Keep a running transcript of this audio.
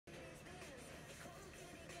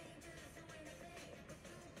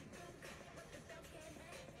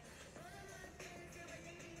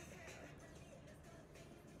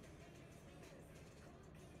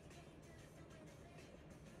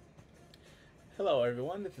Hello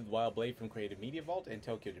everyone, this is Wild Blade from Creative Media Vault in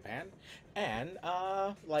Tokyo, Japan. And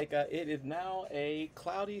it is now a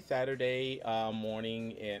cloudy Saturday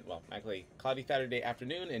morning well, actually cloudy Saturday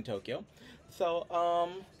afternoon in Tokyo. So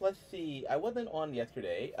let's see, I wasn't on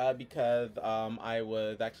yesterday because I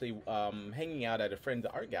was actually hanging out at a friend's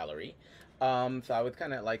art gallery. So I was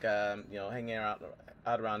kind of hanging out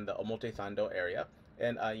around the Omotesando area.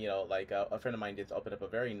 And a friend of mine just opened up a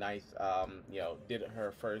very nice did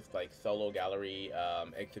her first like solo gallery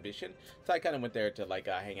exhibition. So I kind of went there to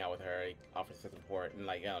hang out with her, like, offer some support, and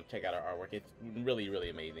check out her artwork. It's really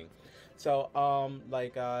amazing. So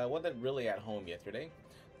I wasn't really at home yesterday.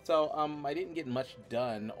 So I didn't get much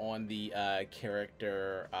done on the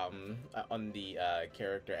character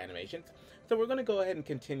animations. So we're gonna go ahead and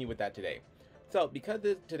continue with that today. So because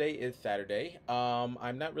today is Saturday,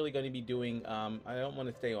 I'm not really going to be doing, I don't want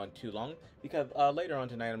to stay on too long because later on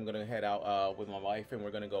tonight I'm going to head out with my wife and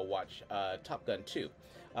we're going to go watch Top Gun 2.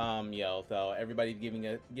 So everybody's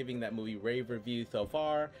giving that movie rave reviews so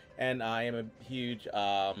far, and I am a huge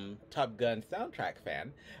Top Gun soundtrack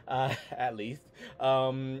fan, at least.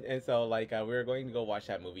 And so we're going to go watch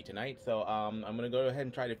that movie tonight. So I'm going to go ahead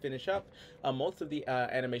and try to finish up most of the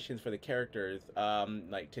animations for the characters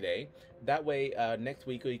today. That way, next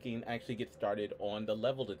week we can actually get started on the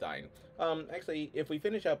level design. Actually, if we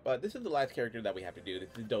finish up, this is the last character that we have to do. This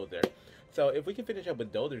is Dozer. So if we can finish up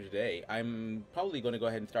with Dozer today, I'm probably going to go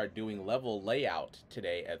ahead and start doing level layout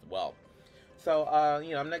today as well. So,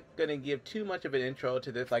 I'm not going to give too much of an intro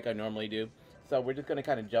to this like I normally do. So we're just going to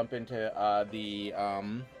kind of jump into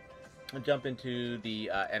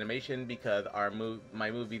the animation because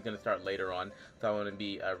my movie is going to start later on. So I want to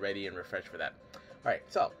be ready and refreshed for that. All right,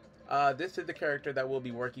 so this is the character that we'll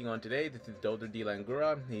be working on today. This is Dozer de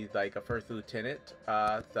Langura. He's like a first lieutenant.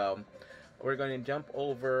 So we're going to jump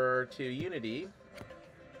over to Unity,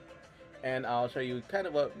 and I'll show you kind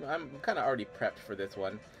of what I'm kind of already prepped for this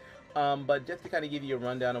one. But just to kind of give you a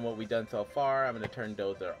rundown on what we've done so far, I'm going to turn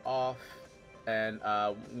Dozer off and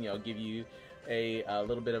give you a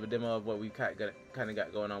little bit of a demo of what we've kind of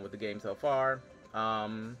got going on with the game so far.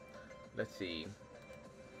 Let's see.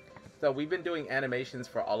 So we've been doing animations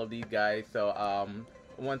for all of these guys. So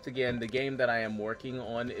once again, the game that I am working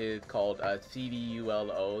on is called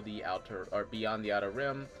CDULO, the Outer or Beyond the Outer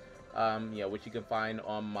Rim. Which you can find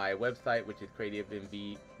on my website, which is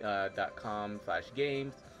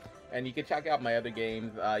creativemv.com/games. And you can check out my other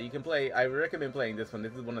games. You can play. I recommend playing this one.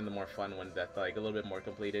 This is one of the more fun ones that's like a little bit more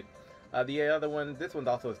completed. The other one, this one's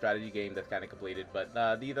also a strategy game that's kind of completed,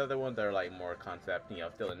 but these other ones are like more concept,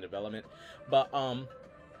 still in development. But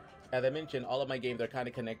as I mentioned, all of my games are kind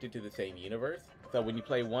of connected to the same universe. So when you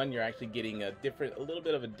play one, you're actually getting a little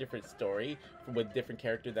bit of a different story with different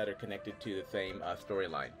characters that are connected to the same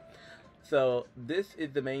storyline. So this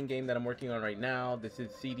is the main game that I'm working on right now. This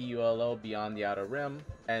is CDULO Beyond the Outer Rim,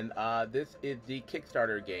 and this is the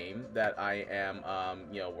Kickstarter game that I am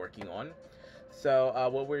working on. So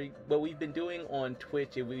what we've been doing on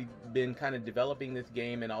Twitch is we've been kind of developing this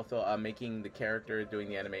game and also making the characters, doing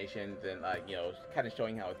the animations, and kind of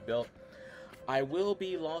showing how it's built. I will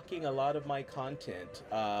be locking a lot of my content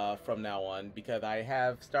from now on because I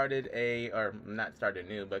have started not started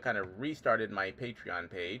new, but kind of restarted my Patreon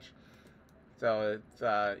page. So it's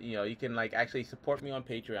you can actually support me on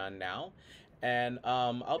Patreon now, and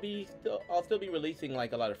I'll still be releasing a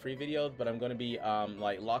lot of free videos, but I'm going to be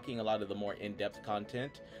locking a lot of the more in-depth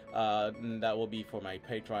content that will be for my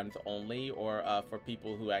patrons only, or for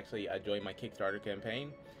people who actually join my Kickstarter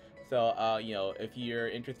campaign. So if you're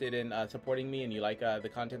interested in supporting me and you like the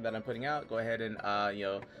content that I'm putting out, go ahead and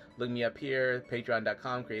look me up here,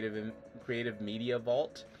 patreon.com, Creative Media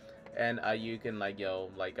Vault. And you can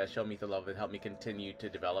show me some love and help me continue to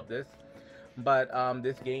develop this. But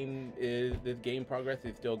this game progress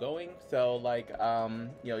is still going. So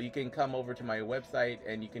you can come over to my website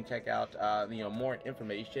and you can check out more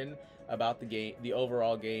information about the game, the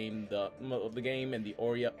overall game, the game and the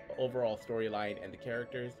overall storyline and the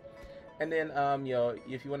characters. And then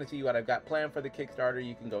if you want to see what I've got planned for the Kickstarter,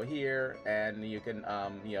 you can go here and you can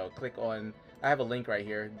click on. I have a link right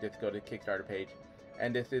here. Just go to the Kickstarter page.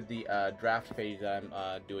 And this is the draft page that I'm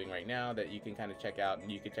doing right now that you can kind of check out. And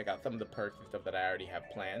you can check out some of the perks and stuff that I already have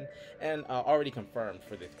planned and already confirmed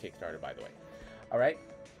for this Kickstarter, by the way. All right.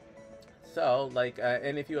 So,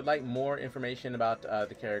 and if you would like more information about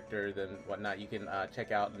the characters and whatnot, you can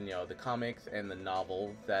check out, the comics and the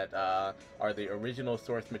novels that are the original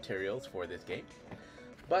source materials for this game.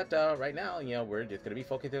 But right now, we're just going to be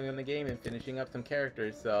focusing on the game and finishing up some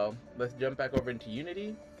characters. So let's jump back over into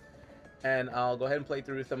Unity. And I'll go ahead and play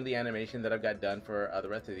through some of the animation that I've got done for the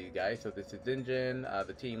rest of these guys. So this is Zinjin,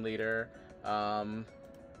 the team leader. Um,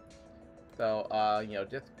 you know,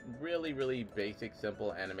 just really, really basic,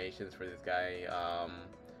 simple animations for this guy.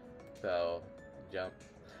 So, jump.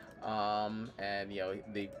 And you know,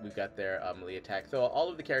 we've got their melee attack. So all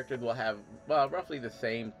of the characters will have, well, roughly the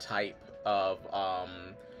same type of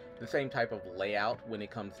layout when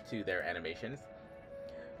it comes to their animations.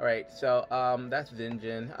 Alright, so that's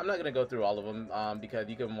Zinjin. I'm not going to go through all of them because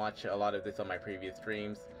you can watch a lot of this on my previous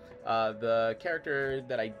streams. The character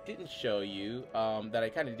that I didn't show you, that I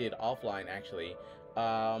kind of did offline actually,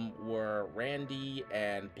 were Randy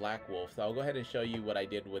and Black Wolf. So I'll go ahead and show you what I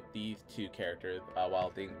did with these two characters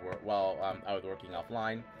while I was working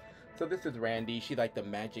offline. So this is Randy. She's like the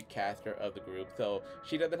magic caster of the group. So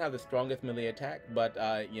she doesn't have the strongest melee attack, but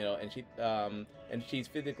you know, and she's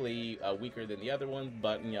physically weaker than the other ones.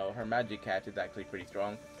 But you know, her magic catch is actually pretty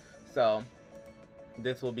strong. So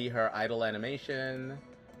this will be her idle animation.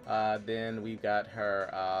 Then we've got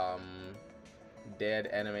her dead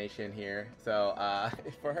animation here. So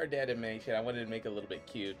for her dead animation, I wanted to make it a little bit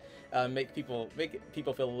cute, make people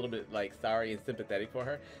feel a little bit like sorry and sympathetic for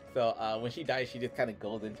her. So when she dies, she just kind of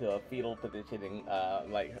goes into a fetal position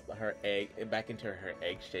and like her egg back into her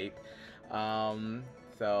egg shape.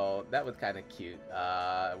 So that was kind of cute.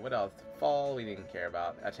 What else? Fall we didn't care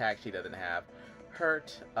about. Attack she doesn't have.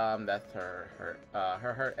 Hurt, that's her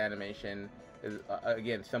hurt animation is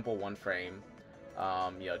again simple one frame.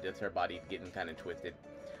 You know, just her body getting kind of twisted.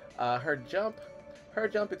 Her jump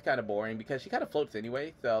is kind of boring because she kind of floats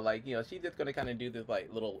anyway. So like, you know, she's just gonna kind of do this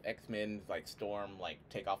like little X-Men like storm, like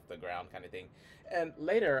take off the ground kind of thing. And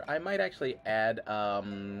later I might actually add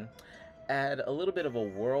add a little bit of a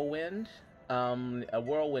whirlwind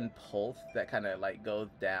pulse that kind of like goes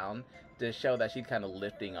down to show that she's kind of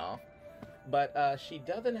lifting off. But she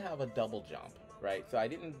doesn't have a double jump, right? So I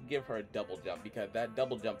didn't give her a double jump because that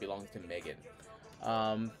double jump belongs to Megan.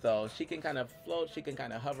 So she can kind of float, she can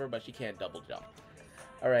kind of hover, but she can't double jump.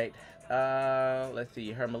 Alright, let's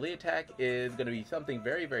see. Her melee attack is going to be something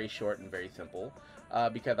very, very short and very simple.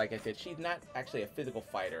 Because, like I said, she's not actually a physical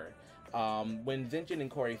fighter. When Zinjin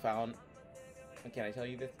and Corey found... Can I tell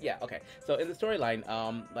you this? Yeah, okay. So in the storyline,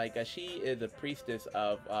 she is a priestess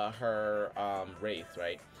of her race,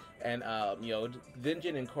 right? And, you know,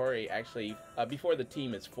 Zinjin and Corey actually, before the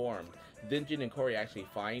team is formed, Zinjin and Corey actually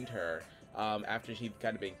find her after she's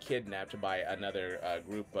kind of been kidnapped by another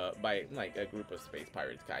group, by like a group of space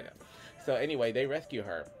pirates, kind of. So anyway, they rescue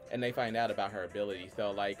her and they find out about her ability.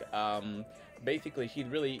 So like, basically, she's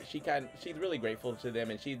really grateful to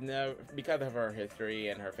them, and she's never, because of her history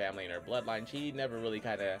and her family and her bloodline, she never really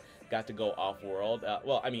kind of got to go off world.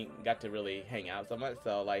 Well, I mean, got to really hang out so much.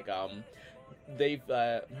 So like,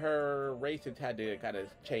 her race has had to kind of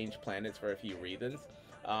change planets for a few reasons.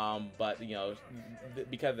 But you know,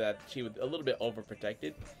 because of that, she was a little bit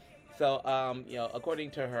overprotected. So, you know,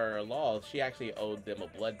 according to her laws, she actually owed them a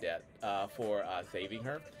blood debt for saving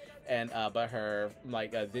her. And but her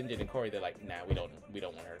Zinjin and Corey, they're like, nah, we don't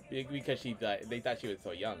want her because she's they thought she was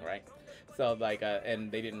so young, right? So like,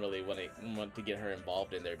 and they didn't really want to get her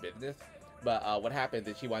involved in their business. But what happens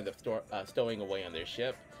is she winds up stowing away on their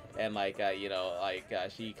ship, and like you know, like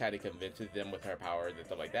she kind of convinces them with her powers and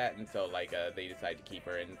stuff like that, and so like they decide to keep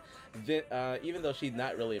her. And even though she's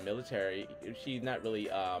not really military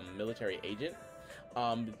agent.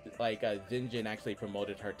 Zinjin actually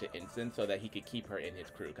promoted her to ensign so that he could keep her in his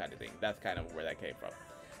crew, kind of thing. That's kind of where that came from.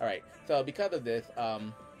 All right, so because of this,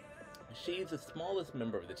 she's the smallest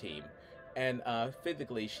member of the team, and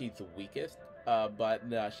physically she's the weakest. But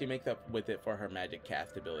she makes up with it for her magic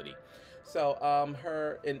cast ability. So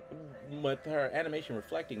with her animation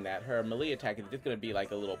reflecting that, her melee attack is just gonna be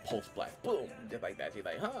like a little pulse blast, boom, just like that. She's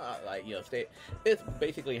like, huh, like, you know, it's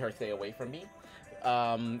basically her stay away from me,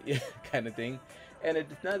 kind of thing. And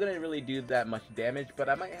it's not gonna really do that much damage, but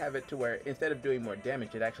I might have it to where instead of doing more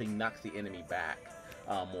damage, it actually knocks the enemy back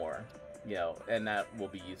more, you know, and that will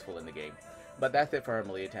be useful in the game. But that's it for her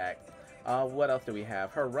melee attack. What else do we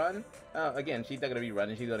have? Her run, again, she's not going to be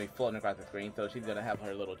running, she's going to be floating across the screen, so she's going to have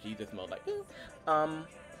her little Jesus mode, like,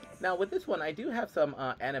 now with this one, I do have some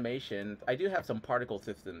animations, I do have some particle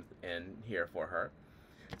systems in here for her.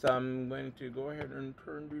 So I'm going to go ahead and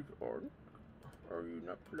turn these on. Are you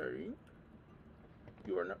not playing?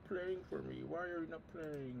 You are not playing for me. Why are you not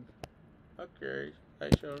playing? Okay, I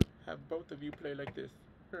shall have both of you play like this.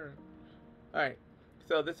 Alright.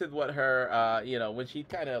 So this is what her, you know, when she's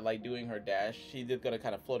kind of like doing her dash, she's just gonna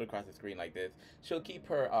kind of float across the screen like this. She'll keep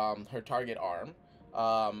her her target arm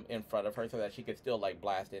in front of her so that she could still like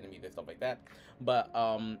blast enemies and stuff like that. But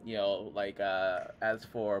you know, like as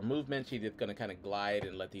for movement, she's just gonna kind of glide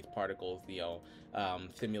and let these particles, you know,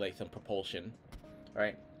 simulate some propulsion,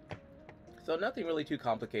 right? So nothing really too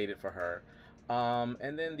complicated for her.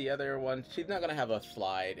 And then the other one, she's not gonna have a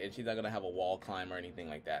slide, and she's not gonna have a wall climb or anything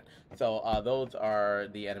like that. So those are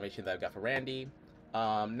the animations I've got for Randy.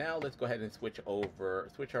 Now let's go ahead and switch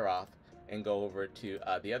her off, and go over to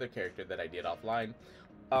the other character that I did offline,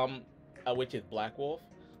 which is Black Wolf.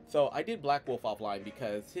 So I did Black Wolf offline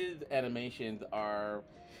because his animations are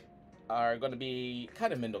going to be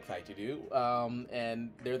kind of Mendokai to do,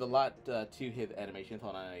 and there's a lot to his animations.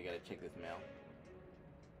 Hold on, I gotta check this mail.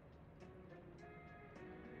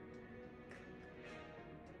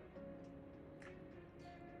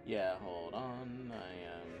 Yeah, hold on,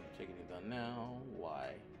 I am checking these out now.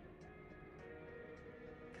 Why?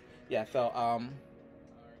 Yeah, so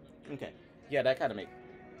okay, yeah, that kind of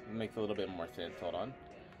makes a little bit more sense. Hold on.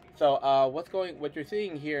 So what you're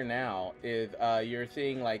seeing here now is you're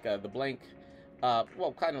seeing like the blank,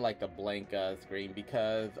 well, kind of like the blank screen,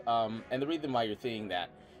 because and the reason why you're seeing that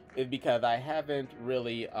is because I haven't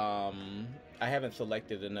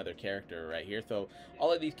selected another character right here. So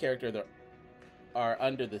all of these characters are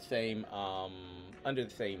under the same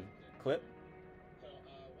clip.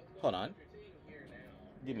 Hold on,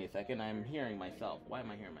 give me a second. I'm hearing myself. Why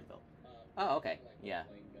am I hearing myself? Oh, okay, yeah.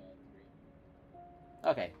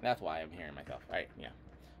 Okay, that's why I'm hearing myself. All right, yeah.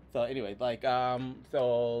 So anyway, like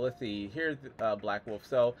so let's see. Here's Black Wolf.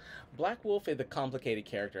 So Black Wolf is a complicated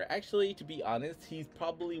character. Actually, to be honest, he's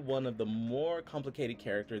probably one of the more complicated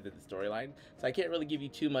characters in the storyline. So I can't really give you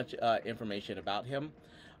too much information about him.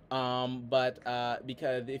 But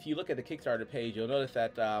because if you look at the Kickstarter page, you'll notice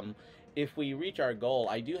that if we reach our goal,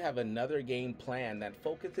 I do have another game plan that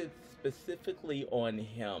focuses specifically on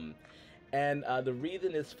him. And the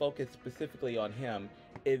reason it's focused specifically on him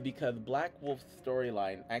is because Black Wolf's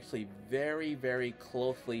storyline actually very, very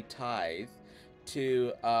closely ties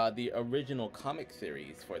to the original comic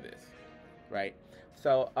series for this, right?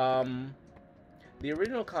 So, the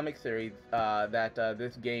original comic series that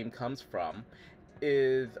this game comes from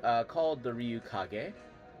is called the Ryukage.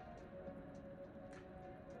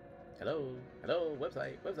 Hello, hello,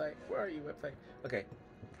 website, where are you, website? Okay.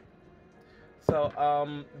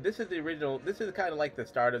 So, this is the original. This is kind of like the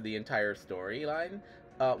start of the entire storyline.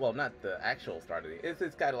 Well, not the actual start of it.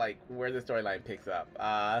 It's kind of like where the storyline picks up.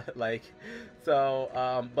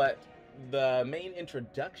 But the main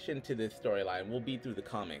introduction to this storyline will be through the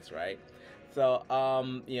comics, right? So,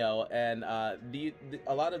 you know, and a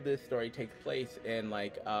lot of this story takes place in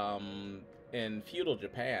in feudal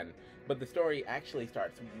Japan, but the story actually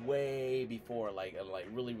starts way before, like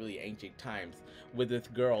really, really ancient times, with this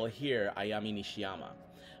girl here, Ayami Nishiyama,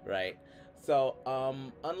 right? So,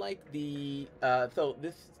 so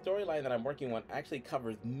this storyline that I'm working on actually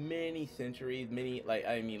covers many centuries, many, like,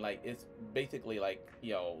 I mean, like, it's basically like,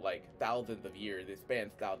 you know, like thousands of years. It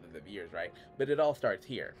spans thousands of years, right? But it all starts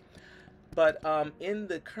here. But in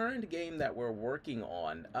the current game that we're working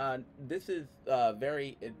on, this is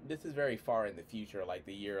very far in the future, like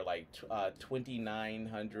the year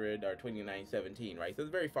 2900 or 2917, right? So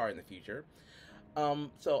it's very far in the future.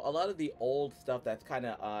 So a lot of the old stuff that's kind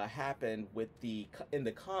of happened with in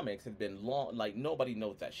the comics has been long, like nobody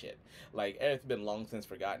knows that shit. Like it's been long since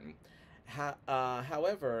forgotten.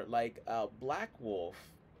 However, Black Wolf,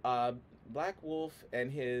 uh, Black Wolf and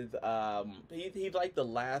his he's like the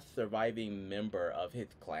last surviving member of his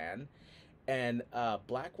clan, and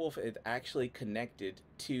Black Wolf is actually connected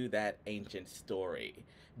to that ancient story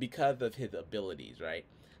because of his abilities, right?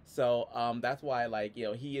 So that's why, like, you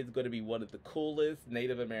know, he is going to be one of the coolest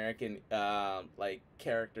Native American like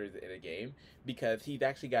characters in a game, because he's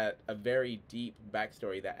actually got a very deep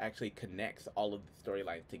backstory that actually connects all of the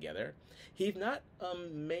storylines together. He's not a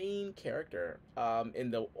main character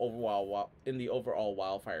in the overall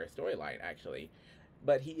Wildfire storyline, actually,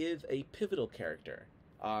 but he is a pivotal character,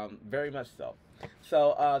 very much so.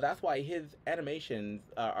 So that's why his animations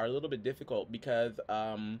are a little bit difficult, because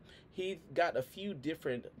he's got a few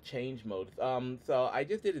different change modes. So I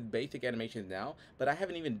just did his basic animations now, but I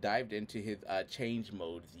haven't even dived into his change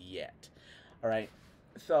modes yet. All right.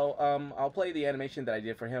 So I'll play the animation that I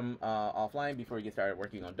did for him offline before we get started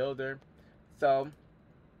working on Dozer. So,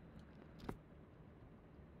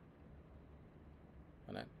 hold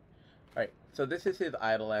on. All right. So this is his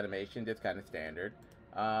idle animation, just kind of standard.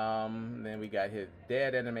 Then we got his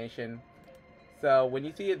dead animation. So when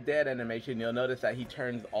you see his dead animation, you'll notice that he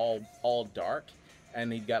turns all dark,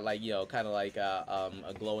 and he's got, like, you know, kind of like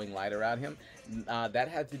a glowing light around him. That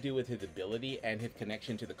has to do with his ability and his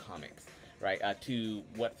connection to the comics, right, to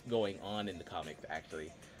what's going on in the comics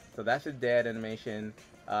actually. So that's his dead animation.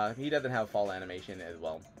 He doesn't have fall animation as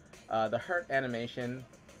well. The hurt animation,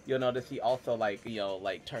 you'll notice he also like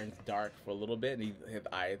like turns dark for a little bit, and his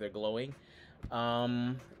eyes are glowing.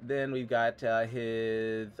 Then we've got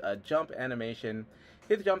his jump animation.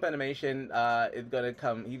 His jump animation is gonna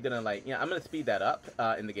come. He's gonna like, I'm gonna speed that up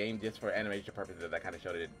in the game just for animation purposes. I kind of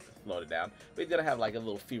slowed it down. But he's gonna have like a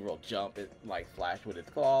little feral jump, like slash with his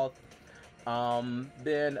claws.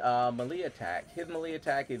 Then melee attack. His melee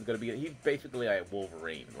attack is gonna be. He's basically like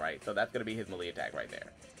Wolverine, right? So that's gonna be his melee attack right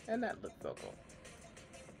there, and that looks so cool,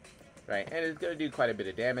 right? And it's gonna do quite a bit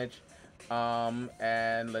of damage.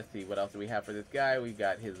 And let's see, what else do we have for this guy? We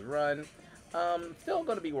got his run. Still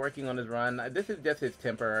going to be working on his run. This is just his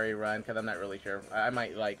temporary run, because I'm not really sure. I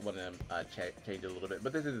might like want to change it a little bit,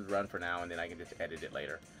 but this is his run for now, and then I can just edit it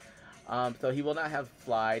later. So he will not have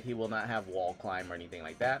slide, he will not have wall climb or anything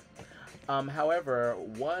like that. However,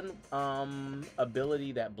 one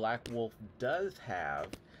ability that Black Wolf does have,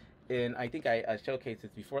 and I think I showcased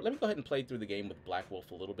this before. Let me go ahead and play through the game with Black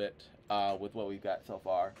Wolf a little bit, with what we've got so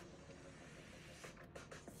far.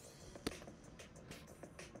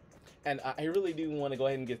 And I really do want to go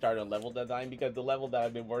ahead and get started on level design, because the level that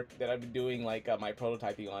I've been doing like my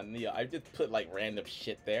prototyping on, I just put like random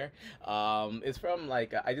shit there. It's from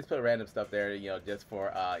like I just put random stuff there, just for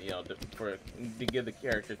to give the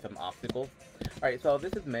character some obstacles. All right, so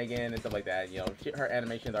this is Megan and stuff like that. Her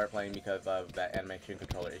animations aren't playing because of that animation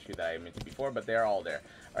controller issue that I mentioned before, but they're all there.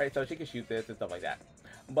 All right, so she can shoot this and stuff like that.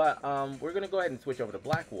 But we're gonna go ahead and switch over to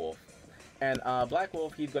Black Wolf. And Black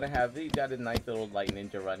Wolf, he's got his nice little like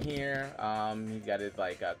ninja run here. He's got his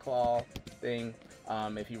like claw thing.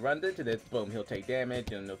 If he runs into this, boom, he'll take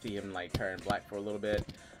damage, and you'll see him like turn black for a little bit.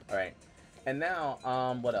 All right, and now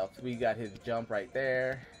what else? We got his jump right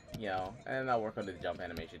there, and I'll work on his jump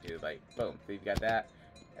animation too. Like boom, so you've got that.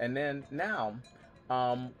 And then now,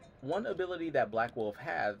 one ability that Black Wolf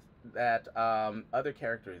has that other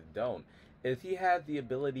characters don't is he has the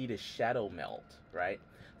ability to shadow melt, right?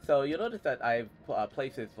 So you'll notice that I've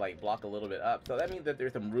placed this like block a little bit up, so that means that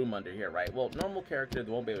there's some room under here, right? Well, normal characters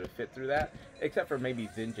won't be able to fit through that, except for maybe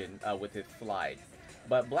Zinjin with his slide.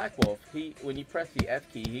 But Black Wolf, when you press the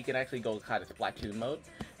F key, he can actually go kind of Splatoon mode,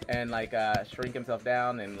 and like shrink himself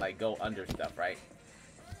down and like go under stuff, right?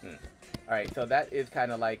 Alright, so that is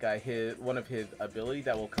kind of like one of his abilities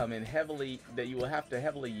that will come in heavily, that you will have to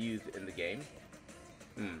heavily use in the game.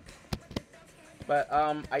 But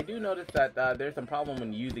I do notice that there's some problem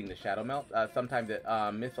when using the Shadow Melt. Sometimes it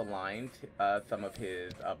misaligns some of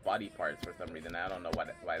his body parts for some reason. I don't know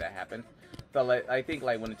why that happens. So like, I think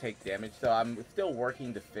like when it takes damage. So I'm still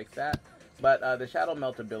working to fix that. But the Shadow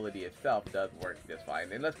Melt ability itself does work just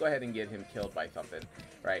fine. And let's go ahead and get him killed by something,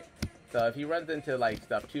 right? So if he runs into like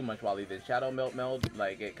stuff too much while he's in Shadow Melt mode,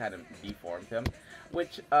 like it kind of deforms him,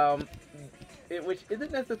 which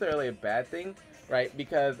isn't necessarily a bad thing. Right,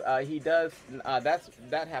 because he does.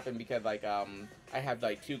 That happened because like I have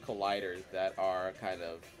like two colliders that are kind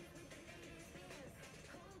of.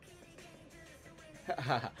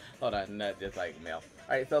 Hold on, not just like mail.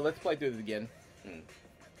 All right, so let's play through this again.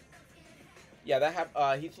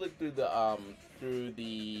 Yeah, he slipped through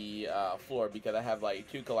the floor because I have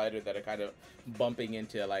like two colliders that are kind of bumping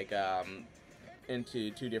into like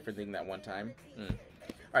into two different things at one time. All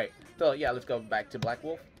right, so yeah, let's go back to Black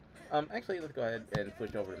Wolf. Actually, let's go ahead and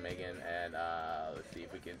switch over to Megan, and let's see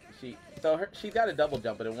if we can. She's got a double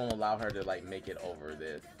jump, but it won't allow her to like make it over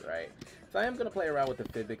this, right? So I am gonna play around with the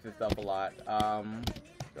physics and stuff a lot. So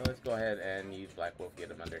let's go ahead and use Black Wolf, get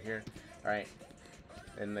him under here. All right,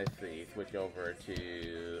 and let's see, switch over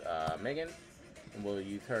to Megan, and we'll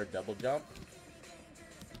use her double jump.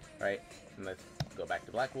 All right, and let's go back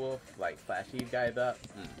to Black Wolf, like flash these guys up.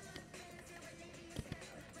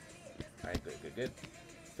 All right, good.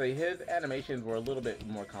 So his animations were a little bit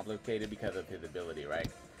more complicated because of his ability, right?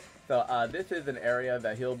 So this is an area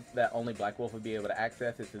that only Black Wolf would be able to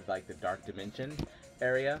access. This is like the Dark Dimension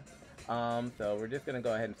area. So we're just gonna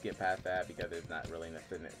go ahead and skip past that because it's not really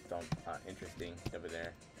nothing so interesting over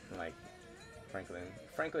there. Like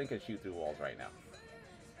Franklin can shoot through walls right now.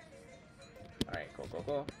 All right,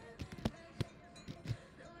 cool.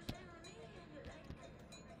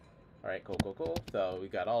 Alright, cool. So we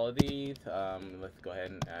got all of these. Let's go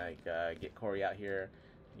ahead and get Corey out here.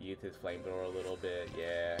 Use his flamethrower a little bit.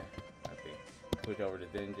 Yeah. Okay. Switch over to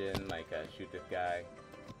Zinjin, like shoot this guy.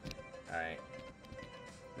 Alright.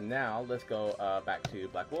 Now let's go back to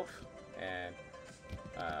Black Wolf. And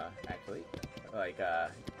actually, like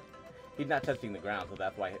he's not touching the ground, so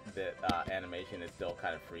that's why the animation is still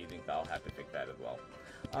kind of freezing, so I'll have to fix that as well.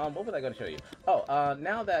 What was I going to show you? Oh,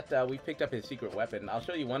 now that we've picked up his secret weapon, I'll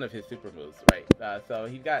show you one of his super moves, right? So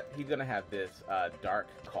he's gonna have this dark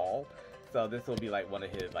call. So this will be like one of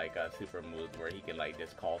his like super moves where he can like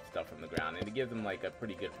just call stuff from the ground, and it gives him like a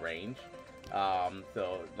pretty good range.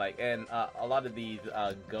 So like, and a lot of these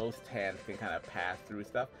ghost hands can kind of pass through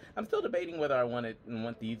stuff. I'm still debating whether I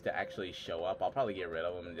want these to actually show up. I'll probably get rid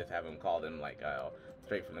of them and just have him call them like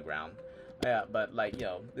straight from the ground. Yeah, but like, you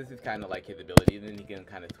know, this is kind of like his ability, and then he can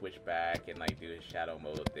kind of switch back and like do his shadow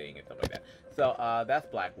mode thing and stuff like that. So that's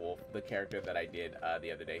Black Wolf, the character that I did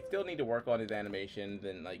the other day. Still need to work on his animations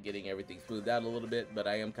and like getting everything smoothed out a little bit, but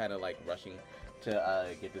I am kind of like rushing to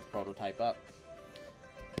get this prototype up.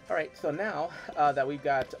 Alright, so now that we've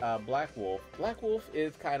got Black Wolf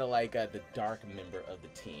is kind of like the dark member of the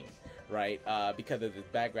team, right? Because of his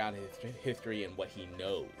background, his history, and what he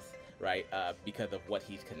knows, right? Because of what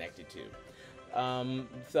he's connected to.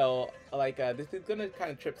 So like this is gonna kind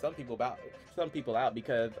of trip some people out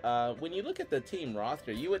because when you look at the team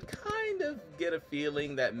roster, you would kind of get a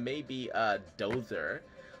feeling that maybe Dozer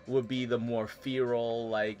would be the more feral,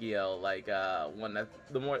 like, you know, like one that's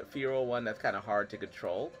the more feral one that's kind of hard to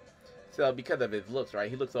control. So because of his looks, right,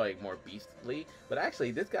 he looks like more beastly, but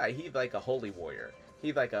actually this guy, he's like a holy warrior.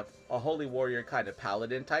 He's like a holy warrior kind of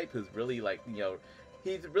paladin type who's really like, you know,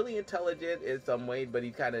 he's really intelligent in some ways, but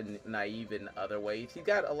he's kind of naive in other ways. He's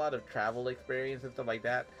got a lot of travel experience and stuff like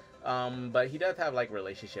that, but he does have like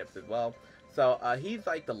relationships as well. So he's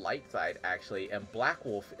like the light side actually, and Black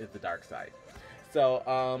Wolf is the dark side. So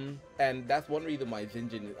and that's one reason why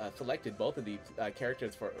Zinjin selected both of these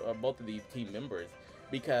characters for both of these team members,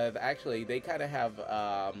 because actually they kind of have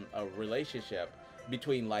a relationship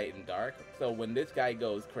between light and dark. So when this guy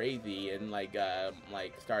goes crazy and like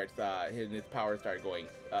starts his powers start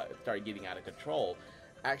getting out of control,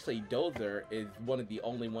 actually Dozer is one of the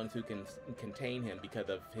only ones who can contain him because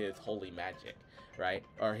of his holy magic, right?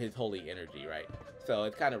 Or his holy energy, right? So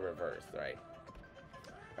it's kind of reversed, right?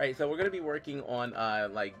 Alright, so we're going to be working on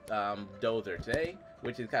Dozer today,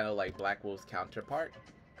 which is kind of like Black Wolf's counterpart.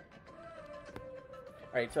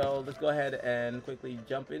 Alright, so let's go ahead and quickly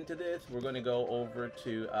jump into this. We're going to go over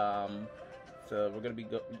to, so we're going to be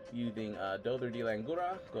using Dozer de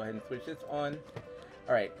Langura. Go ahead and switch this on.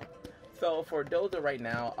 Alright, so for Dozer right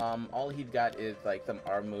now, all he's got is like some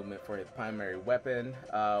arm movement for his primary weapon,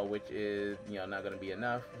 which is, you know, not going to be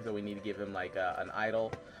enough. So we need to give him like an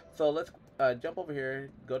idol. So let's jump over here,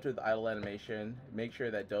 go to the idle animation, make sure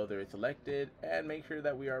that Dozer is selected, and make sure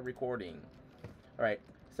that we are recording. Alright,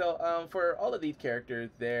 so for all of these characters,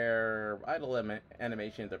 their idle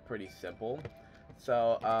animations are pretty simple.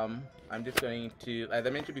 So I'm just going to, as I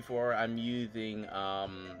mentioned before, I'm using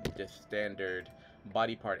just standard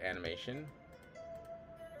body part animation.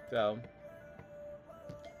 So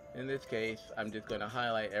in this case, I'm just going to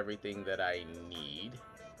highlight everything that I need.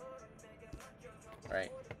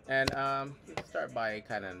 Right, and start by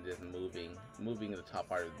kind of just moving the top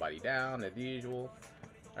part of his body down as usual.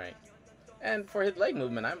 All right, and for his leg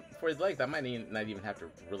movement, for his legs, I might not even have to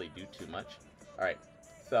really do too much. All right,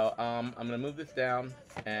 so I'm gonna move this down,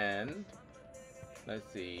 and let's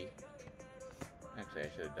see. Actually, I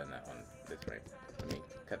should have done that one this way. Let me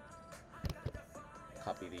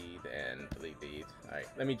copy these and delete these. All right,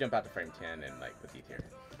 let me jump out to frame 10 and like put these here.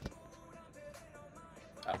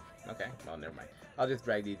 Oh, okay. Well, never mind. I'll just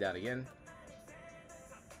drag these down again.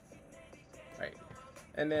 Right,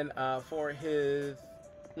 and then for his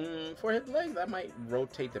legs, I might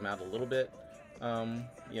rotate them out a little bit.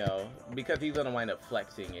 You know, because he's gonna wind up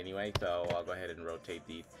flexing anyway. So I'll go ahead and rotate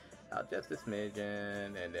these out just a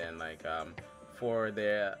smidgen, and then like for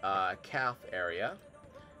the calf area.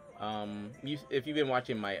 If you've been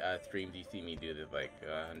watching my streams, you see me do this like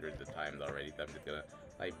hundreds of times already. So I'm just gonna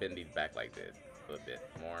like bend these back like this a bit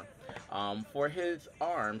more. For his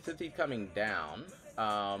arm, since he's coming down,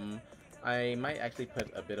 I might actually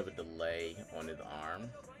put a bit of a delay on his arm.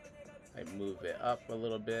 I move it up a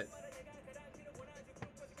little bit,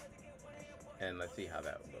 and let's see how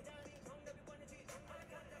that looks.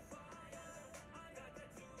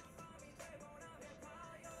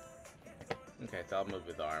 Okay, so I'll move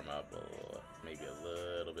his arm up maybe a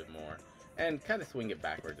little bit more, and kind of swing it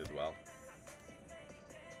backwards as well.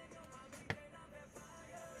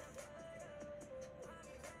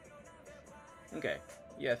 Okay,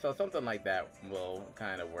 yeah, so something like that will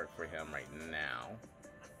kind of work for him right now.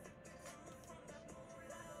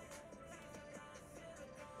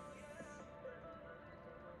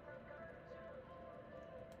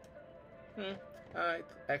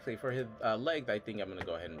 Actually, for his legs, I think I'm going to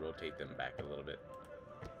go ahead and rotate them back a little bit.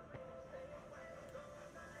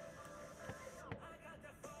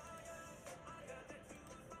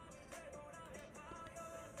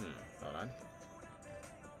 on.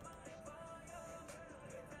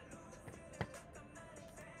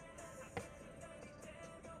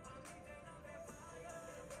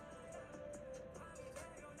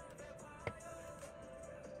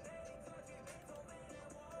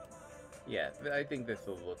 Yeah, I think this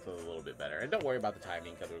looks a little bit better. And don't worry about the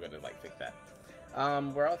timing because we're going to like fix that.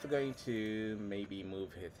 We're also going to maybe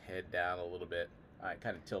move his head down a little bit.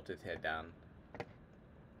 Kind of tilt his head down.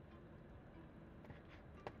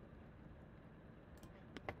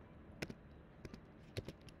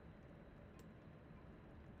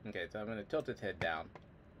 Okay, so I'm going to tilt his head down.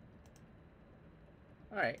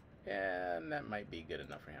 Alright, and that might be good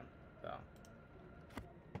enough for him. So,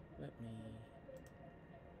 let me...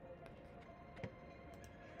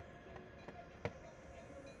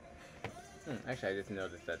 actually, I just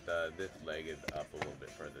noticed that this leg is up a little bit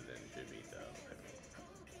further than it should be, so let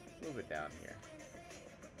me move it down here.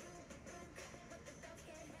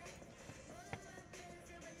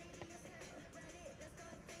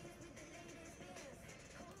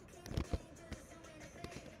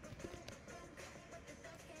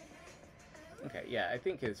 Okay, yeah, I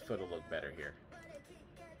think his foot will look better here.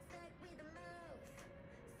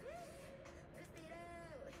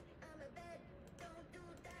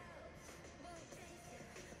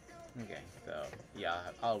 Okay, so yeah,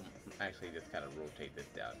 I'll actually just kind of rotate this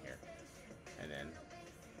down here, and then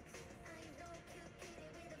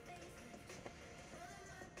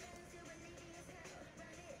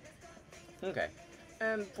okay,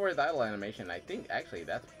 and for his idle animation, I think actually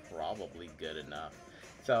that's probably good enough.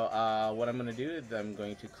 So what I'm going to do is I'm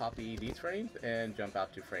going to copy these frames and jump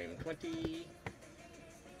out to frame 20,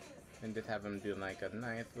 and just have him do like a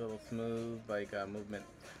nice little smooth like movement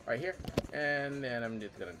right here, and then I'm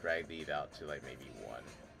just going to drag these out to like maybe 1.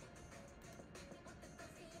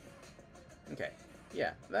 Okay,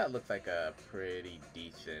 yeah, that looks like a pretty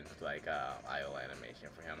decent like idle animation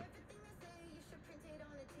for him.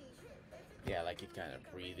 Yeah, like he's kind of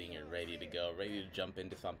breathing and ready to go, ready to jump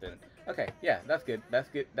into something. Okay, yeah, that's good. That's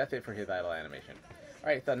good. That's it for his idle animation.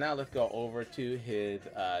 Alright, so now let's go over to his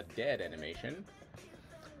dead animation.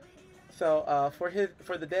 So for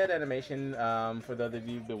the dead animation, for those of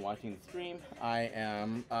you who've been watching the stream, I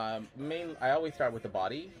am I always start with the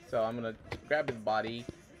body. So I'm gonna grab his body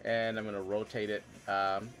and I'm gonna rotate it.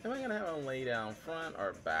 Am I gonna have him lay down front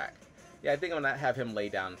or back? Yeah, I think I'm gonna have him lay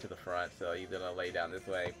down to the front. So he's gonna lay down this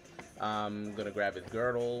way. I'm gonna grab his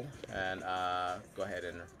girdle and go ahead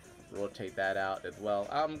and rotate that out as well.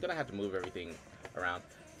 I'm gonna have to move everything around.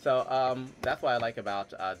 So that's what I like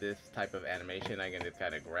about this type of animation. I can just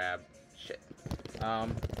kind of grab shit.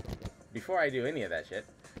 Before I do any of that shit,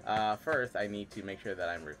 first I need to make sure that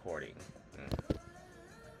I'm recording.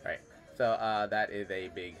 Alright, so that is a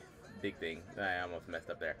big thing. I almost messed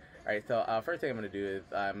up there. Alright, so first thing I'm going to do is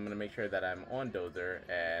I'm going to make sure that I'm on Dozer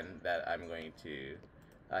and that I'm going to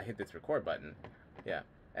hit this record button. Yeah,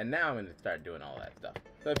 and now I'm going to start doing all that stuff.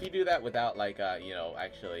 So if you do that without like, you know,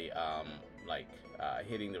 actually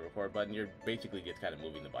hitting the record button, you're basically just kind of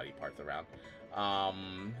moving the body parts around.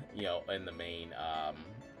 You know, in the main,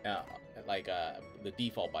 the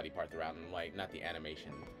default body parts around, like not the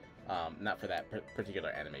animation, not for that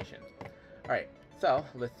particular animation. Alright, so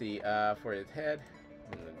let's see, for his head,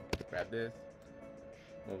 I'm gonna grab this,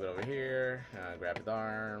 move it over here, grab his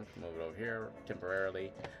arm, move it over here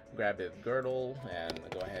temporarily, grab his girdle, and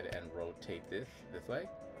go ahead and rotate this way.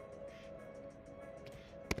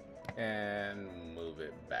 And move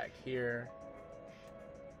it back here.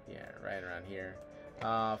 Yeah, right around here.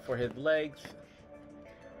 For his legs,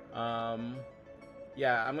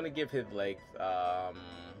 yeah, I'm gonna give his legs a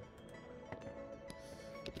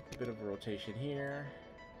bit of a rotation here,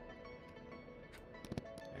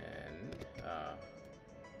 and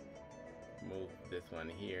move this one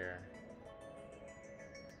here,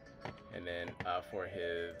 and then for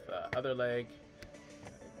his other leg,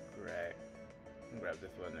 grab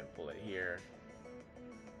this one and pull it here.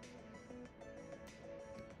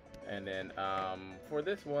 And then for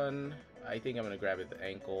this one, I think I'm going to grab his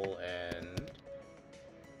ankle and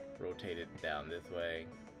rotate it down this way.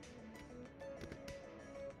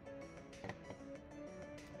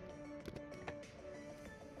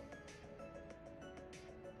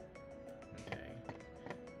 Okay.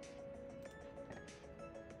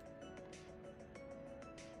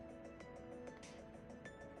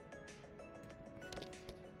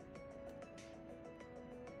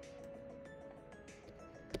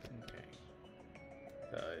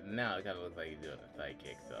 So now it kind of looks like he's doing a side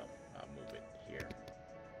kick, so I'll move it here.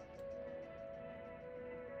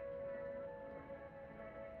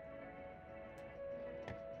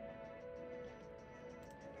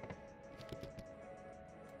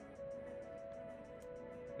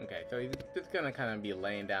 Okay, so he's just gonna kind of be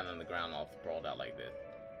laying down on the ground all sprawled out like this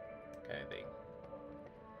kind of thing.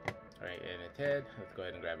 Alright, and his head, let's go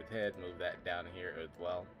ahead and grab his head, move that down here as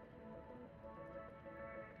well.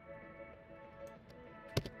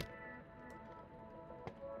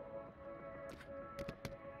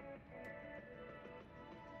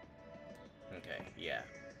 Okay, yeah,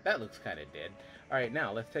 that looks kind of dead. Alright,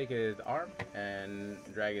 now let's take his arm and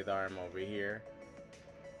drag his arm over here.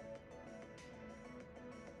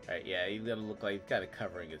 Alright, yeah, he's gonna look like he's kind of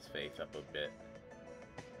covering his face up a bit.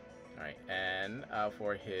 Alright, and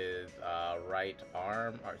for his right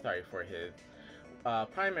arm, or sorry, for his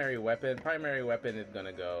primary weapon is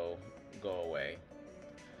gonna go away.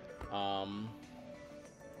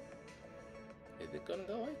 Is it gonna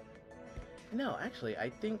go away? No, actually, I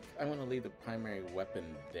think I'm gonna leave the primary weapon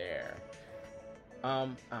there.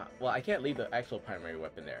 Well, I can't leave the actual primary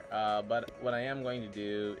weapon there. But what I am going to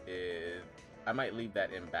do is I might leave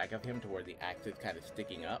that in back of him to where the axe is kind of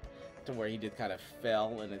sticking up, to where he just kind of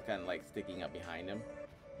fell and it's kind of like sticking up behind him.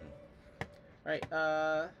 Alright,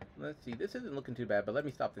 let's see. This isn't looking too bad, but let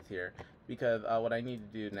me stop this here because what I need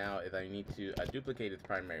to do now is I need to duplicate his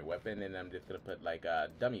primary weapon, and I'm just gonna put like a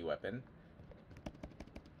dummy weapon.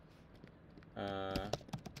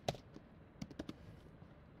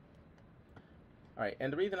 Alright,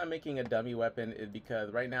 and the reason I'm making a dummy weapon is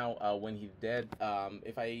because right now, when he's dead,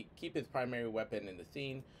 if I keep his primary weapon in the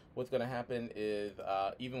scene, what's going to happen is,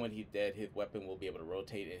 even when he's dead, his weapon will be able to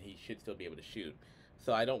rotate and he should still be able to shoot.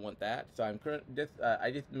 So I don't want that. So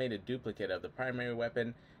I just made a duplicate of the primary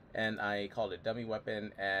weapon, and I called it dummy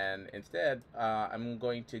weapon. And instead, I'm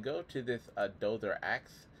going to go to this Dozer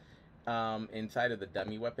axe inside of the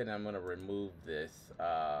dummy weapon. I'm going to remove this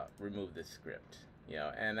script. You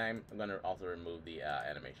know, and I'm going to also remove the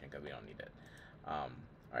animation because we don't need it.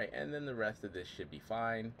 Alright, and then the rest of this should be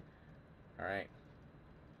fine. Alright.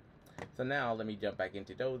 So now let me jump back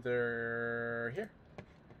into Dozer here.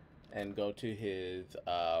 And go to his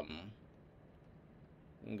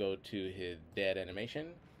dead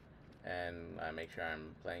animation. And make sure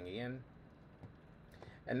I'm playing again.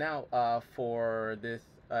 And now for this,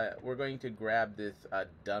 we're going to grab this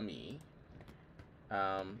dummy.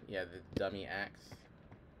 Yeah, the dummy axe.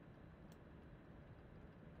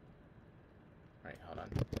 Alright, hold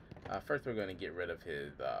on. First we're going to get rid of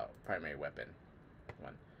his primary weapon.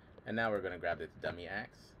 One. And now we're going to grab this dummy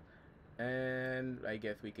axe. And I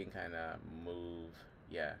guess we can kind of move,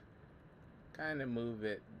 yeah, kind of move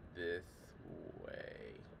it this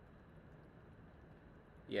way.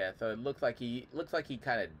 Yeah, so it looks like he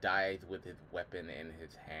kind of dies with his weapon in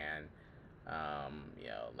his hand. You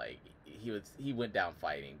know, like he went down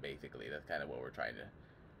fighting, basically. That's kind of what we're trying to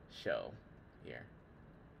show here.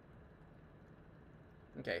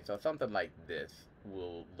 Okay, so something like this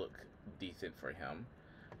will look decent for him.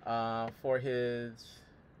 For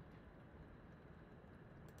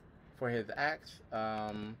his axe,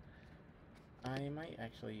 I might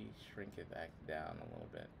actually shrink his axe down a little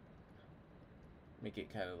bit. Make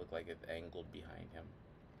it kind of look like it's angled behind him.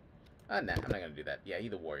 Nah, I'm not gonna do that. Yeah,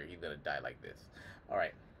 he's a warrior. He's gonna die like this.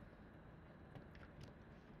 Alright.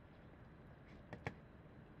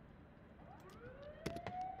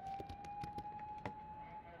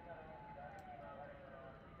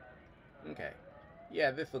 Okay.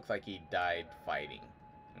 Yeah, this looks like he died fighting.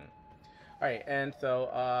 Alright, and so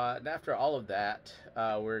after all of that,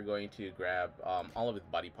 we're going to grab all of his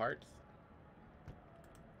body parts.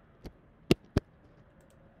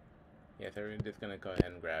 Yeah, so we're just going to go ahead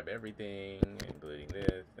and grab everything, including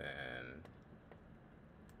this, and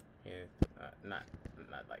it's not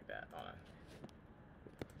like that. Hold on.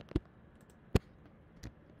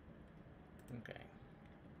 Okay.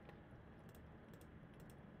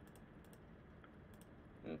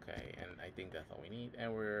 Okay, and I think that's all we need,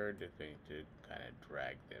 and we're just going to kind of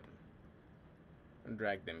drag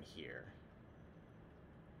them here.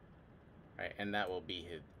 Alright, and that will be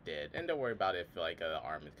his dead. And don't worry about if like the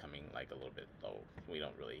arm is coming like a little bit low. We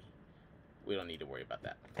don't need to worry about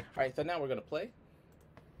that. Alright, so now we're gonna play.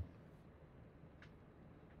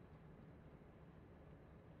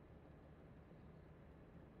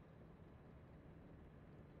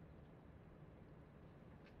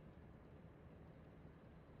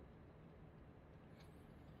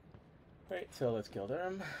 Alright, so let's kill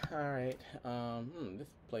them. Alright, this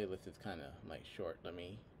playlist is kind of like short. Let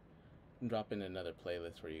me drop in another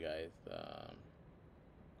playlist for you guys.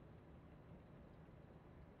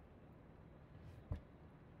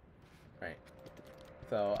 Right.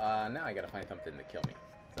 So now I gotta find something to kill me.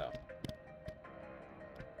 So.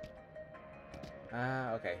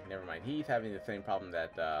 Okay, never mind. He's having the same problem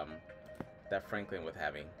that that Franklin was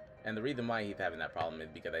having. And the reason why he's having that problem is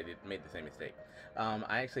because I made the same mistake.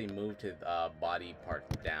 I actually moved his body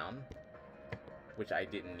parts down, which I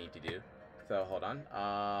didn't need to do. So hold on.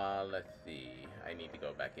 Let's see. I need to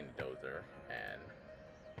go back into Dozer and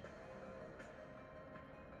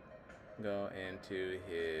go into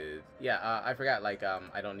his. Yeah, I forgot. Like,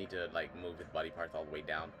 I don't need to like move his body parts all the way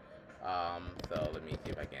down. So let me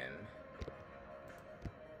see if I can.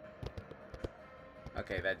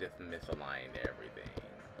 Okay, that just misaligned everything.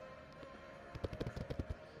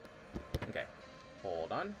 Okay,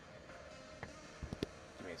 hold on.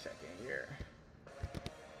 Give me a second here.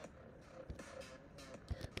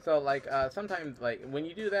 So, like, sometimes, like, when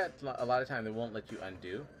you do that, a lot of times it won't let you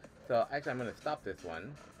undo. So, actually, I'm going to stop this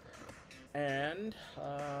one. And,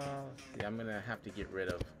 see, I'm going to have to get rid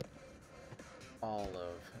of all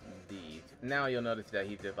of these. Now you'll notice that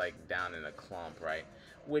he's just, like, down in a clump, right?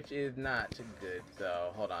 Which is not good.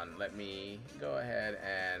 So, hold on. Let me go ahead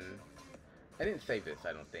and... I didn't save this,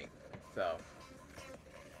 I don't think. So...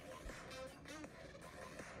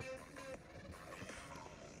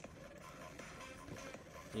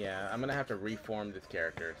 yeah, I'm gonna have to reform this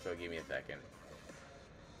character, so give me a second.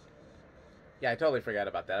 Yeah, I totally forgot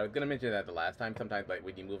about that. I was gonna mention that the last time. Sometimes, like,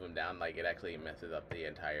 when you move him down, like, it actually messes up the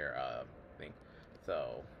entire, thing.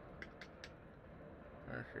 So...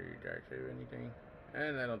 did I save anything?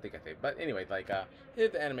 And I don't think I saved. But anyway, like,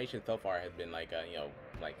 his animation so far has been, like, you know,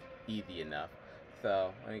 like, easy enough.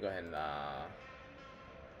 So, let me go ahead and,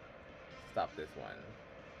 stop this one.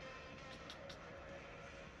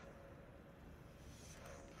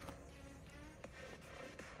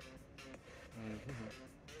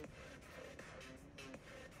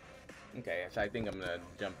 Okay, so I think I'm gonna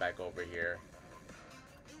jump back over here.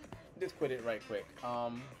 Just quit it right quick.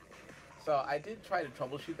 So I did try to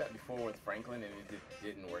troubleshoot that before with Franklin, and it just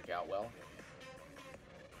didn't work out well.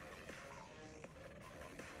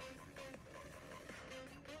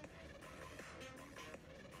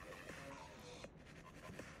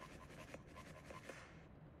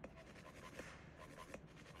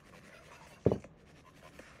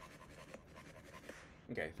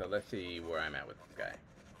 Okay, so let's see where I'm at with this guy.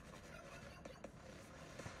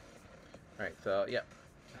 Alright, so, yep.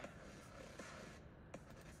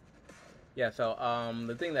 Yeah, so,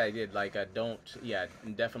 the thing that I did, like,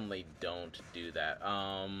 definitely don't do that.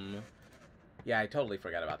 Yeah, I totally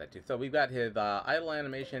forgot about that, too. So, we've got his, idle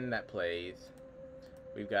animation that plays.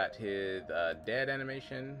 We've got his, dead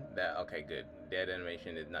animation that, okay, good. Dead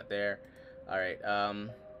animation is not there. Alright,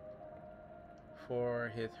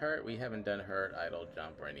 for his hurt, we haven't done hurt, idle,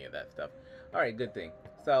 jump, or any of that stuff. Alright, good thing.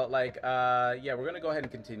 So, like, yeah, we're gonna go ahead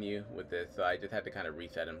and continue with this. So I just had to kind of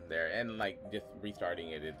reset him there. And, like, just restarting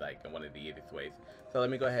it is, like, one of the easiest ways. So let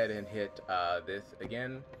me go ahead and hit, this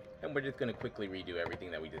again. And we're just gonna quickly redo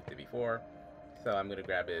everything that we just did before. So I'm gonna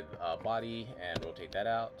grab his, body and rotate that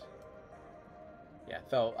out. Yeah,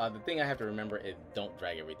 so, the thing I have to remember is don't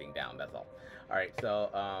drag everything down, that's all. Alright, so,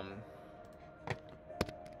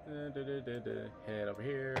 head over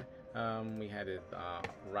here. We had his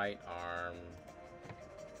right arm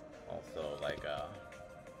also, like,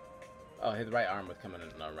 oh, his right arm was coming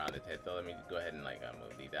around his head, so let me go ahead and, like,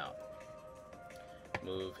 move these out.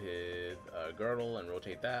 Move his girdle and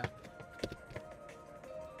rotate that.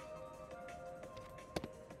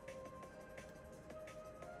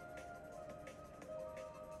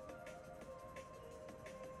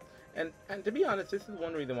 And to be honest, this is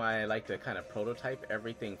one reason why I like to kind of prototype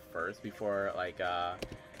everything first before, like,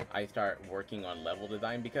 I start working on level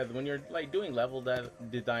design, because when you're, like, doing level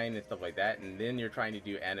design and stuff like that, and then you're trying to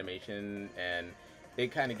do animation, and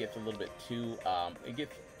it kind of gets a little bit too, it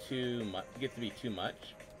gets to be too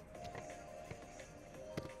much.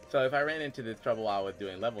 So if I ran into this trouble while I was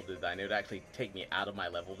doing level design, it would actually take me out of my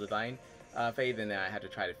level design phase, and then I had to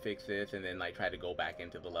try to fix this, and then, like, try to go back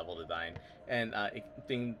into the level design, and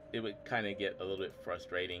it would kind of get a little bit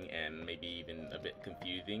frustrating and maybe even a bit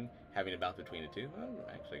confusing having to bounce between the two. I'm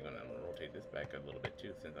actually going to rotate this back a little bit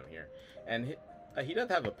too since I'm here, and he does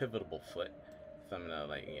have a pivotable foot, so I'm gonna,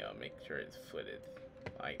 like, you know, make sure his foot is,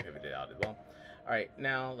 like, pivoted out as well. All right,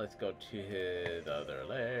 now let's go to his other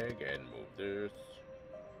leg and move this.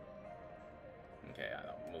 Okay,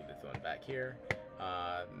 I'll move this one back here.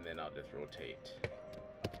 And then I'll just rotate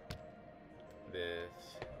this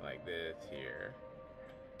like this here.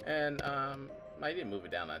 And I didn't move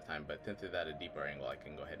it down last time, but since it's at a deeper angle, I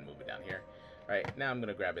can go ahead and move it down here. Alright, now I'm going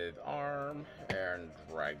to grab his arm and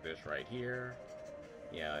drag this right here.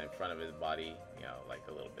 You know, in front of his body, you know, like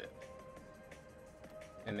a little bit.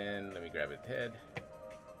 And then let me grab his head.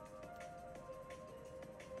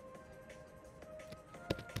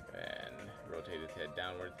 And rotate his head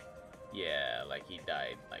downwards. Yeah, like he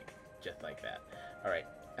died, like just like that. All right,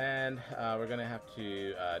 and we're gonna have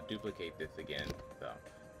to duplicate this again. So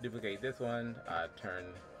duplicate this one, turn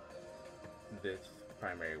this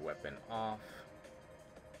primary weapon off.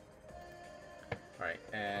 All right,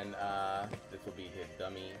 and this will be his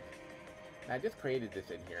dummy. And I just created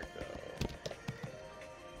this in here, so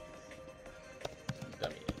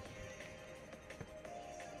dummy.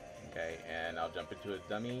 Okay, and I'll jump into his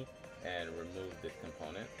dummy and remove this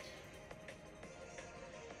component.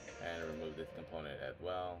 And remove this component as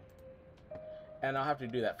well. And I'll have to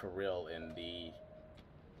do that for real in the...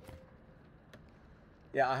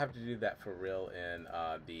 Yeah, I'll have to do that for real in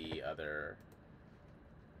the other...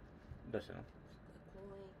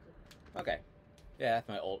 Okay. Yeah, that's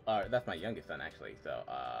my that's my youngest son, actually, so,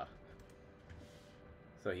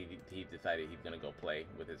 so he decided he's gonna go play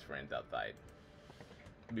with his friends outside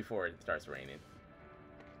before it starts raining.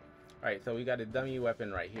 Alright, so we got a dummy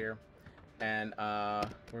weapon right here. And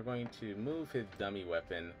we're going to move his dummy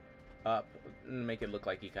weapon up and make it look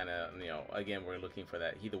like he kind of, you know, again, we're looking for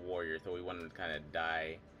that. He's a warrior, so we want him to kind of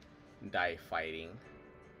die fighting.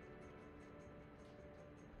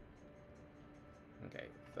 Okay,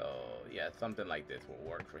 so yeah, something like this will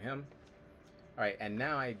work for him. Alright, and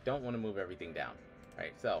now I don't want to move everything down.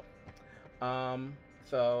 Alright, so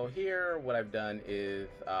so here what I've done is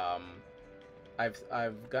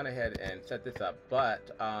I've gone ahead and set this up,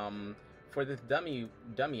 but for this dummy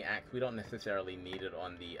axe, we don't necessarily need it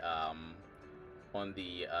on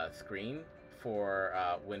the screen for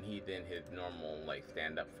when he's in his normal like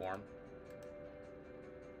stand-up form.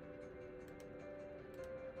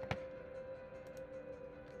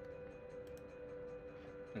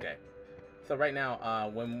 Okay, so right now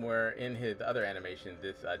when we're in his other animation,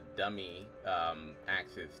 this dummy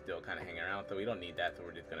axe is still kind of hanging around, so we don't need that. So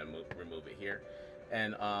we're just gonna remove it here.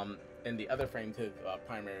 And in the other frames, his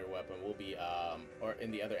primary weapon will be, or in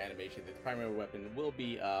the other animations, his primary weapon will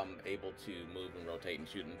be able to move and rotate and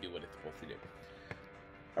shoot and do what it's supposed to do.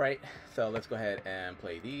 Alright, so let's go ahead and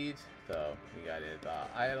play these. So we got his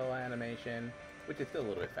idle animation, which is still a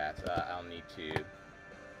little bit fast. I'll need to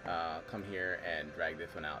come here and drag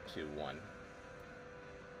this one out to 1.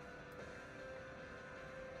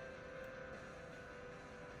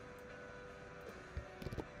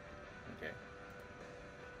 Okay.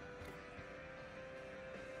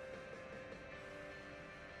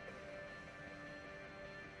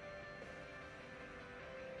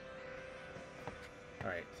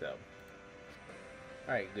 Alright, so.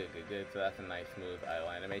 Alright, good. So that's a nice smooth idle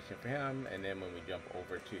animation for him. And then when we jump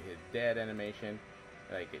over to his dead animation,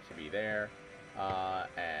 like it should be there.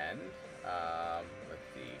 And let's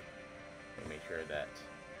see. Let me make sure that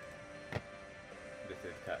this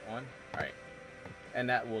is cut 1. Alright. And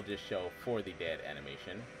that will just show for the dead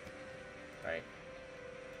animation. Alright.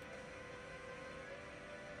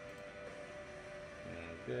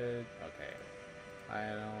 Good. Okay.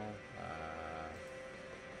 Idle.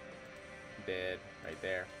 Dead. Right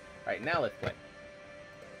there. Alright, now let's play.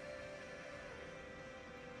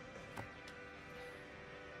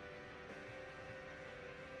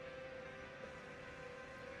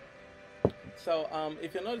 So,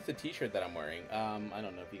 if you'll notice the t-shirt that I'm wearing, I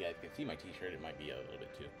don't know if you guys can see my t-shirt, it might be a little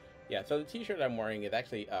bit too. Yeah, so the t-shirt I'm wearing is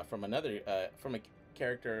actually from a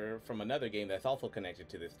character from another game that's also connected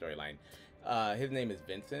to this storyline. His name is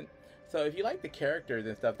Vincent. So if you like the characters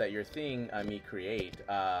and stuff that you're seeing me create,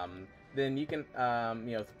 then you can,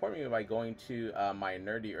 you know, support me by going to my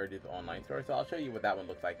Nerdy Urges online store. So I'll show you what that one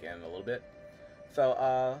looks like in a little bit.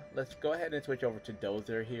 So let's go ahead and switch over to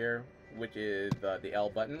Dozer here, which is the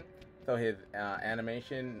L button. So his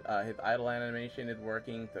animation, his idle animation is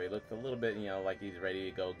working, so he looks a little bit, you know, like he's ready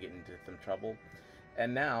to go get into some trouble.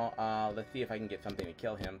 And now, let's see if I can get something to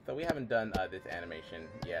kill him. So we haven't done this animation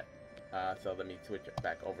yet. So let me switch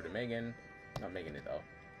back over to Megan. No, Megan is O.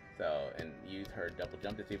 So, and use her double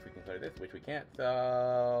jump to see if we can clear this, which we can't.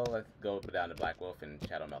 So let's go down to Black Wolf and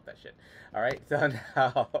shadow melt that shit. Alright, so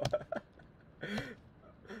now...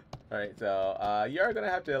 Alright, so you're gonna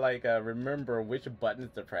have to like remember which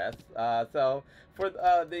buttons to press. So for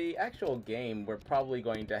the actual game, we're probably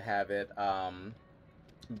going to have it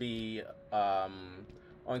be on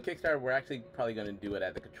Kickstarter. We're actually probably going to do it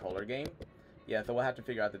as a controller game. Yeah, so we'll have to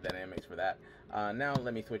figure out the dynamics for that. Now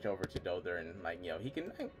let me switch over to Dozer and like, you know, he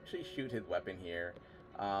can actually shoot his weapon here.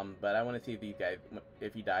 But I want to see if these guys,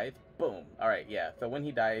 if he dies, boom. Alright, yeah, so when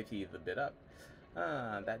he dies, he's a bit up.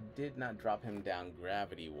 That did not drop him down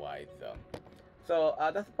gravity-wise, though. So,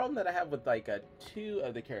 that's the problem that I have with, like, 2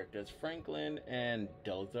 of the characters, Franklin and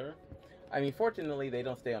Dozer. I mean, fortunately, they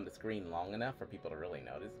don't stay on the screen long enough for people to really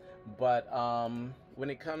notice. But, when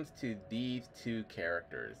it comes to these 2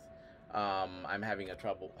 characters, I'm having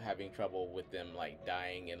trouble with them like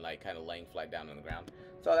dying and like kind of laying flat down on the ground.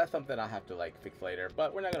 So that's something I'll have to like fix later,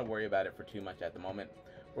 but we're not going to worry about it for too much at the moment.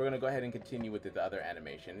 We're going to go ahead and continue with his other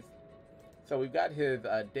animations. So we've got his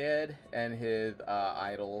dead and his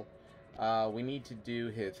idle. We need to do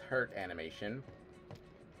his hurt animation.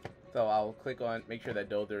 So I'll click on, make sure that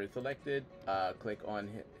Dozer is selected, click on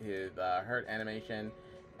his hurt animation,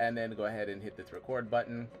 and then go ahead and hit this record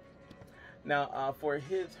button. Now, for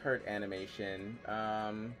his hurt animation,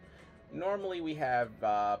 normally we have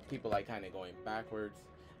people like kind of going backwards.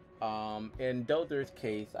 In Dozer's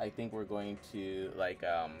case, I think we're going to like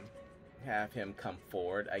have him come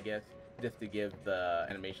forward, I guess, just to give the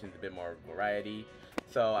animations a bit more variety.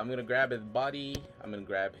 So I'm gonna grab his body, I'm gonna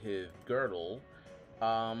grab his girdle,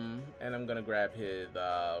 and I'm gonna grab his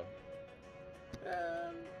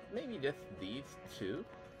maybe just these two.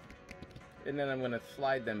 And then I'm going to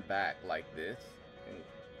slide them back like this.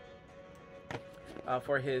 And,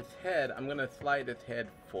 for his head, I'm going to slide his head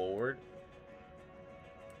forward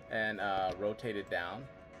and rotate it down.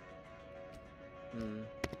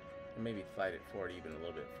 Maybe slide it forward even a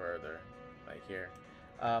little bit further, like here.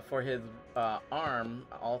 For his arm,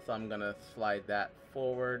 also I'm going to slide that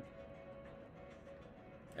forward.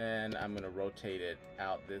 And I'm going to rotate it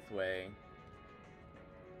out this way.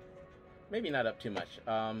 Maybe not up too much.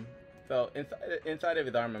 So inside of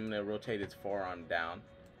his arm, I'm going to rotate his forearm down.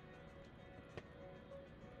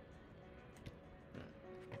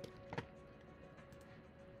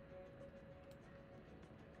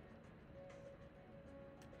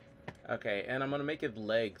 Okay, and I'm going to make his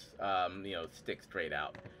legs, you know, stick straight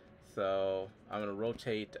out. So I'm going to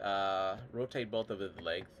rotate both of his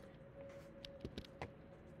legs.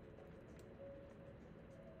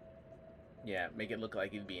 Yeah, make it look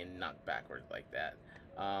like he's being knocked backwards like that.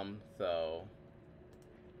 So,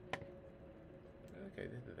 okay,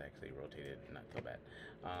 this is actually rotated, not so bad.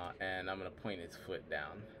 And I'm gonna point his foot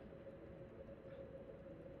down.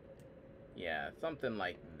 Yeah, something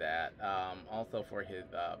like that. Also for his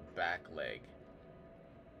back leg.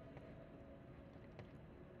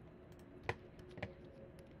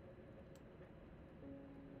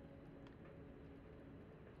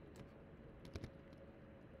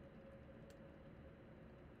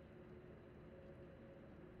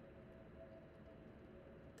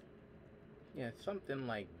 Yeah, something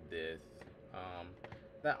like this.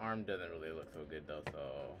 That arm doesn't really look so good though,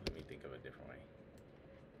 so let me think of a different way.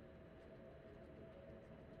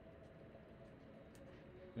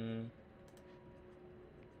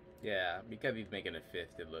 Yeah, because he's making a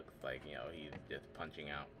fist, it looks like, you know, he's just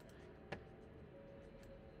punching out.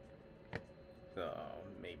 So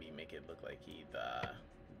maybe make it look like he's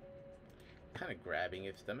kind of grabbing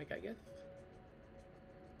his stomach, I guess.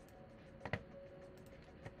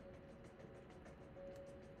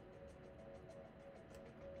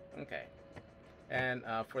 Okay. And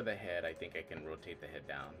for the head, I think I can rotate the head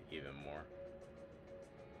down even more.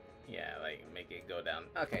 Yeah, like make it go down.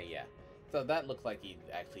 Okay, yeah. So that looks like he's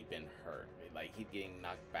actually been hurt. Like he's getting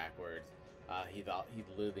knocked backwards. He's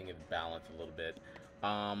losing his balance a little bit.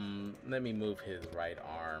 Let me move his right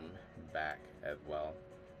arm back as well.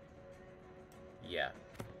 Yeah.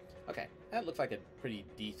 Okay, that looks like a pretty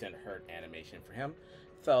decent hurt animation for him.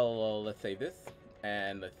 So let's save this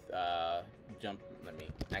and let's jump. Let me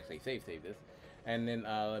actually save this, and then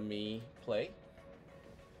let me play.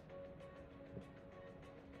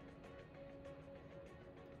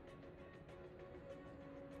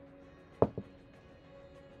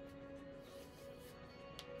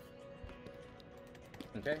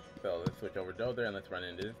 Okay, so let's switch over Dozer and let's run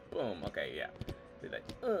into this. Boom. Okay, yeah. See that?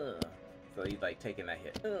 So he's like taking that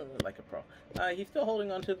hit like a pro. He's still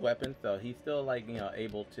holding on to his weapon, so he's still like, you know,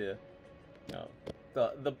 able to, you know.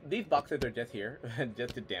 So these boxes are just here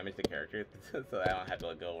just to damage the character, so I don't have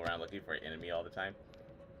to go around looking for an enemy all the time.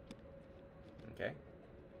 Okay.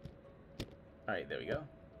 All right, there we go.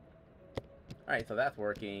 All right, so that's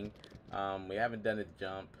working. We haven't done his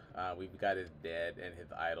jump. We've got his dead, and his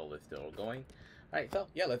idle is still going. All right, so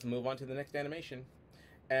yeah, let's move on to the next animation.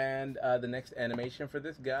 And the next animation for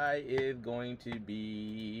this guy is going to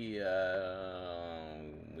be,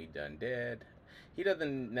 we done dead. He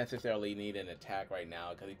doesn't necessarily need an attack right now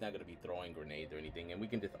because he's not going to be throwing grenades or anything, and we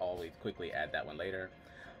can just always quickly add that one later.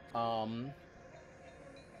 Oh,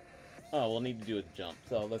 we'll need to do his jump,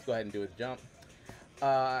 so let's go ahead and do his jump.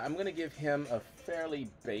 I'm going to give him a fairly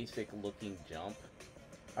basic looking jump.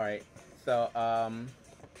 Alright, so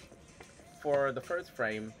for the first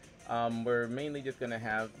frame, we're mainly just going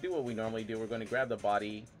to do what we normally do. We're going to grab the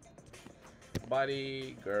body,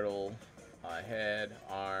 girdle, head,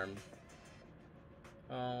 arm.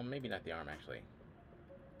 Maybe not the arm actually.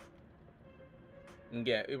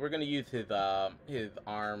 Yeah, we're gonna use his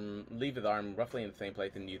arm, leave his arm roughly in the same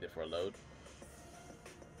place and use it for a load.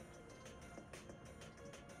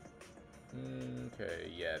 Okay,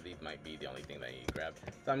 yeah, these might be the only thing that I need to grab.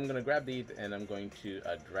 So I'm gonna grab these and I'm going to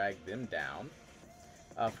drag them down.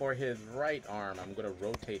 For his right arm, I'm gonna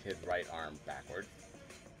rotate his right arm backwards.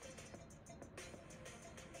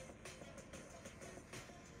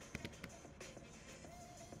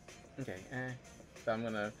 Okay, so I'm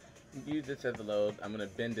gonna use this as a load. I'm gonna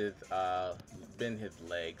bend his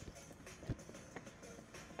legs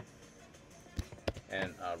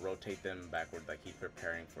and rotate them backwards like he's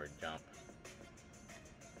preparing for a jump.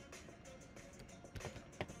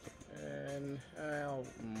 And I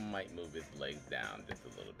might move his legs down just a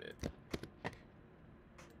little bit.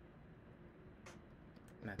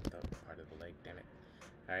 Not the part of the leg, damn it.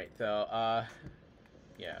 Alright, so,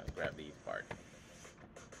 yeah, grab these parts.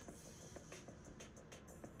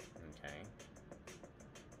 Okay.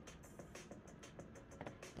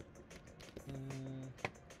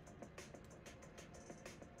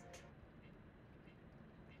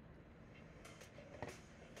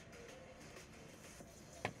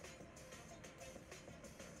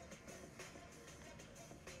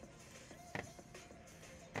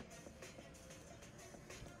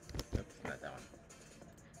 Oops, not that one.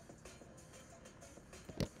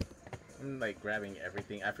 I'm like grabbing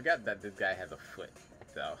everything. I forgot that this guy has a foot,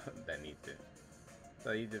 so that needs to.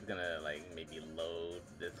 So he's just gonna like maybe load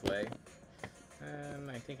this way. And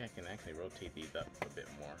I think I can actually rotate these up a bit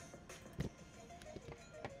more.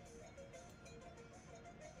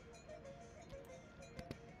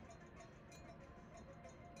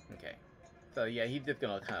 Okay. So yeah, he's just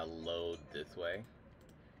gonna kind of load this way.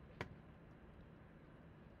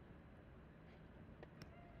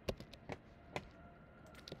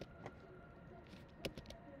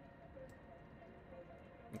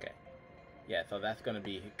 Okay. Yeah, so that's gonna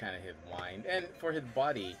be kind of his wind. And for his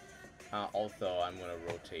body, also I'm gonna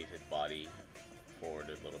rotate his body forward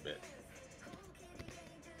a little bit.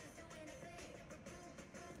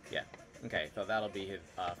 Yeah. Okay, so that'll be his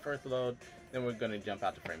first load. Then we're gonna jump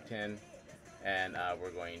out to frame 10. And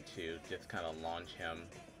we're going to just kind of launch him.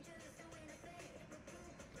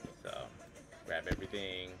 So, grab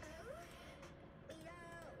everything.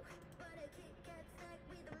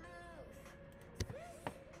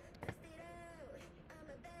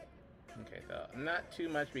 Okay, so not too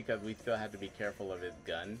much because we still have to be careful of his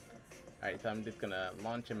gun. Alright, so I'm just gonna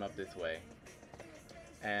launch him up this way.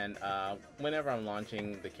 And whenever I'm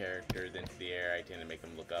launching the characters into the air, I tend to make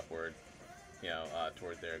them look upward, you know,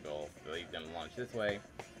 towards their goal. So he's gonna launch this way.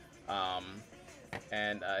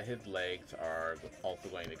 And his legs are also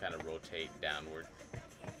going to kind of rotate downward.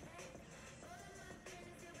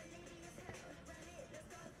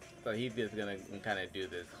 So he's just gonna kind of do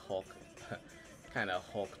this Hulk, kind of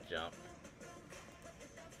Hulk jump.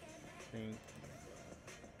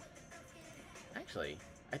 Actually,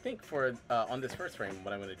 I think for on this first frame,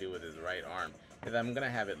 what I'm gonna do with his right arm is I'm gonna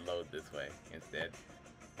have it load this way instead.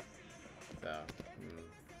 So.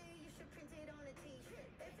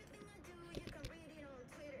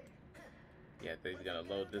 Yeah, so he's gonna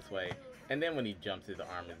load this way, and then when he jumps, his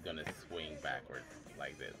arm is gonna swing backwards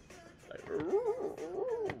like this. Like,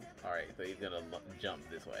 all right, so he's gonna jump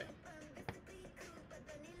this way.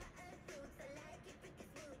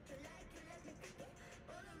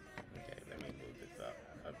 Okay, let me move this up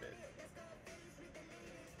a bit.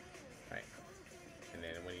 All right, and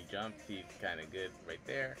then when he jumps, he's kind of good right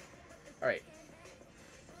there. All right.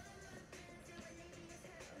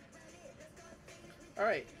 All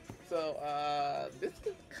right. So this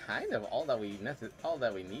is kind of all that we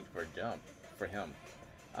need for a jump for him.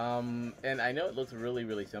 And I know it looks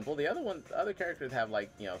really simple. The other characters have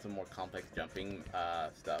like, you know, some more complex jumping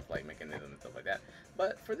stuff like mechanism and stuff like that.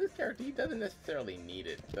 But for this character, he doesn't necessarily need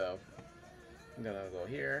it. So I'm gonna go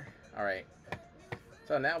here. All right.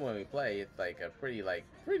 So now when we play, it's like a pretty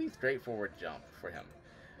straightforward jump for him.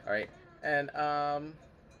 All right, and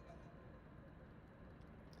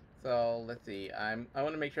so let's see. I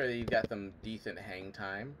want to make sure that he's got some decent hang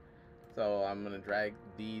time. So I'm gonna drag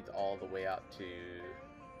these all the way out to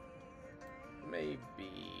maybe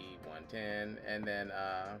 110, and then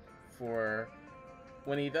for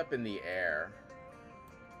when he's up in the air,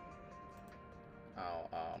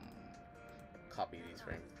 I'll copy these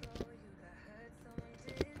frames.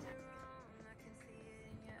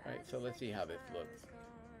 All right, so let's see how this looks.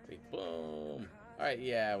 See, boom. All right,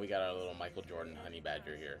 yeah, we got our little Michael Jordan honey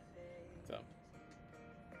badger here. So,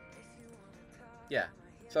 yeah.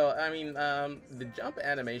 So, I mean, the jump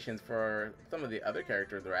animations for some of the other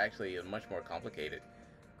characters are actually much more complicated.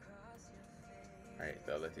 Alright,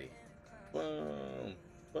 so let's see. Boom,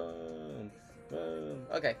 boom, boom.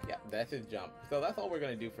 Okay, yeah, that's his jump. So that's all we're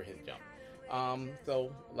gonna do for his jump.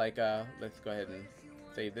 So like, let's go ahead and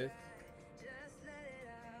save this.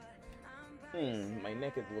 My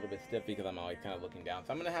neck is a little bit stiff because I'm always kind of looking down.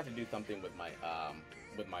 So I'm gonna have to do something with my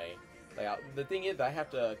layout. The thing is, I have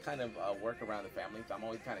to kind of work around the family, so I'm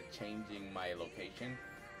always kind of changing my location.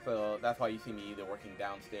 So that's why you see me either working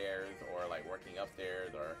downstairs or like working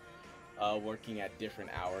upstairs or working at different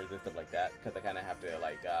hours and stuff like that. Because I kind of have to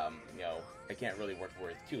like, you know, I can't really work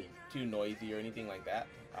where it's too noisy or anything like that.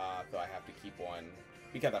 So I have to keep on,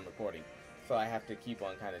 because I'm recording. So I have to keep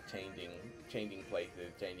on kind of changing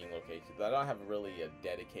places, changing locations. I don't have really a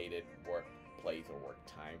dedicated work place or work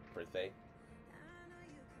time per se.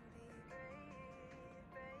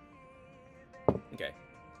 Okay,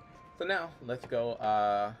 so now let's go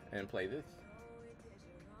and play this.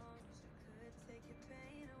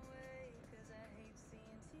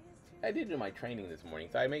 I did do my training this morning,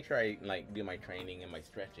 so I make sure I like do my training and my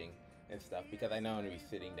stretching and stuff because I know I'm gonna be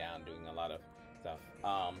sitting down doing a lot of stuff.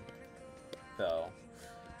 So,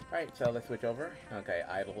 alright, so let's switch over. Okay,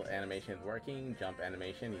 idle animation is working. Jump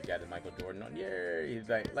animation, he's got his Michael Jordan on. Yeah, he's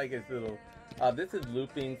like his little. This is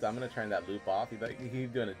looping, so I'm gonna turn that loop off. He's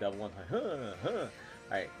doing a double one. Like, huh.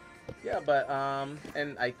 Alright, yeah, but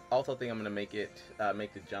and I also think I'm gonna make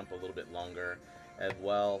the jump a little bit longer as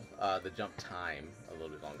well. The jump time a little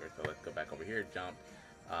bit longer. So let's go back over here. Jump.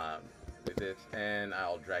 With this, and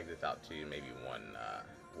I'll drag this out to maybe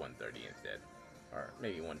 130 instead. Or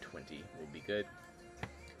maybe 120 will be good.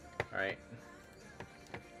 Alright.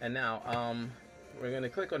 And now, we're going to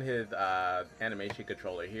click on his animation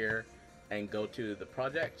controller here and go to the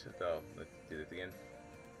project. So, let's do this again.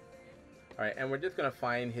 Alright, and we're just going to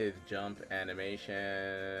find his jump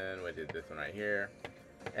animation, which is this one right here.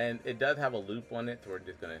 And it does have a loop on it, so we're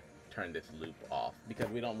just going to turn this loop off because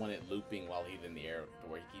we don't want it looping while he's in the air to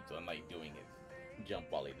where he keeps on like doing his jump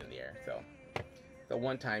while he's in the air. So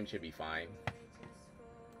one time should be fine.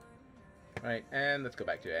 Alright, and let's go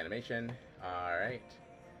back to animation. Alright.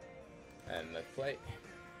 And let's play.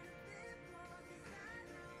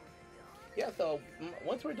 Yeah, so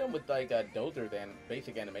once we're done with like Dozer and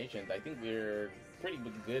basic animations, I think we're pretty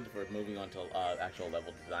good for moving on to actual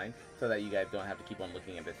level design so that you guys don't have to keep on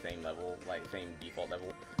looking at the same level, like same default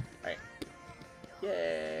level. Alright.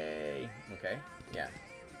 Yay! Okay, yeah.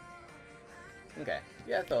 Okay,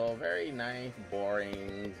 yeah, so very nice,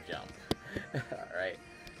 boring jump. Alright.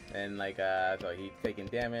 And like, so he's taking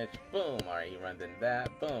damage, boom, alright, he runs into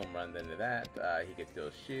that, boom, runs into that, he can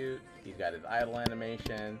still shoot, he's got his idle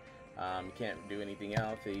animation, he can't do anything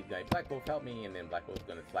else, so he's like, Black Wolf, help me, and then Black Wolf's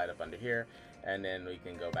gonna slide up under here, and then we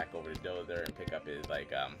can go back over to Dozer and pick up his,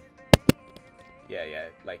 like, yeah,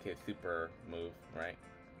 like his super move, right?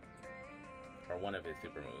 Or one of his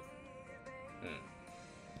super moves.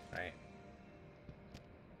 Right?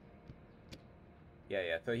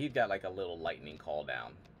 Yeah, so he's got like a little lightning call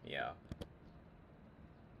down.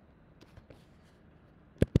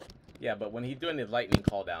 Yeah, but when he's doing his lightning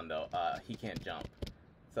call down though, he can't jump.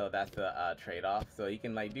 So that's the trade-off. So he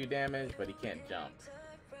can like do damage, but he can't jump.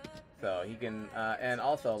 So he can, and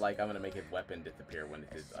also like I'm gonna make his weapon disappear when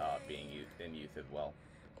this is being in use as well.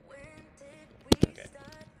 Okay.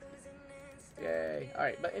 Yay!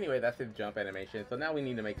 Alright, but anyway, that's his jump animation. So now we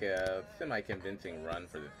need to make a semi-convincing run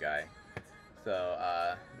for this guy.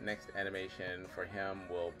 So, next animation for him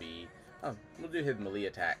will be, we'll do his melee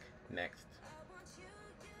attack next.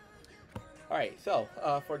 Alright, so,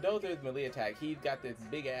 for Dozer's melee attack, he's got this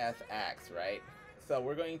big-ass axe, right? So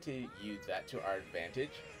we're going to use that to our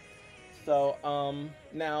advantage. So,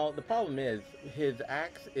 now, the problem is, his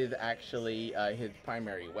axe is actually, his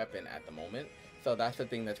primary weapon at the moment. So that's the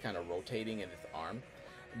thing that's kind of rotating in his arm.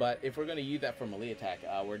 But if we're going to use that for melee attack,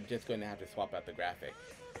 we're just going to have to swap out the graphic.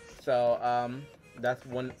 So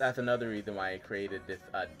that's another reason why I created this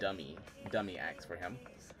dummy axe for him.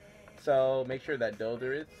 So make sure that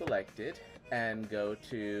Dozer is selected and go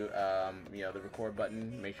to you know, the record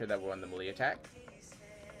button. Make sure that we're on the melee attack.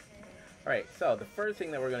 All right. So the first thing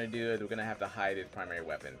that we're going to do is we're going to have to hide his primary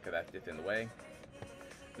weapon because that's just in the way.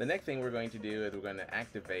 The next thing we're going to do is we're going to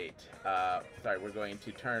activate. We're going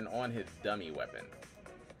to turn on his dummy weapon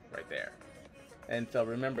right there. And so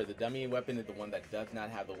remember, the dummy weapon is the one that does not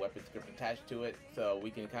have the weapon script attached to it, so we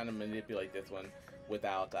can kind of manipulate this one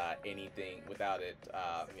without it,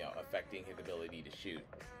 you know, affecting his ability to shoot.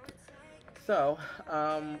 So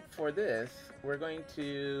for this, we're going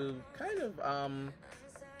to kind of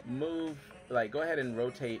move, like, go ahead and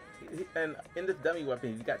rotate. And in this dummy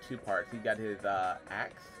weapon, he's got two parts. He's got his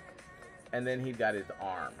axe, and then he's got his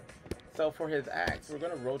arm. So for his axe, we're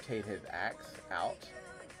going to rotate his axe out.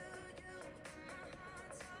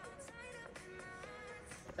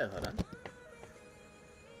 hold on.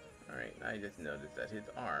 Alright, I just noticed that his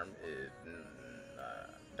arm is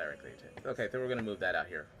directly to... Okay, so we're going to move that out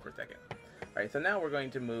here for a second. Alright, so now we're going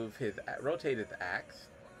to move his... rotate his axe.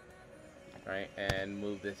 Alright, and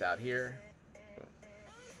move this out here.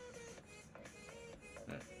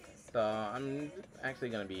 So I'm actually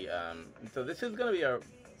going to be... so this is going to be a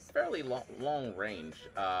fairly long range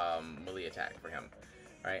melee attack for him.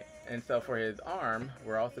 Alright, and so for his arm,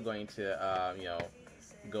 we're also going to, you know,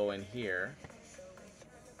 go in here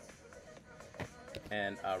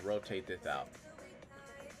and rotate this out.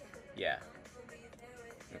 Yeah.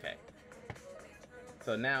 Okay.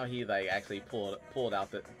 So now he like actually pulled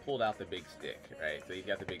out the big stick, right? So he's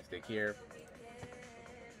got the big stick here.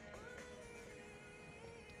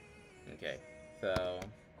 Okay. So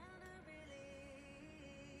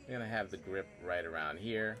we're gonna have the grip right around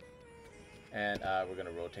here, and we're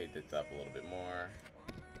gonna rotate this up a little bit more.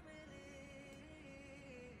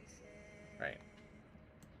 Right.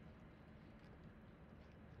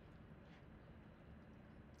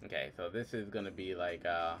 Okay, so this is gonna be like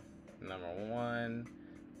number 1.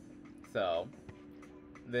 So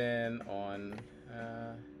then on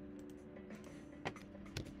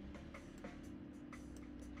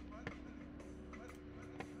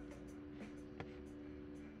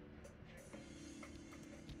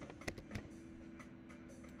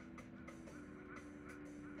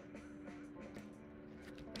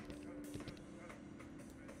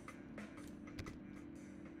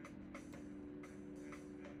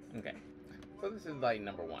okay, so this is like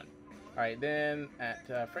number 1. Alright, then at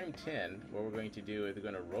frame 10, what we're going to do is we're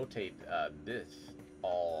going to rotate this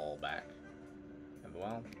all back as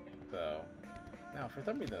well. So, now for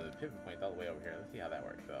some reason the pivot point's all the way over here. Let's see how that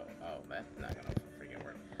works. So, oh, that's not going to freaking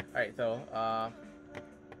work. Alright, so,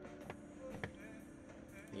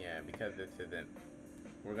 yeah, because this isn't,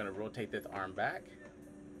 we're going to rotate this arm back.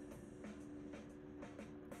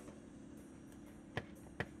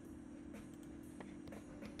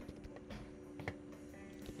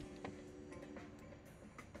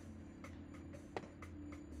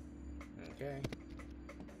 Okay.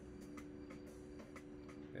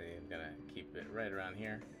 So he's gonna keep it right around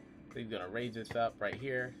here. So he's gonna raise this up right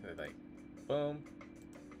here. So it's like, boom,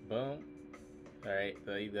 boom. All right.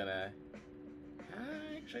 So he's gonna.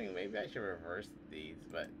 Actually, maybe I should reverse these.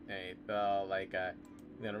 But anyway, so like,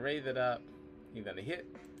 he's gonna raise it up. He's gonna hit,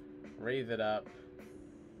 raise it up,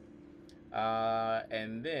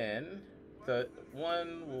 and then so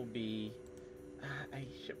one will be. I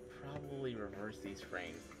should probably reverse these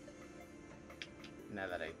frames. Now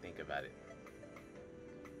that I think about it.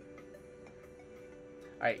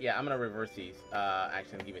 Alright, yeah, I'm gonna reverse these.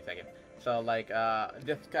 Actually, give me a second. So, like,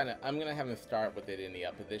 just kind of, I'm gonna have him start with it in the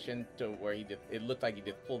up position to where he just, it looked like he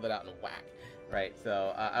just pulled it out and whack, right?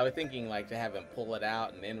 So, I was thinking, like, to have him pull it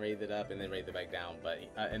out and then raise it up and then raise it back down, but,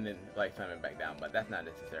 and then, like, slam it back down, but that's not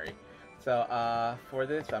necessary. So, for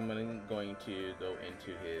this, I'm going to go into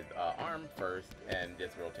his arm first and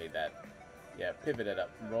just rotate that. Yeah, pivot it up,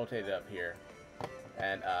 rotate it up here.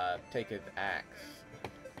 And take his axe.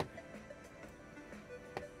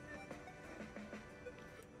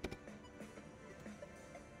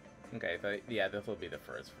 Okay, so yeah, this will be the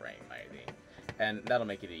first frame, I think, and that'll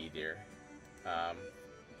make it easier.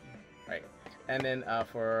 Right, and then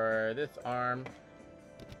for this arm,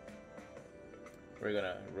 we're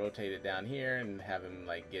gonna rotate it down here and have him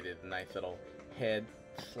like get his nice little head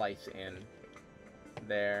slice in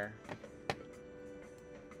there.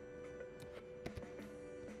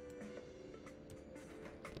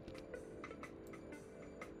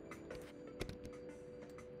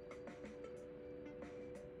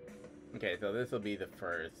 Okay, so this will be the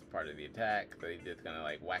first part of the attack. So he's just gonna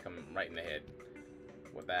like whack him right in the head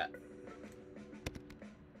with that.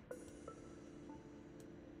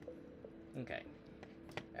 Okay,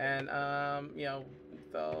 and you know,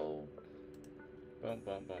 so boom,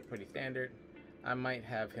 boom, boom, pretty standard. I might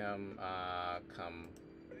have him come.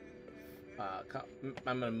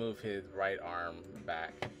 I'm gonna move his right arm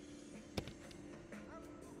back.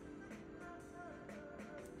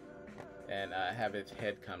 And have its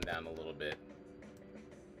head come down a little bit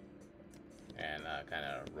and kind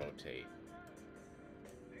of rotate.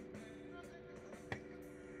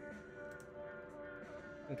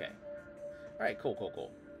 Okay. Alright, cool, cool,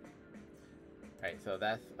 cool. Alright, so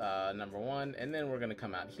that's number 1. And then we're going to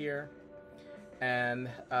come out here. And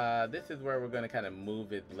this is where we're going to kind of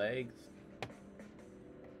move his legs.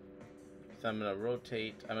 So I'm going to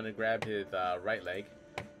rotate, I'm going to grab his right leg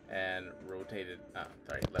and rotate it,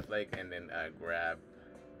 left leg, and then grab,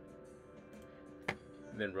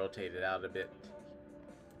 then rotate it out a bit.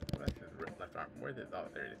 Where's his left arm? Where's it? Oh,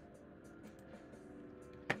 there it is.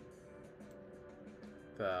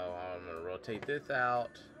 So I'm gonna rotate this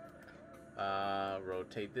out,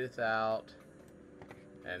 rotate this out,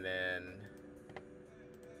 and then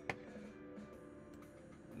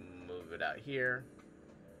move it out here.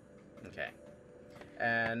 Okay.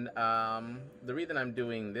 And the reason I'm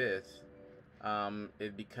doing this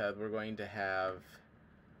is because we're going to have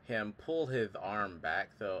him pull his arm back,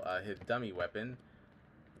 so his dummy weapon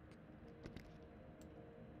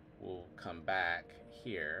will come back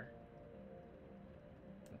here.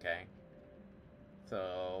 Okay.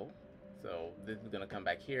 So this is gonna come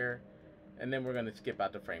back here, and then we're gonna skip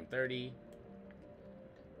out to frame 30.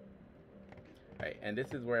 Right, and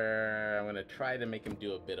this is where I'm gonna try to make him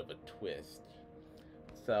do a bit of a twist.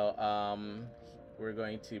 So we're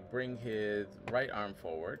going to bring his right arm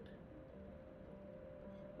forward,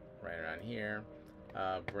 right around here.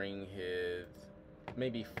 Bring his,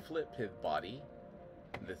 maybe flip his body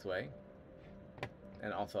this way,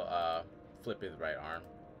 and also flip his right arm,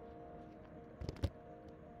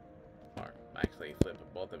 or actually flip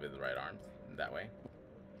both of his right arms that way,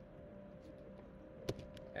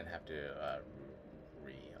 and have to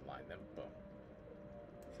realign them. Boom.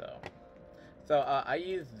 So I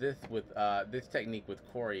use this with this technique with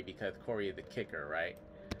Corey because Corey is a kicker, right?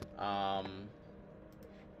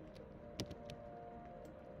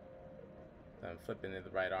 So I'm flipping his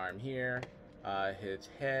right arm here. His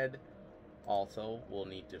head also will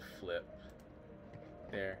need to flip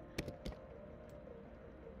there.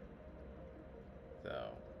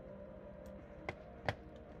 So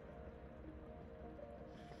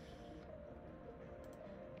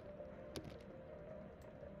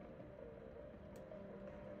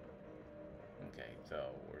okay,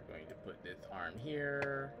 so we're going to put this arm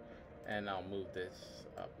here, and I'll move this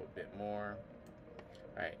up a bit more.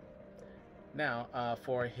 All right. Now,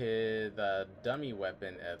 for his dummy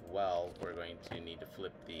weapon as well, we're going to need to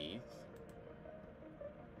flip these.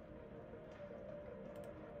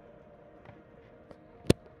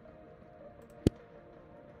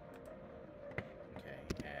 Okay,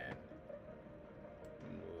 and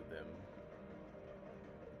move them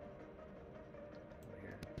over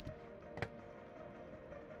here.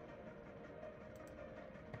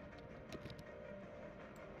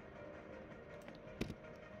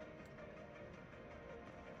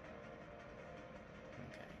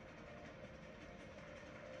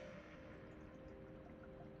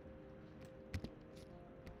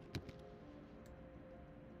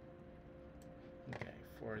 Okay,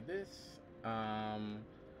 for this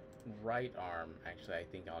right arm, actually, I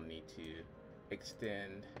think I'll need to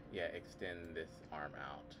extend this arm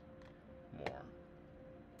out more.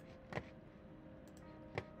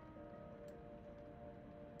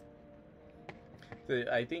 So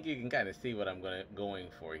I think you can kind of see what I'm going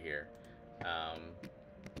for here.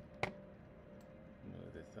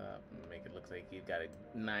 Move this up, make it look like he's got a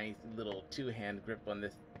nice little two-hand grip on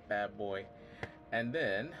this bad boy. And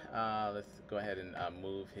then let's go ahead and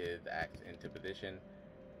move his axe into position.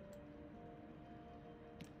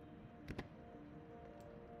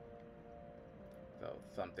 So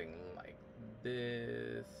something like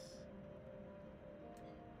this.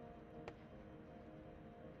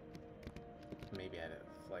 Maybe at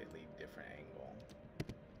a slightly different angle.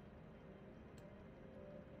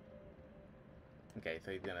 Okay,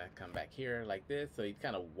 so he's gonna come back here like this. So he's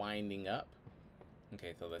kind of winding up.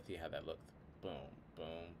 Okay, so let's see how that looks. Boom,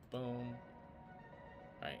 boom, boom.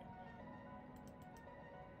 All right.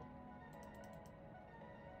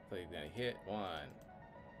 So he's gonna hit one,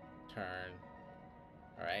 turn.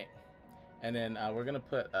 All right. And then we're gonna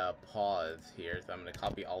put a pause here. So I'm gonna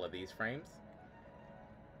copy all of these frames.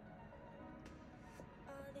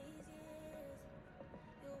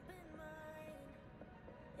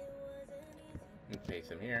 And paste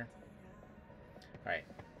them here. All right.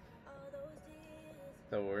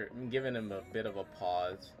 So we're giving him a bit of a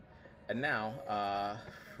pause. And now,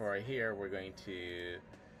 for here, we're going to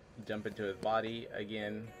jump into his body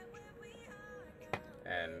again.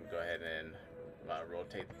 And go ahead and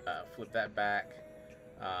rotate, flip that back.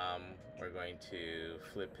 We're going to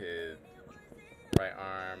flip his right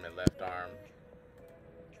arm and left arm.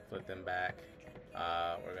 Flip them back.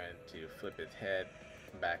 We're going to flip his head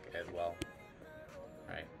back as well.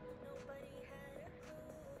 All right.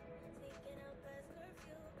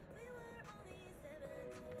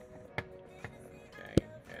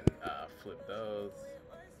 Flip those.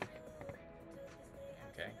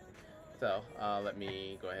 Okay, so let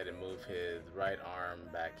me go ahead and move his right arm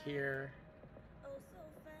back here.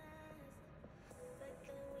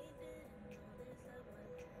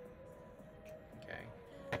 Okay,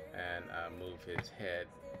 and move his head.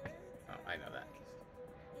 Oh, I know that.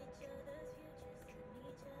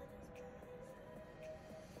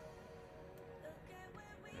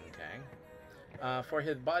 For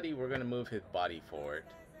his body, we're going to move his body forward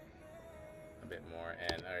a bit more,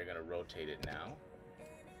 and we're going to rotate it now.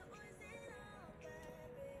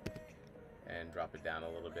 And drop it down a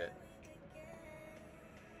little bit.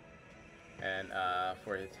 And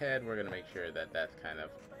for his head, we're going to make sure that that's kind of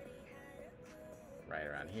right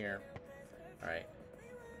around here. Alright.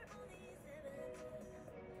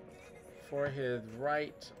 For his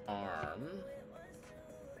right arm,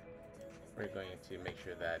 we're going to make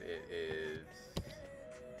sure that it is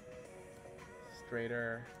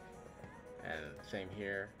straighter, and same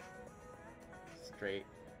here, straight.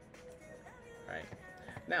 Right.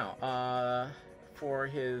 Now, for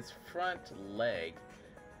his front leg,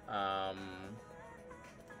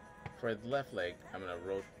 for his left leg, I'm gonna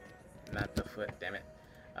not the foot, damn it.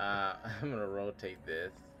 I'm gonna rotate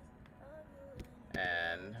this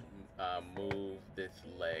and move this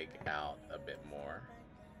leg out a bit more.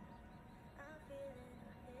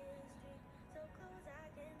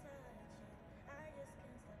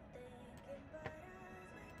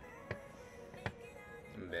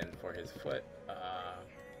 And then for his foot, I'll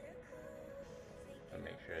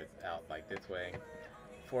make sure it's out like this way.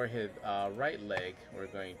 For his right leg, we're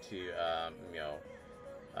going to,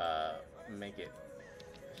 make it,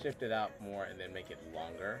 shift it out more and then make it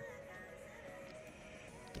longer.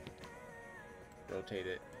 Rotate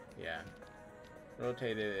it, yeah.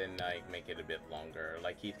 Rotate it and like make it a bit longer,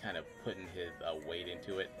 like he's kind of putting his weight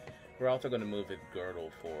into it. We're also going to move his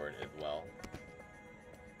girdle forward as well.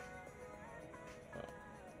 Oh,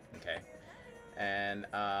 okay. And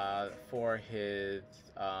for his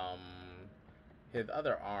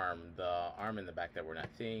other arm, the arm in the back that we're not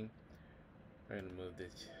seeing, we're going to move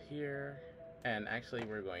this here, and actually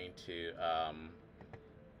we're going to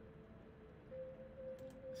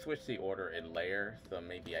switch the order in layer. So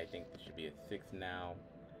maybe I think this should be a 6 now,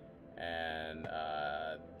 and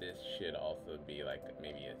this should also be like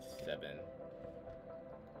maybe a 7,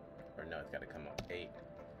 or no, it's got to come up 8,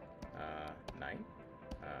 9,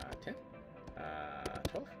 10,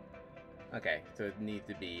 12. Okay, so it needs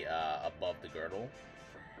to be above the girdle,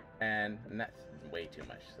 and that's way too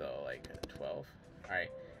much, so like 12.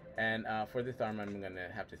 Alright, and for this arm I'm gonna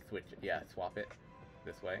have to swap it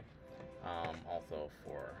this way. Also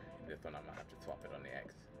for this one I'm gonna have to swap it on the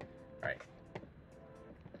X. Alright.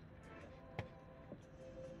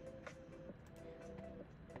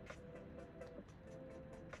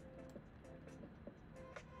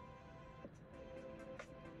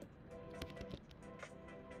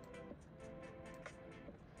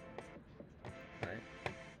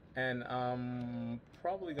 And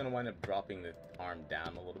probably gonna wind up dropping the arm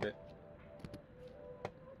down a little bit.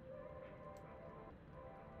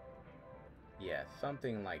 Yeah,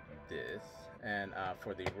 something like this. And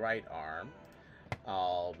for the right arm,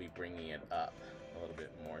 I'll be bringing it up a little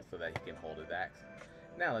bit more so that he can hold his axe.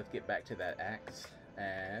 Now let's get back to that axe,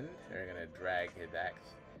 and we're gonna drag his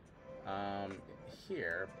axe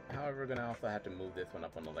here. However, we're gonna also have to move this one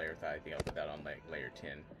up on the layer side. I think I'll put that on like layer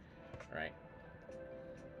 10, right?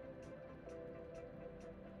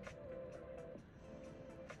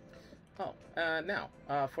 Oh, now,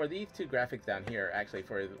 for these two graphics down here, actually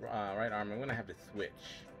for his right arm, I'm going to have to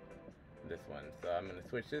switch this one. So I'm going to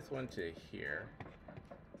switch this one to here.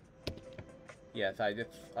 Yes, I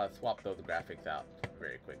just swapped those graphics out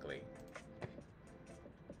very quickly.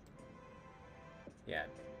 Yeah,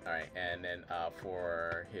 alright, and then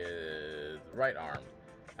for his right arm,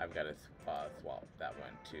 I've got to swap that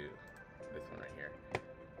one to this one right here.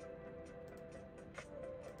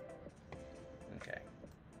 Okay.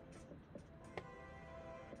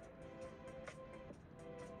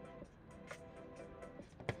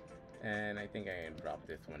 And I think I can drop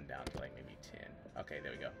this one down to like maybe 10. Okay,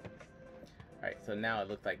 there we go. Alright, so now it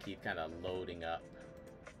looks like he's kind of loading up.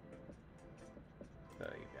 So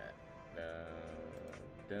you got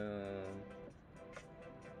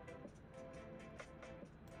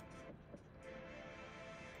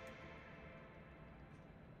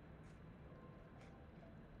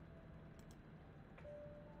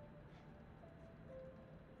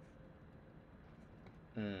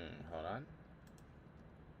hold on.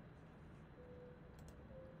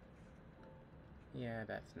 Yeah,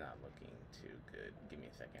 that's not looking too good. Give me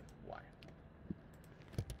a second. Why?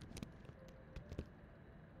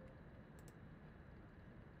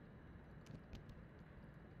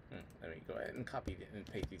 Let me go ahead and copy and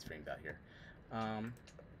paste these frames out here. And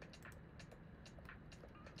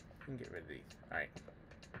get rid of these. Alright.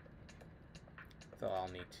 So I'll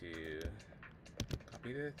need to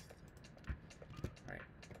copy this. Alright,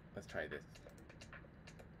 let's try this.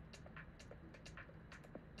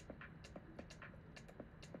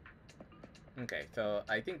 Okay, so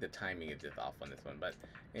I think the timing is just off on this one, but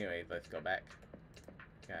anyways, let's go back.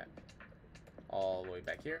 Got all the way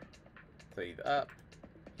back here. So he's up,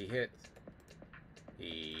 he hits,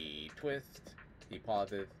 he twists, he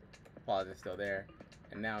pauses, pause is still there,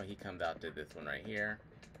 and now he comes out to this one right here.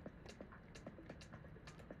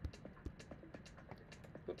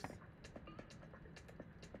 Oops.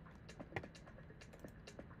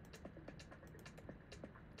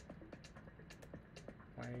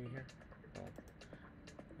 Why are you here? Oh,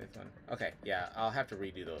 this one. Okay, yeah, I'll have to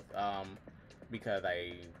redo those. Because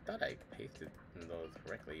I thought I pasted those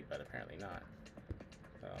correctly, but apparently not.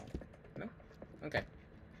 So, no? Okay.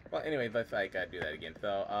 Well, anyway, let's do that again.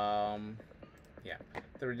 So, yeah.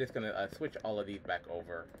 So we're just gonna switch all of these back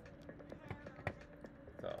over.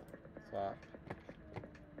 So, swap.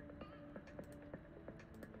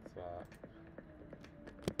 Swap.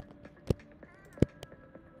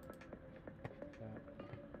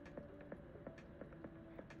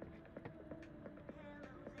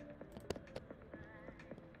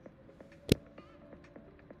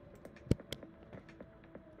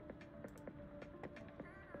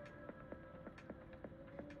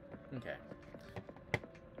 Okay.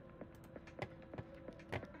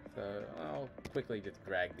 So I'll quickly just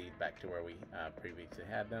drag these back to where we previously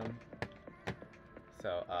had them.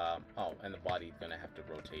 So, oh, and the body's gonna have to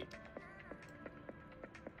rotate.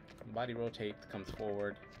 Body rotates, comes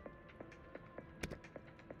forward.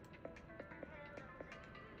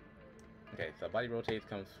 Okay, so body rotates,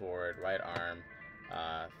 comes forward, right arm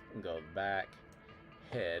goes back,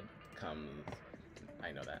 head comes,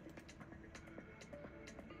 I know that.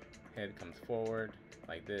 Head comes forward,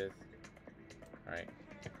 like this, alright.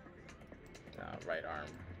 Right arm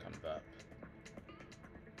comes up.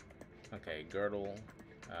 Okay, girdle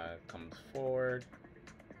comes forward.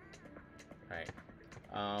 Alright,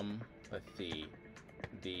 let's see,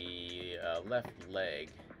 the left leg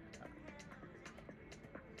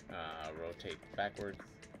rotates backwards.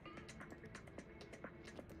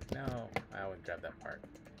 No, I always grab that part.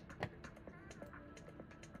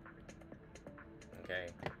 Okay,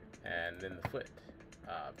 and then the foot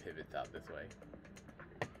pivots out this way.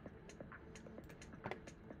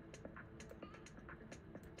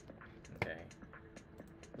 Okay,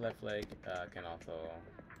 left leg can also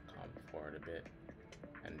come forward a bit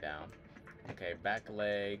and down. Okay, back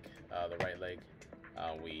leg, the right leg,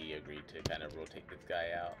 we agreed to kind of rotate this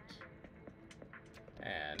guy out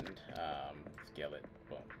and scale it,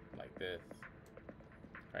 boom, like this.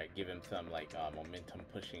 Alright, give him some like momentum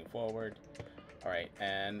pushing forward. Alright,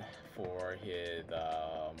 and for his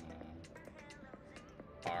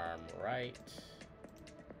arm right,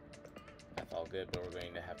 that's all good, but we're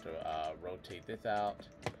going to have to rotate this out,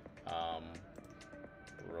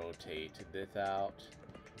 rotate this out.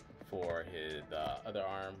 For his other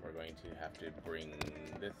arm, we're going to have to bring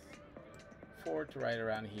this forward to right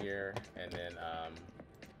around here, and then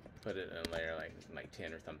put it in a layer like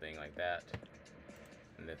 10 or something like that.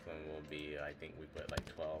 And this one will be, I think we put like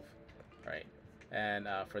 12. All right. And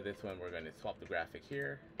for this one, we're going to swap the graphic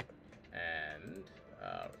here and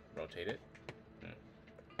rotate it.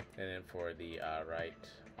 And then for the right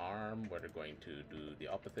arm, we're going to do the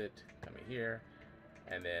opposite, coming here,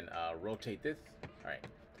 and then rotate this. All right.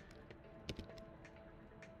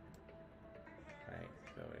 Alright,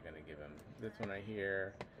 so we're going to give him this one right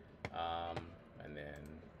here, and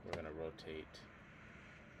then we're going to rotate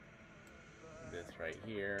this right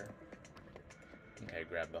here. Okay,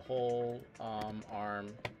 grab the whole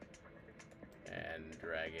arm and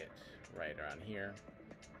drag it right around here.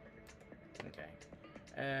 Okay,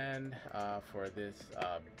 and for this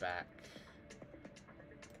back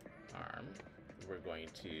arm, we're going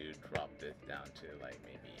to drop this down to like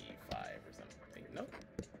maybe 5 or something. Nope.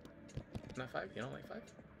 Not 5? You don't like 5?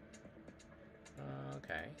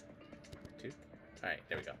 Okay. 2? Alright,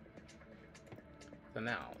 there we go. So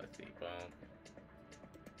now, let's see. Boom.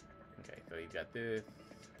 Okay, so you've got this.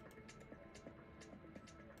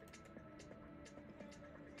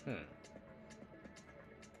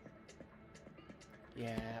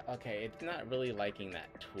 Yeah, okay, it's not really liking that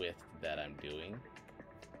twist that I'm doing.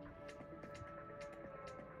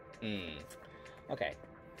 Okay.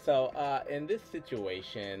 So, in this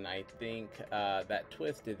situation, I think that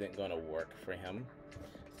twist isn't going to work for him.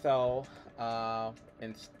 So,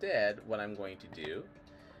 instead, what I'm going to do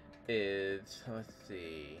is, let's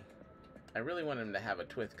see, I really want him to have a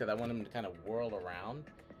twist because I want him to kind of whirl around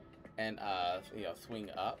and, you know, swing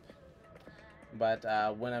up. But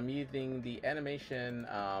when I'm using the animation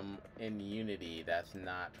in Unity, that's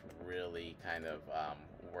not really kind of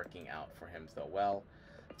working out for him so well.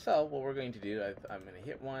 So what we're going to do is I'm going to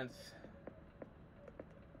hit once,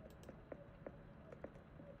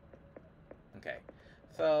 Okay,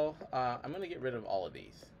 so I'm gonna get rid of all of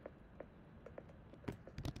these.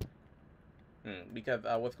 Because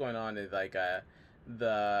what's going on is like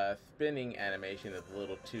the spinning animation is a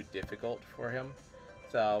little too difficult for him.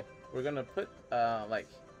 So we're gonna put like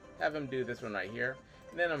have him do this one right here,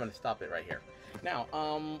 and then I'm gonna stop it right here. Now,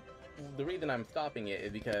 the reason I'm stopping it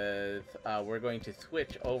is because we're going to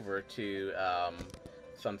switch over to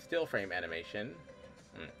some still frame animation.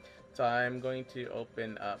 So I'm going to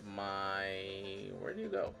open up my, where do you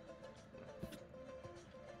go?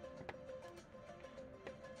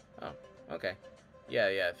 Oh, okay.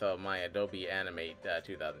 Yeah, so my Adobe Animate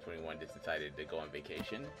 2021 just decided to go on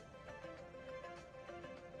vacation.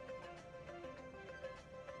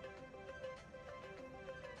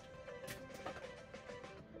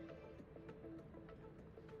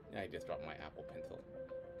 I just dropped my Apple Pencil.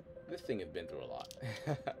 This thing has been through a lot.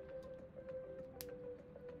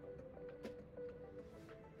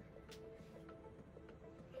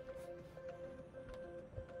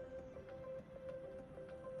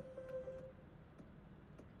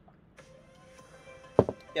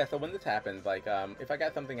 Yeah, so when this happens, like, if I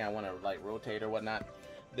got something I want to, like, rotate or whatnot,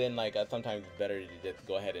 then, like, sometimes it's better to just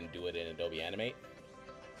go ahead and do it in Adobe Animate.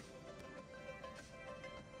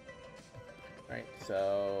 Alright,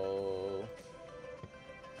 so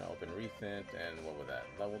open recent, and what was that?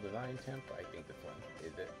 Level design temp? I think this one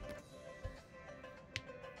is it.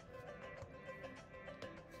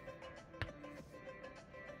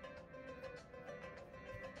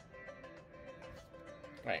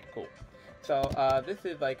 Alright, cool. So this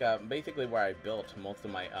is like basically where I built most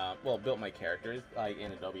of my built my characters like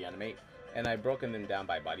in Adobe Animate, and I've broken them down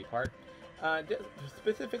by body part. Just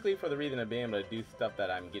specifically for the reason of being able to do stuff that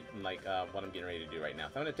I'm getting like what I'm getting ready to do right now.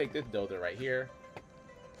 So I'm gonna take this Dozer right here,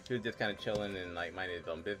 who's just kind of chilling and like minding his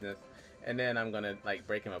own business, and then I'm gonna like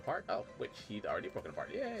break him apart. Oh, which he's already broken apart.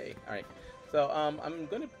 Yay! All right. So I'm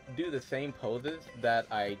gonna do the same poses that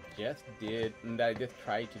I just did, that I just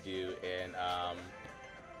tried to do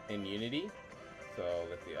in Unity. So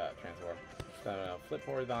let's see, transform. So I'm gonna flip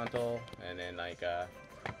horizontal, and then like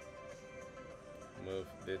move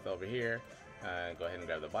this over here. Go ahead and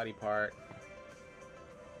grab the body part.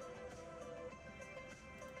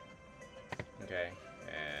 Okay,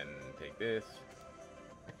 and take this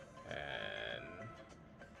and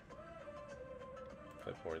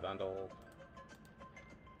flip horizontal.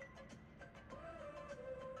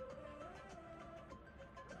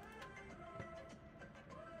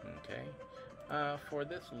 Okay. For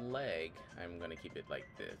this leg, I'm gonna keep it like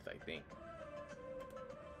this, I think.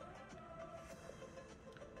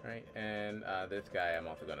 Right, and this guy I'm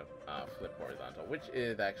also gonna flip horizontal, which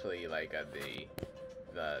is actually like the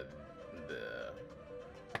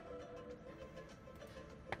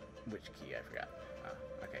which key I forgot.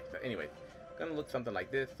 Okay, so anyways, gonna look something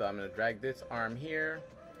like this. So I'm gonna drag this arm here.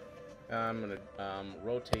 I'm gonna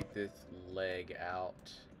rotate this leg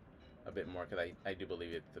out a bit more, because I do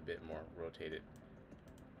believe it's a bit more rotated.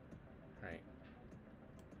 Right.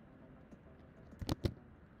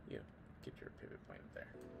 You get your pivot point up there.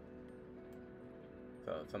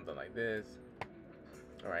 So something like this.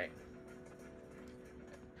 Alright.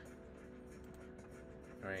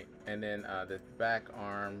 Alright, and then this back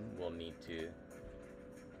arm will need to,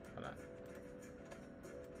 hold on.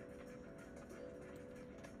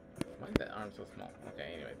 Why is that arm so small?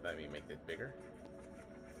 Okay, anyway, let me make this bigger.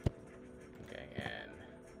 Okay, and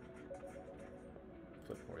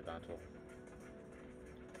flip horizontal.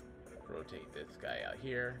 Rotate this guy out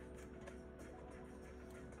here.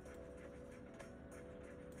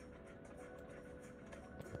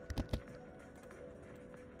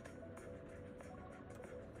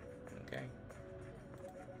 Okay.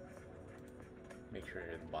 Make sure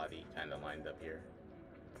his body kind of lines up here.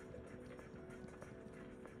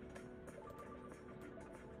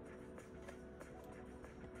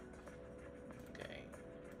 Okay.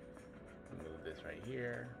 Move this right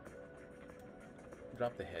here.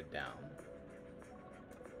 Drop the head down.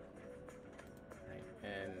 Right,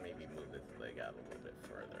 and maybe move this leg out a little bit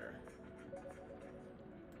further.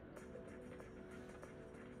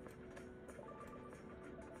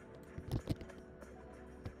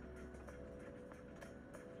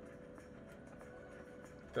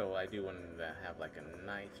 So I do want to have like a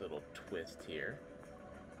nice little twist here.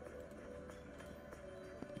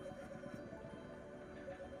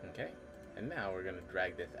 Okay, and now we're going to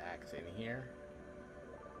drag this axe in here.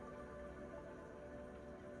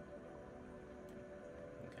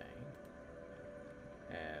 Okay,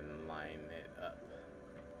 and line it up.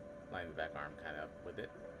 Line the back arm kind of up with it.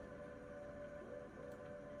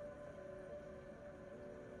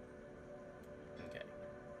 Okay.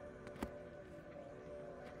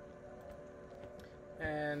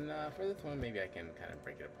 And for this one, maybe I can kind of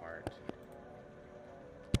break it apart.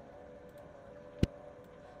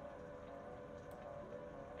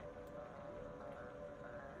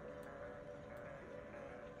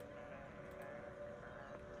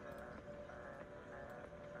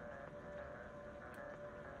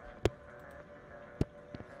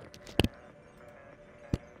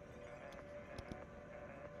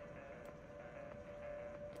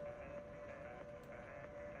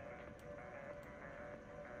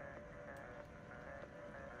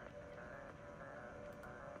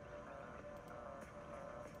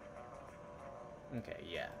 Okay,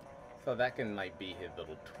 yeah. So that can like be his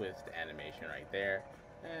little twist animation right there.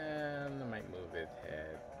 And I might move his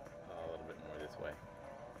head a little bit more this way.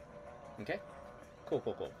 Okay? Cool,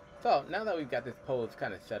 cool, cool. So now that we've got this pose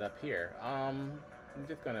kind of set up here, I'm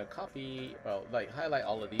just gonna copy, well, like highlight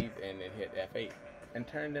all of these and then hit F8 and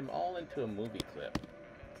turn them all into a movie clip.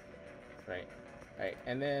 Right? Right.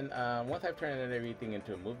 And then once I've turned everything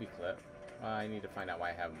into a movie clip, I need to find out why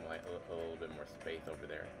I have like a little bit more space over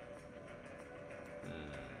there.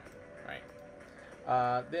 Right.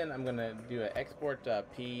 Then I'm gonna do an export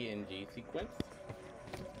PNG sequence,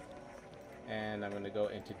 and I'm gonna go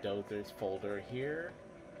into Dozer's folder here.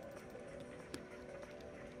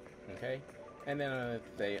 Okay, and then I'm gonna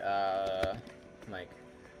say like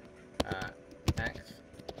axe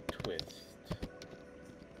twist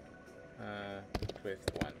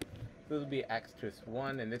twist 1. So this will be axe twist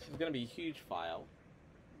 1, and this is gonna be a huge file.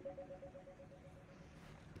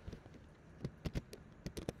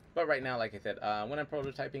 But right now, like I said, when I'm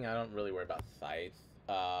prototyping, I don't really worry about size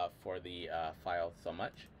for the files so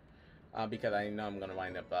much, because I know I'm going to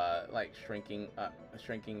wind up like shrinking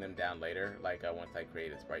them down later, like once I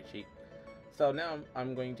create a sprite sheet. So now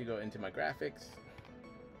I'm going to go into my graphics,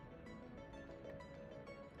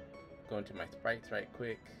 go into my sprites right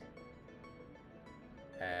quick,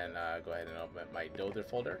 and go ahead and open my Dozer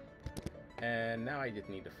folder. And now I just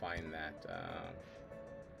need to find that.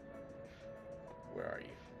 Where are you?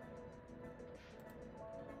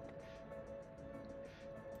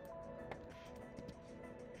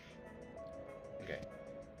 Okay,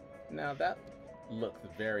 now that looks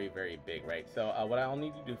very, very big, right? So what I'll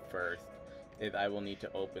need to do first is I will need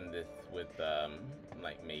to open this with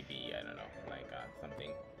like maybe, I don't know, like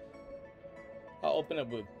something. I'll open it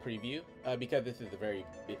with preview because this is a very,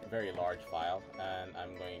 very large file, and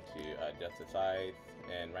I'm going to adjust the size,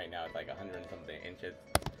 and right now it's like 100 and something inches,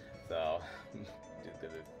 so just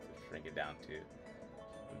gonna shrink it down to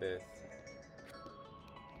this.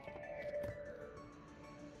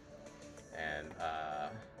 And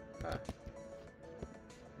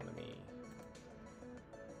let me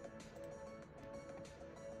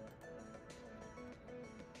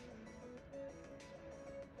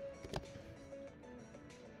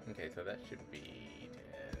okay, so that should be 10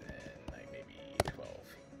 and like maybe 12.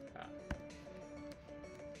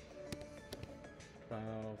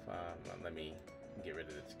 12. Let me get rid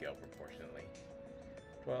of the scale proportionately.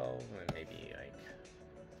 12 and maybe like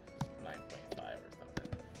 9.5 or something.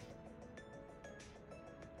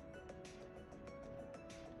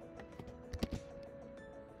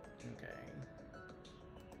 Okay.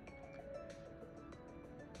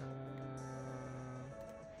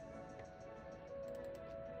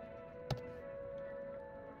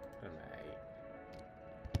 What am I?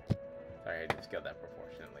 Sorry, I just scaled that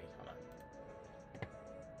proportionately. Hold on.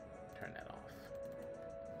 Turn that off.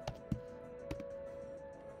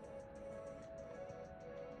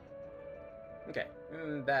 Okay,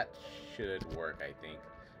 that should work, I think.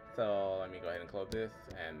 So let me go ahead and close this,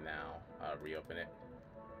 and now reopen it.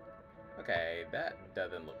 Okay, that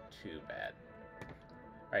doesn't look too bad.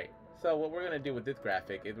 Alright, so what we're going to do with this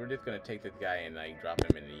graphic is we're just going to take this guy and like drop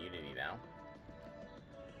him into Unity now.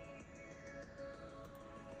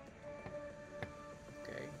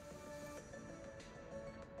 Okay.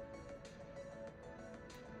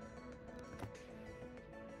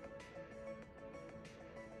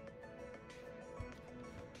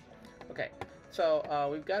 Okay, so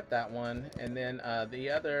we've got that one, and then the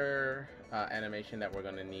other animation that we're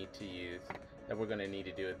going to need to use, that we're going to need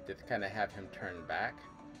to do is just kind of have him turn back.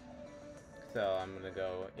 So I'm going to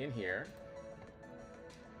go in here,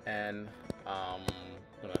 and I'm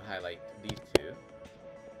going to highlight these two,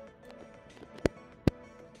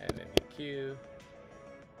 and then hit Q,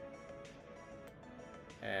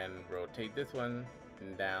 and rotate this one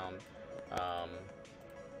down,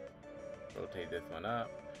 rotate this one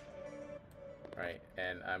up. Right,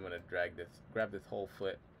 and I'm gonna grab this whole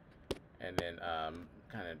foot, and then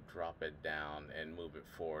kind of drop it down and move it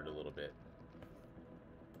forward a little bit.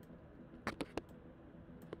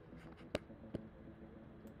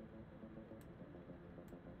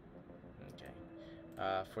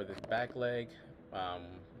 For this back leg, I'm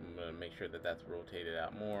going to make sure that that's rotated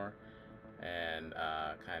out more, and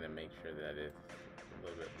kind of make sure that it's a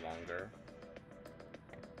little bit longer.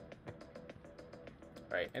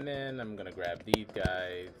 Alright, and then I'm going to grab these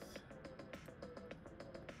guys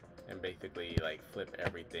and basically like flip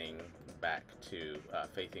everything back to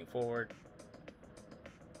facing forward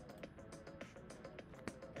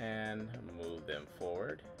and move them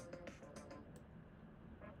forward.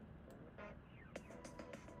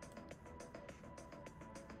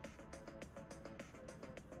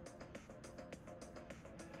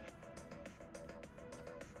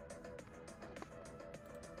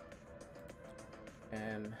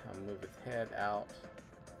 And I'll move his head out.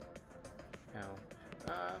 Now,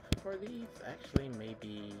 for these, actually,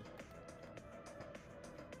 maybe...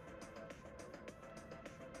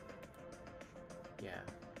 yeah.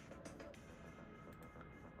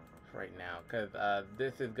 Right now, because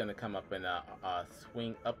this is going to come up in a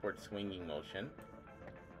upward swinging motion.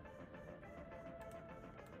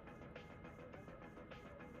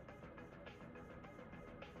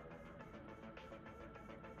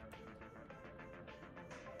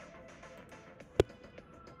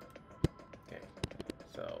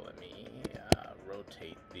 So let me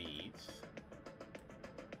rotate these.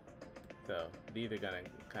 So these are going to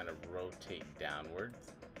kind of rotate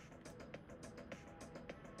downwards.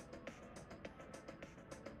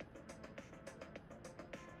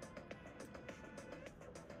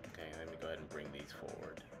 Okay, let me go ahead and bring these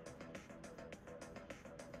forward.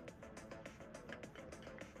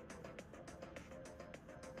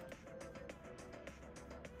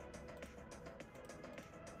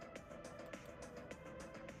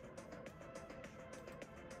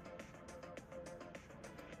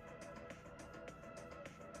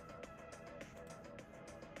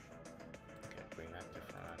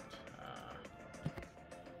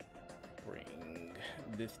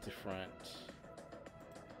 This to front.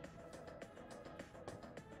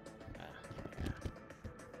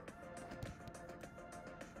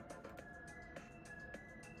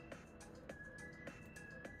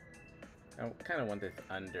 I kind of want this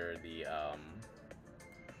under the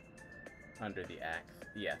axe.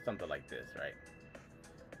 Yeah, something like this, right?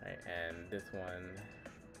 Right, and this one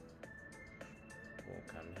will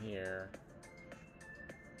come here,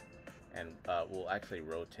 and we'll actually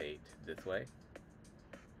rotate this way.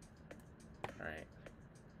 Alright.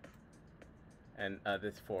 And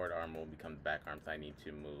this forward arm will become back arm, so I need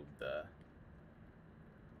to move the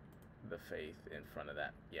face in front of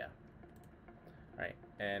that. Yeah. Alright.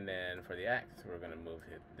 And then for the axe, we're going to move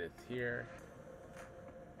this here.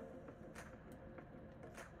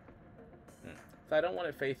 So I don't want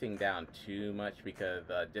it facing down too much because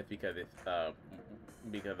just because it's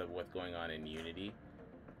because of what's going on in Unity.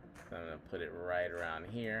 So I'm going to put it right around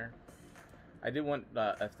here. I do want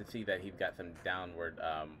us to see that he's got some downward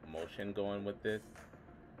motion going with this.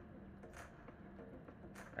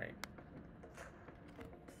 Right.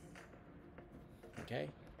 Okay.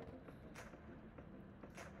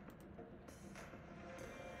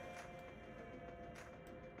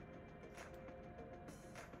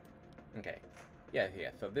 Okay. Yeah,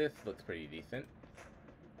 so this looks pretty decent.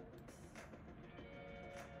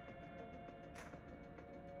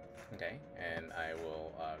 Okay, and I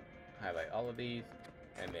will highlight all of these,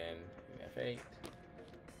 and then F8,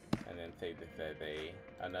 and then save this as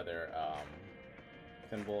another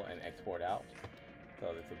symbol and export out.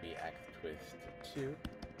 So this will be Axe Twist 2.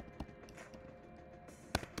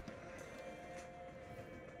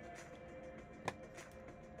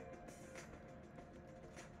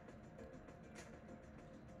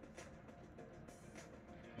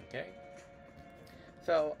 Okay.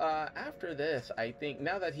 So after this, I think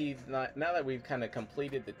now that we've kind of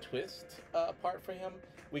completed the twist part for him,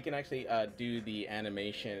 we can actually do the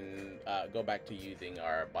animation, go back to using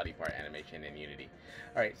our body part animation in Unity.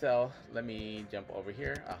 All right, so let me jump over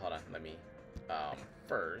here. Hold on, let me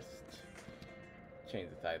first change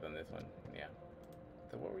the size on this one. Yeah.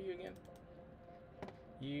 So what were you again?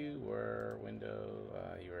 You were window.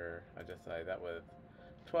 You were adjust size. That was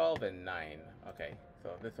 12 and 9. Okay, so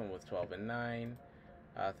this one was 12 and 9.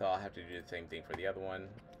 So I'll have to do the same thing for the other one.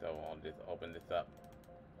 So I'll just open this up.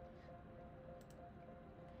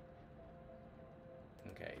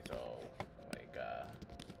 Okay, so like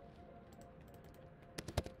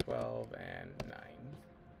 12 and 9.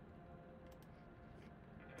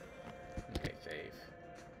 Okay, save.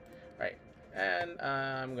 Alright, and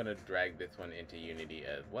I'm gonna drag this one into Unity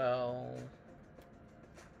as well.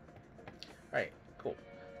 Alright, cool.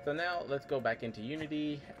 So now let's go back into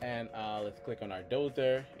Unity and let's click on our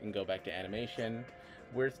Dozer and go back to animation.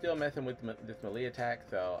 we're still messing with this melee attack,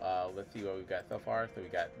 so let's see what we've got so far. So we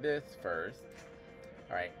got this first.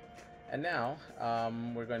 All right, and now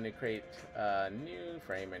we're going to create a new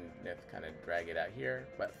frame and let's kind of drag it out here.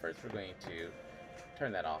 But first, we're going to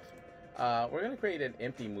turn that off. We're going to create an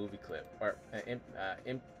empty movie clip or an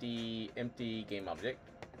empty game object,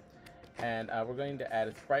 and we're going to add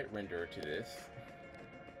a sprite renderer to this.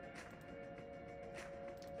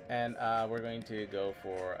 And we're going to go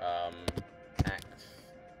for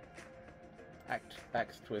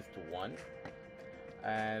Axe Twist 1.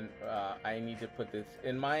 And I need to put this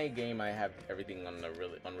in my game. I have everything on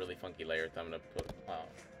really funky layers. So I'm gonna pull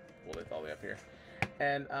this all the way up here,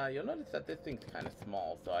 and you'll notice that this thing's kind of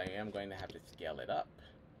small, so I am going to have to scale it up.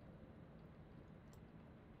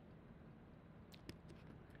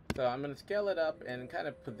 So I'm gonna scale it up and kind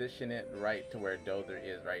of position it right to where Dozer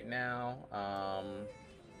is right now.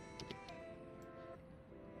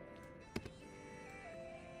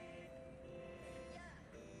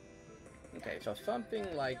 Okay, so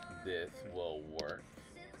something like this will work.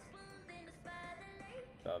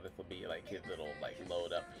 So this will be like his little like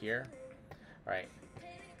load up here. All right,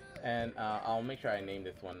 and I'll make sure I name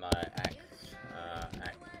this one Axe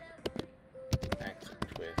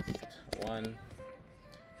Twist 1.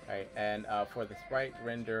 All right, and for the sprite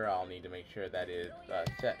render, I'll need to make sure that is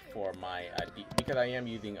set for my because I am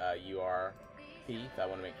using URP, so I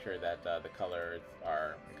want to make sure that the colors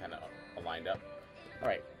are kind of aligned up. All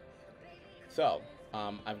right. So,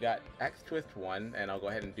 I've got Axe Twist 1, and I'll go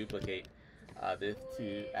ahead and duplicate this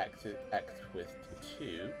to Axe Twist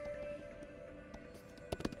 2.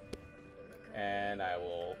 And I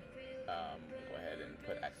will go ahead and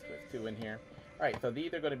put Axe Twist 2 in here. Alright, so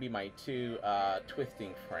these are going to be my two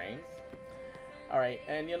twisting frames. Alright,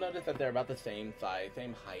 and you'll notice that they're about the same size,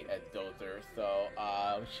 same height as Dozer, so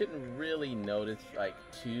shouldn't really notice like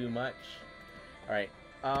too much. Alright.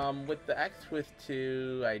 With the Axe Twist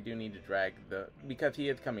 2, I do need to drag because he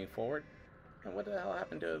is coming forward. And what the hell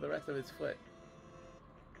happened to the rest of his foot?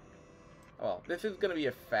 Well, this is going to be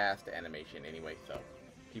a fast animation anyway, so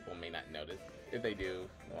people may not notice. If they do,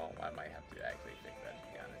 well, I might have to actually fix that, to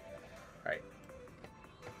be honest. Alright.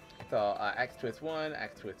 So, Axe Twist 1,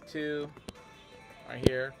 Axe Twist 2, right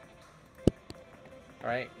here.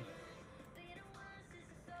 Alright.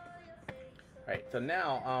 Alright, so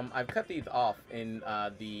now I've cut these off in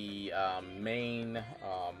the main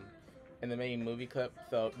movie clip,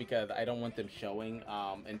 so because I don't want them showing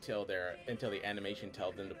until the animation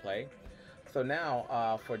tells them to play. So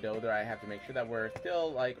now for Dozer, I have to make sure that we're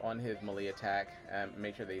still like on his melee attack and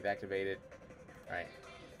make sure that he's activated. Alright,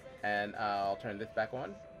 and I'll turn this back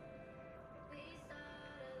on.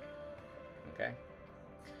 Okay,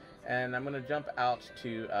 and I'm gonna jump out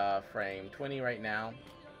to frame 20 right now.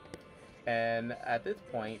 And at this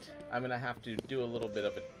point, I'm gonna have to do a little bit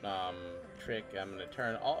of a trick. I'm gonna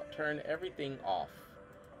turn everything off.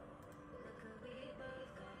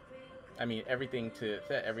 I mean,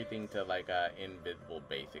 set everything to like invisible,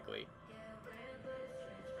 basically.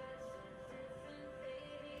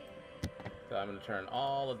 So I'm gonna turn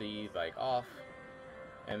all of these like off,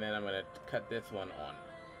 and then I'm gonna cut this one on.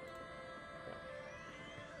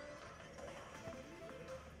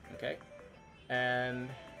 Okay,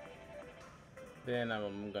 and then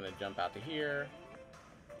I'm going to jump out to here,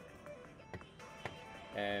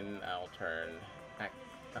 and I'll turn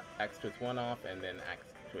Axe Twist 1 off, and then Axe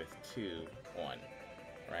Twist 2 on,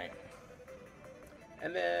 right?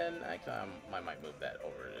 And then, actually, I might move that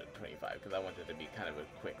over to 25, because I want it to be kind of a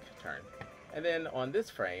quick turn. And then on this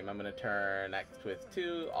frame, I'm going to turn Axe Twist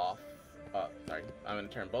 2 off, sorry, I'm going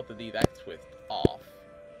to turn both of these Axe Twists off,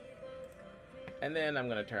 and then I'm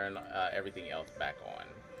going to turn everything else back on.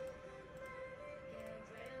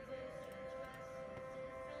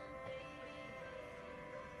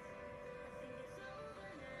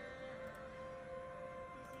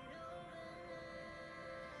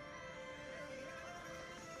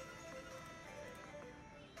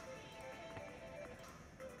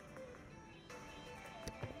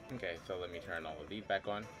 Okay, so let me turn all of these back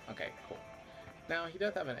on. Okay, cool. Now, he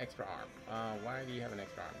does have an extra arm. Why do you have an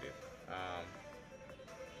extra arm, dude?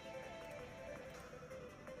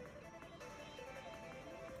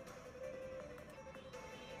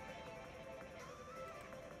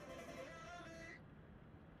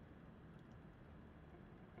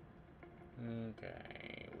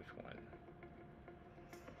 Okay, which one?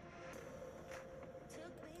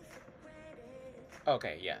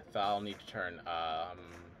 Okay, yeah, so I'll need to turn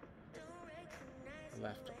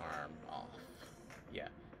left arm off. Yeah,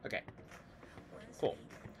 okay, cool.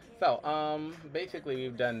 So, basically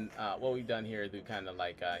we've done, what we've done here is we kind of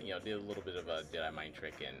like, you know, did a little bit of a Jedi mind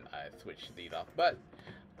trick and switched these off. But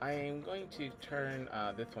I am going to turn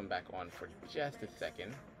this one back on for just a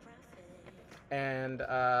second. And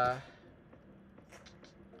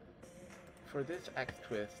for this axe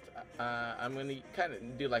twist, I'm going to kind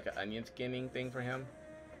of do like an onion skinning thing for him.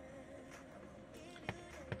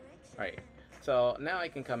 Alright, so now I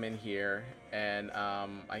can come in here and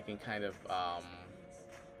I can kind of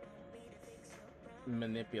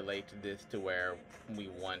manipulate this to where we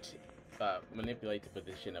want, manipulate the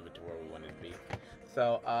position of it to where we want it to be.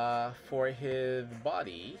 So for his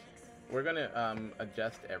body, we're going to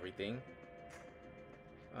adjust everything.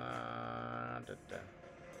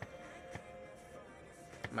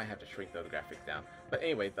 Might have to shrink those graphics down. But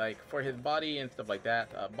anyway, like for his body and stuff like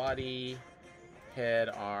that, body, head,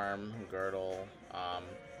 arm, girdle,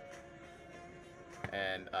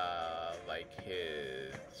 and like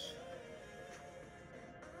his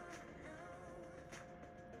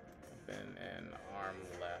open and arm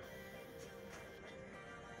left.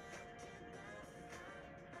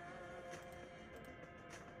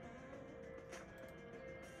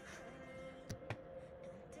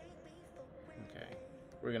 Okay,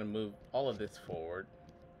 we're gonna move all of this forward.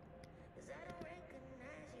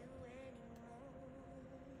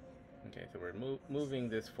 Okay, so we're moving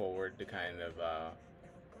this forward to kind of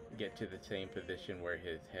get to the same position where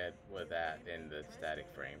his head was at in the static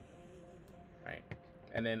frame. Right,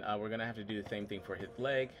 and then we're gonna have to do the same thing for his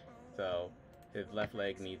leg. So his left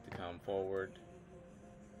leg needs to come forward.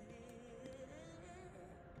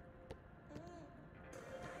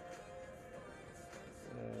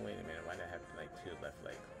 Oh, wait a minute, why do I have like two left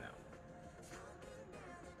legs now?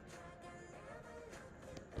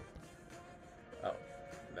 Oh,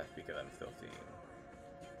 that's because I'm still seeing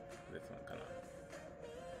this one come on.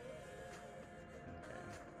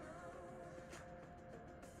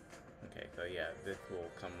 Okay, so yeah, this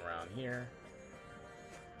will come around here.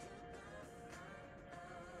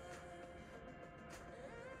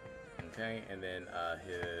 Okay, and then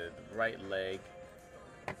his right leg.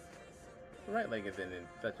 The right leg is in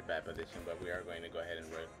such a bad position, but we are going to go ahead and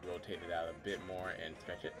rotate it out a bit more and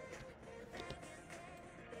stretch it.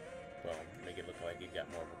 So make it look like you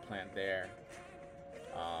got more of a plant there.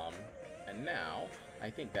 And now, I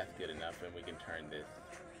think that's good enough, and we can turn this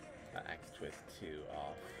axe twist 2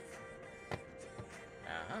 off.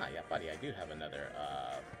 Aha, yeah, buddy, I do have another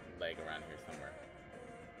leg around here somewhere.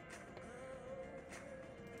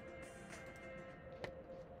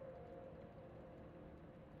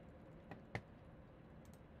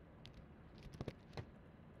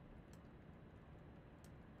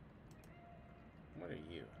 What are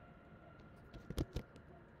you?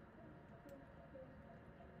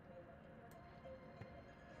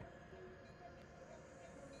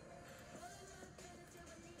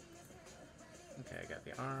 Okay, I got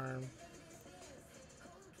the arm.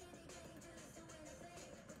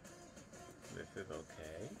 This is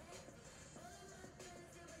okay.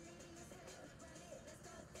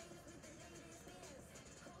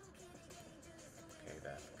 Okay,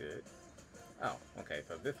 that's good. Oh, okay,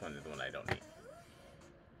 so this one is the one I don't need.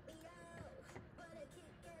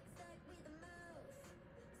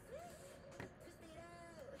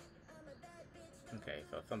 Okay,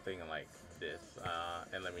 so something like this,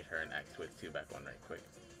 and let me turn X Twist 2 back on right quick.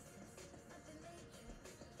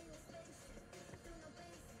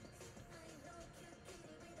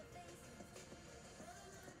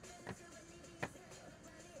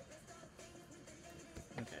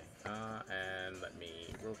 Okay, and let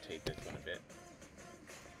me rotate this one a bit.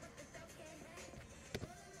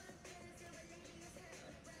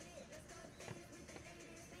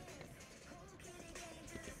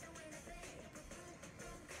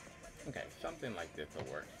 Okay, something like this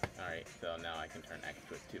will work. Alright, so now I can turn X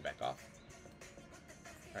Twist 2 back off.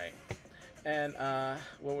 Alright, and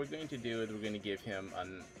what we're going to do is we're going to give him,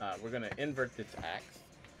 we're going to invert this axe.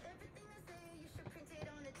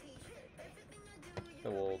 So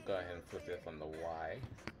we'll go ahead and flip this on the Y.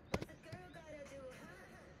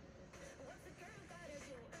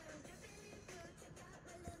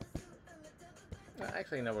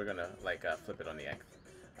 Actually, no, we're going to like flip it on the X.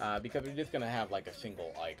 Because we're just gonna have like a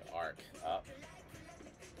single like arc up.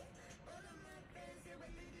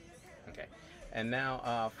 Okay, and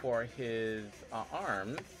now for his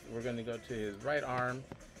arms, we're gonna go to his right arm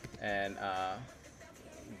and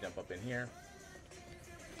jump up in here.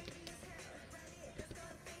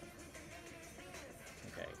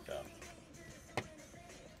 Okay, so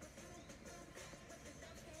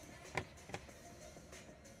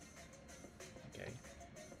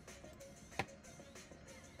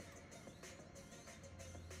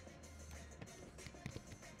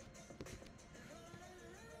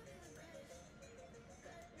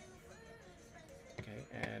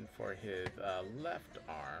for his left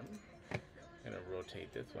arm, I'm gonna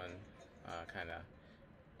rotate this one kind of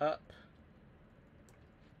up.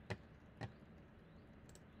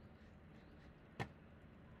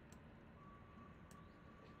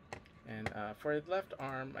 And for his left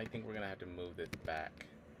arm, I think we're gonna have to move this back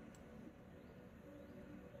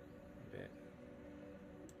a bit.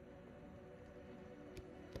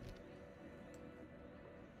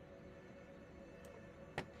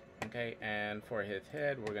 Okay, and for his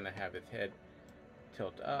head, we're gonna have his head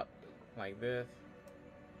tilt up like this.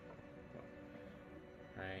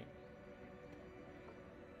 Right.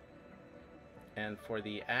 And for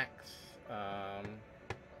the axe, gonna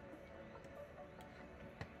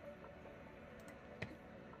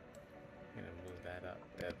move that up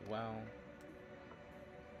as well.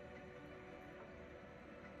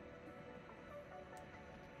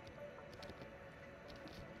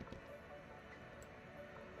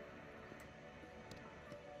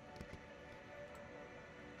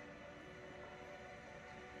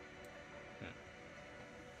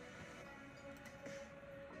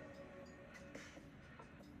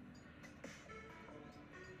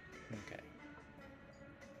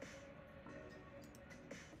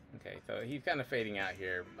 Okay, so he's kind of fading out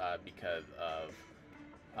here because of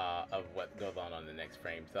what goes on the next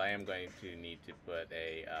frame. So I am going to need to put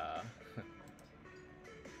a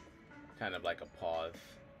kind of like a pause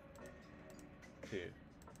too.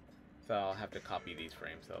 So I'll have to copy these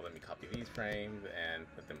frames. So let me copy these frames and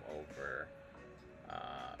put them over,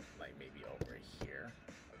 like maybe over here.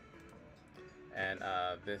 And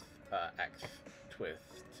this axe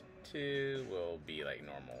twist 2 will be like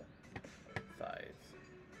normal size.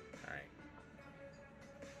 Alright.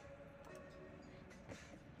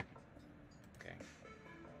 Okay.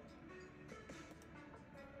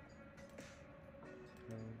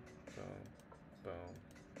 Boom, boom, boom,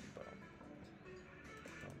 boom.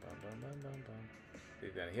 Boom, boom, boom, boom, boom, boom. So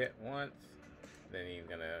he's gonna hit once, then he's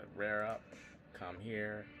gonna rear up, come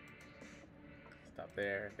here, stop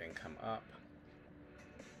there, then come up.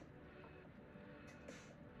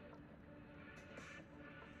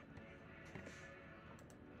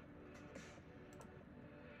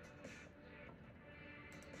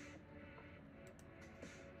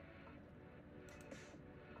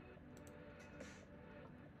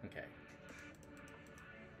 Okay.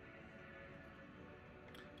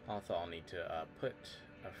 Also, I'll need to put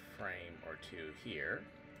a frame or two here.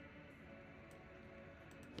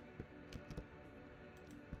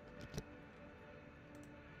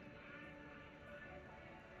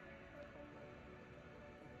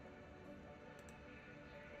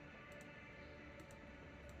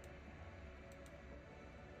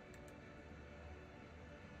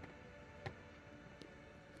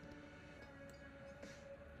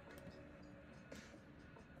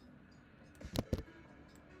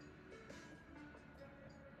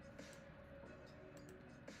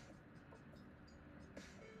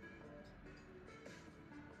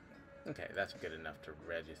 Okay, that's good enough to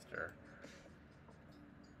register.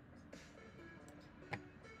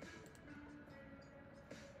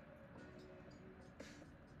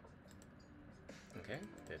 Okay,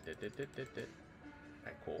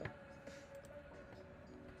 alright, cool.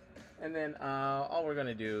 And then all we're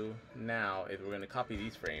gonna do now is we're gonna copy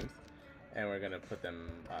these frames and we're gonna put them,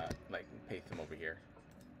 like paste them over here.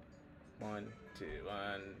 1, 2,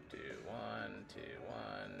 1, 2, 1, 2,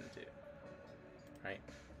 1, 2. Right?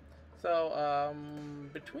 So,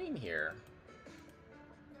 between here,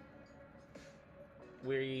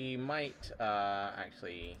 we might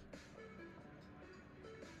actually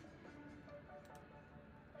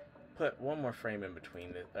put one more frame in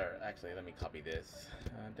between this, or actually, let me copy this,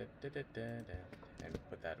 and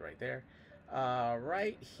put that right there.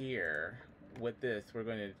 Right here, with this, we're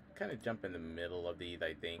going to kind of jump in the middle of these,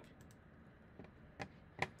 I think.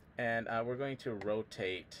 And we're going to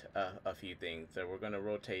rotate a few things. So we're going to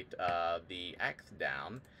rotate the axe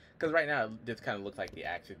down, because right now it just kind of looks like the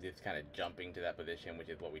axe is just kind of jumping to that position, which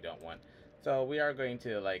is what we don't want. So we are going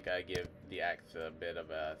to like give the axe a bit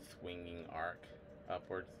of a swinging arc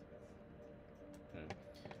upwards.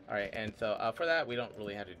 All right, and so for that we don't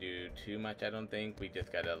really have to do too much. I don't think we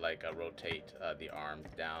just gotta like rotate the arms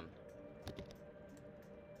down.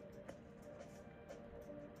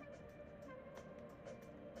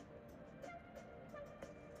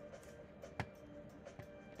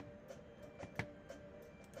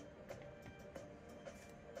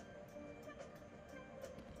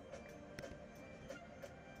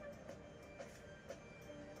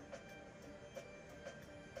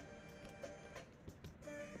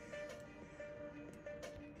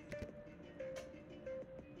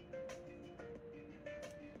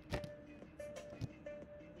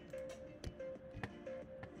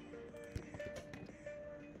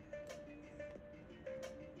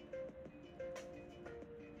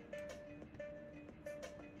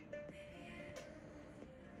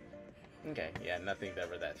 Okay, yeah, nothing's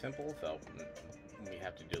ever that simple, so we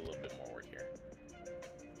have to do a little bit more work here.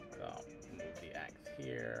 So, move the axe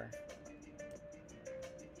here.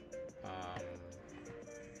 Um,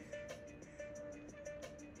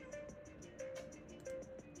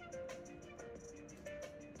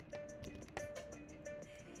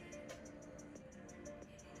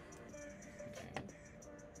 okay.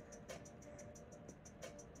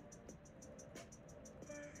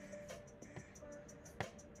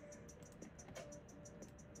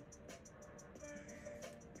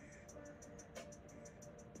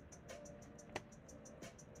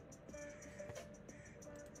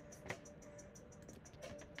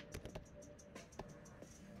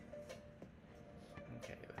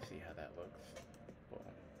 Okay, let's see how that looks. Boom.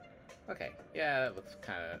 Okay, yeah, that looks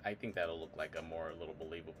kind of, I think that'll look like a more little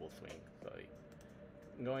believable swing. So,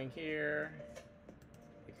 going here,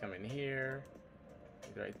 he's coming here,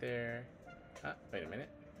 he's right there. Ah, wait a minute.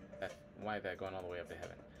 That's, why is that going all the way up to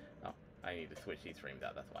heaven? Oh, I need to switch these frames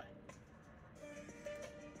out, that's why.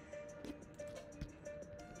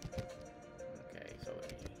 Okay, so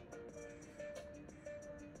let me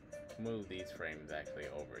move these frames actually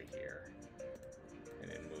over here. And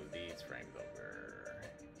then move these frames over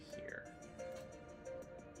here.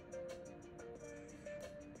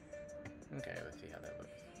 Okay, let's see how that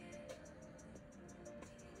looks.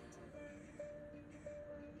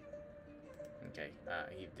 Okay,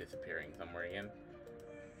 he's disappearing somewhere again.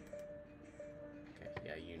 Okay,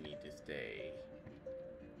 yeah, you need to stay.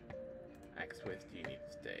 Axe twist, you need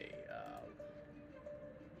to stay.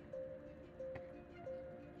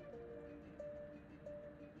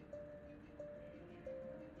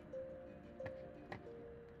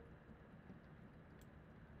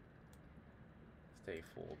 Stay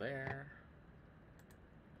full there.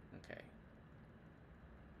 Okay.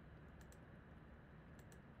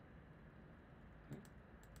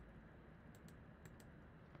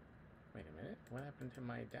 Wait a minute, what happened to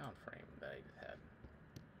my down frame that I just had?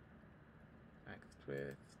 Axe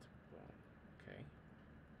twist. Boom. Okay.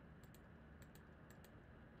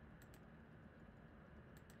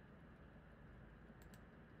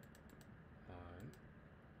 One.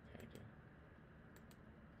 Okay.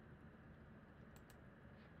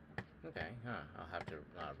 Okay. I'll have to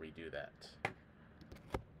redo that.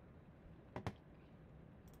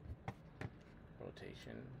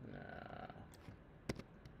 Rotation.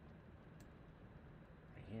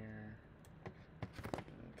 Right here.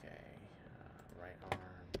 Okay. Right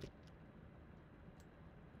arm.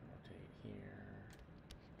 Rotate here.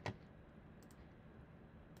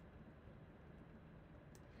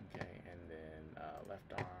 Okay, and then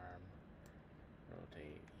left arm.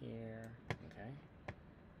 Rotate here. Okay.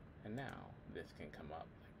 And now this can come up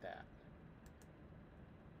like that.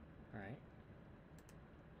 Alright.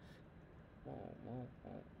 Whoa, whoa,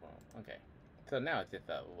 whoa, whoa. Okay. So now it's just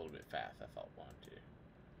a little bit fast. That's all I want to do.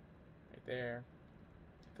 Right there.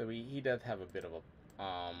 So he does have a bit of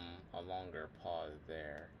a longer pause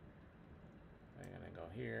there. We're gonna go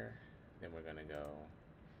here. Then we're gonna go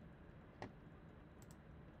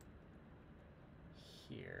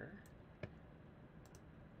here.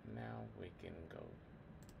 Now we can go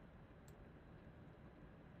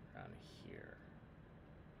around here.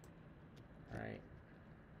 Alright.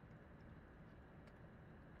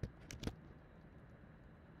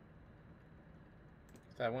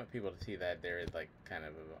 So I want people to see that there is like kind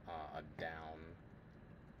of a down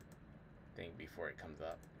thing before it comes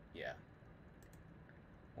up. Yeah.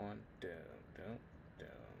 One, down, down, down,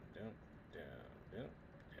 down, down, down,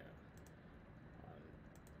 down. 1,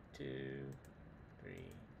 2, 3.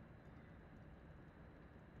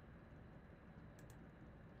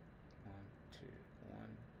 1, 2,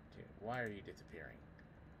 1, 2. Why are you disappearing?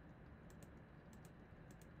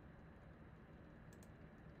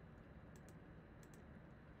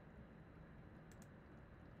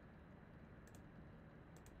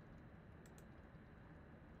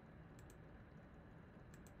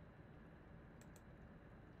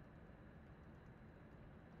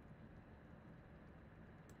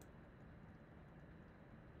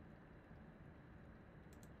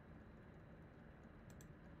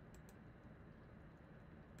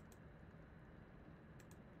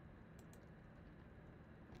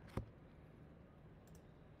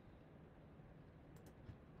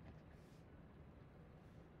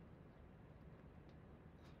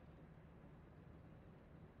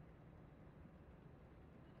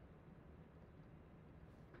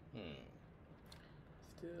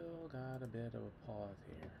 Still got a bit of a pause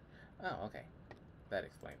here. Oh, okay. That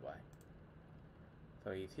explains why.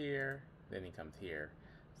 So he's here, then he comes here.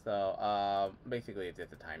 So basically it's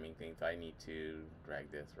just a timing thing, so I need to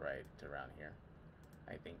drag this right around here,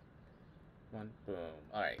 I think. One, boom.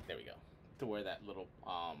 All right, there we go. To where that little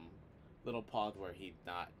pause where he's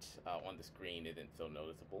not on the screen isn't so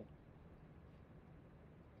noticeable.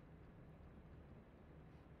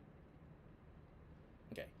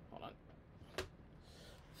 Okay, hold on.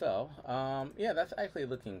 So, yeah, that's actually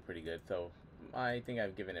looking pretty good. So, I think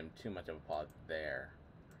I've given him too much of a pause there.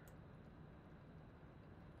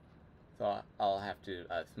 So, I'll have to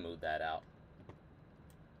smooth that out.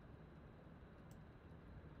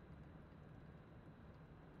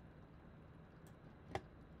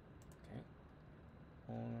 Okay.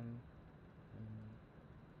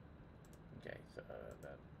 Okay, so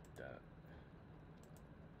that.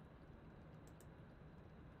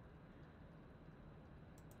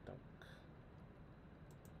 Dunk.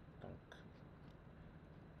 Dunk.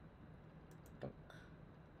 Dunk.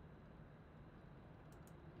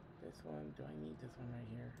 This one, do I need this one right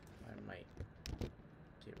here? I might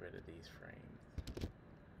get rid of these frames.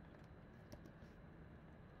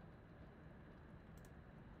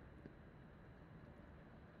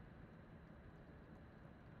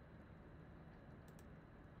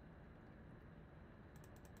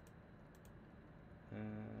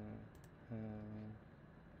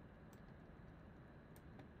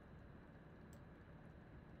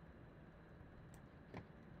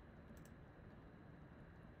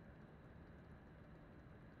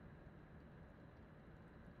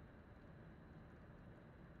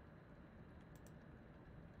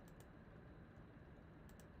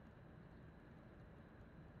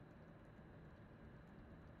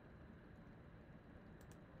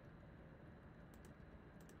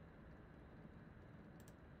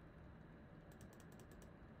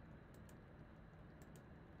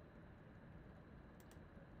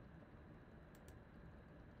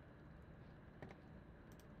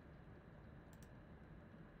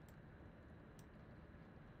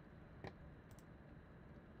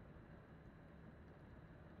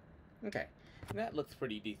 Okay, that looks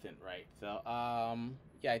pretty decent, right? So,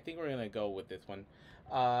 yeah, I think we're gonna go with this one.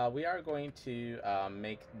 We are going to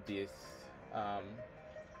make this,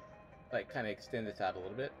 like, kind of extend this out a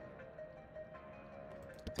little bit.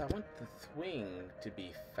 So I want the swing to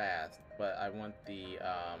be fast, but I want the,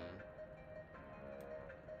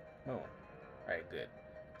 oh, all right, good.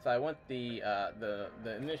 So I want the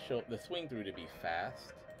swing through to be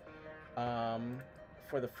fast.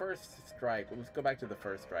 For the first strike, let's go back to the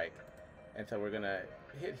first strike. And so we're gonna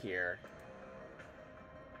hit here,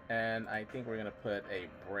 and I think we're gonna put a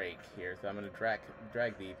break here. So I'm gonna drag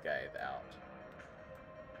these guys out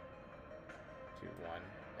to 1,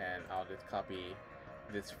 and I'll just copy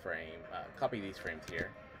this frame, copy these frames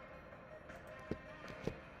here.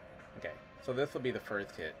 Okay, so this will be the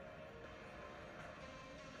first hit.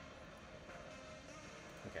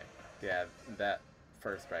 Okay, yeah, that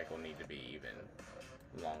first strike will need to be even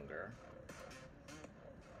longer.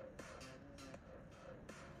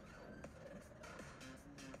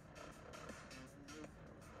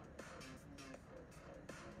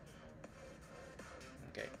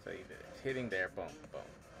 Okay, so it's hitting there, boom, boom,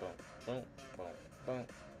 boom, boom, boom, boom,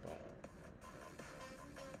 boom.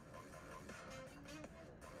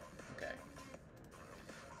 Okay.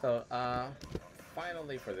 So,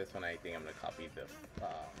 finally for this one, I think I'm gonna copy the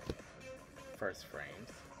first frames.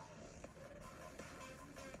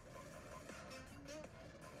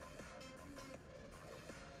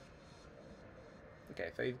 Okay,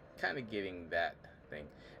 so he's kind of getting that thing.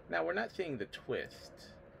 Now, we're not seeing the twist,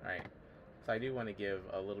 right? So I do want to give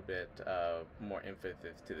a little bit more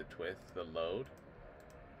emphasis to the twist, the load.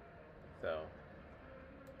 So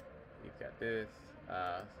you've got this.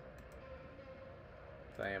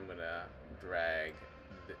 So I am going to drag,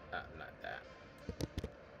 not that.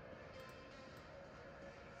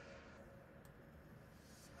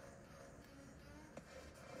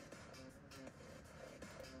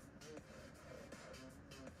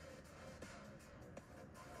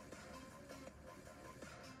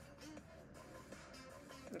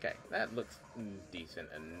 Okay, that looks decent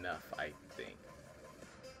enough, I think.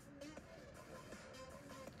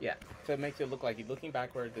 Yeah, so it makes it look like he's looking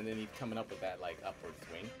backwards, and then he's coming up with that, like, upward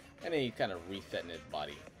swing. And then he's kind of resetting his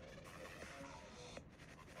body.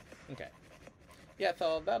 Okay. Yeah,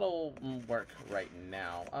 so that'll work right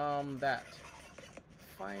now. That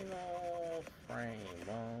final frame,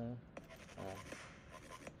 well, oh.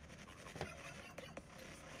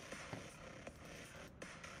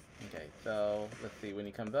 Okay, so let's see, when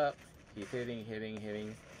he comes up, he's hitting.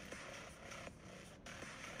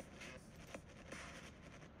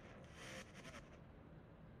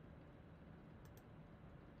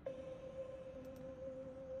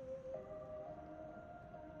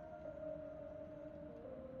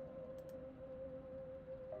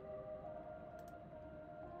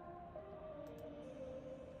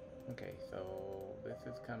 Okay, so this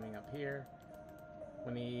is coming up here.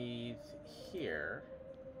 When he's here,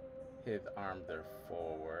 his arms are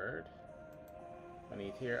forward. When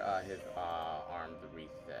he's here, his arms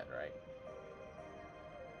reset, right?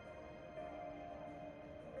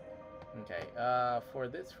 Okay, for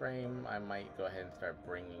this frame, I might go ahead and start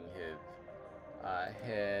bringing his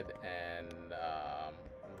head and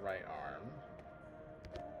right arm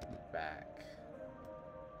back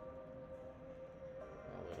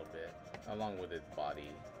a little bit, along with his body.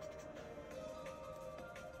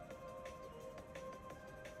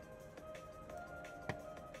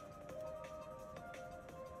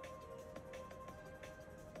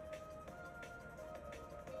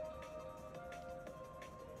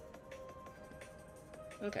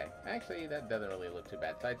 Okay, actually that doesn't really look too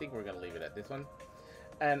bad, so I think we're gonna leave it at this one.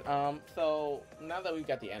 And so now that we've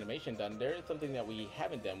got the animation done, there is something that we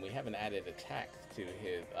haven't done. We haven't added attacks to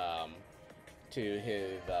his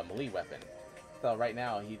melee weapon. So right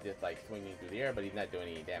now he's just like swinging through the air, but he's not doing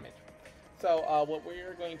any damage. So what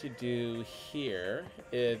we're going to do here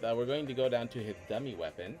is we're going to go down to his dummy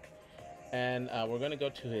weapon, and we're going to go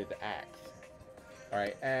to his axe. All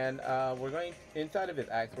right, and we're going inside of his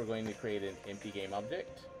axe. We're going to create an empty game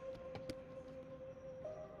object.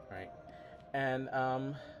 All right, and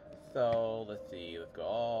so let's see. Let's go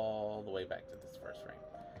all the way back to this first frame.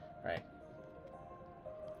 All right.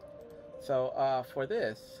 So for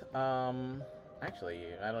this, actually,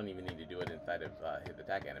 I don't even need to do it inside of his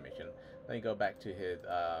attack animation. Let me go back to his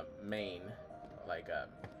main, like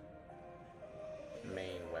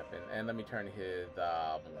main weapon, and let me turn his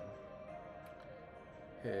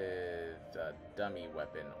dummy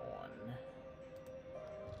weapon on.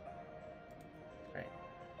 Right.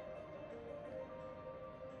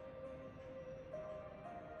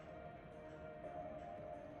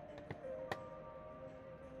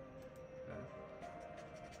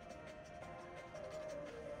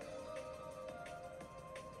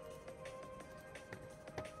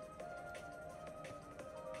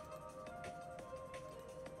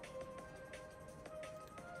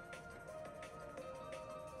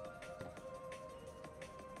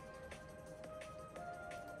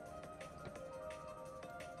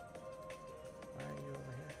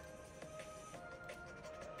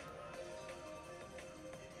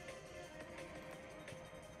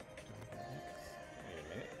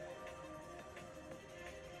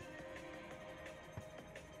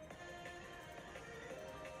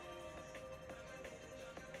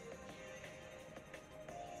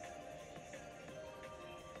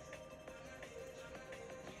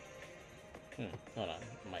 Hold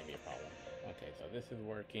on, might be a problem. Okay, so this is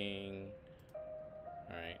working.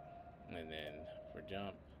 Alright, and then for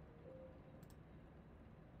jump,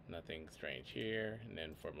 nothing strange here. And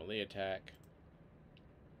then for melee attack.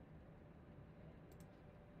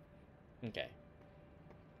 Okay.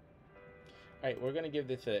 Alright, we're going to give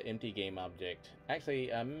this an empty game object.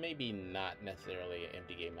 Actually, maybe not necessarily an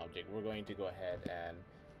empty game object. We're going to go ahead and...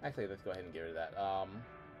 Actually, let's go ahead and get rid of that.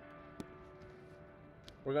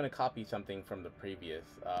 We're going to copy something from the previous,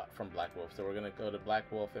 from Black Wolf. So we're going to go to Black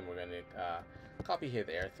Wolf and we're going to copy his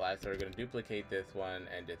air slash. So we're going to duplicate this one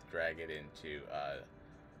and just drag it into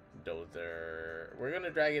Dozer. We're going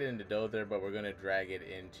to drag it into Dozer, but we're going to drag it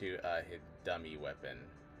into his dummy weapon.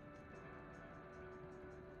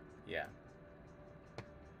 Yeah.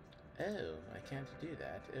 Oh, I can't do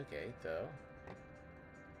that. Okay, so...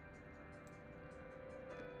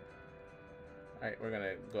 Alright, we're going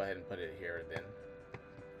to go ahead and put it here then.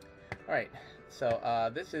 Alright, so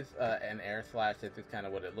this is an air slash. This is kind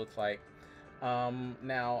of what it looks like.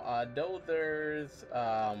 Now, Dozer's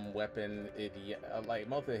weapon, like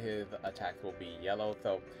most of his attacks will be yellow.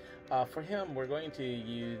 So for him, we're going to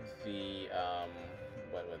use the,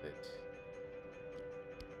 what was it?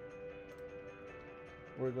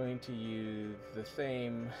 We're going to use the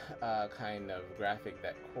same kind of graphic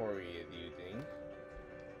that Corey is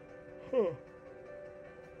using.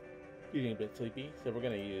 Getting a bit sleepy, so we're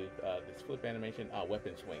going to use this flip animation,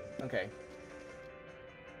 weapon swing. Okay.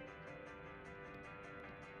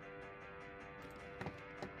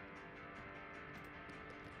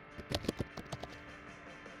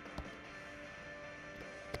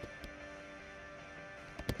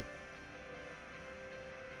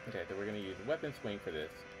 Okay, so we're going to use weapon swing for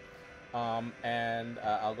this. And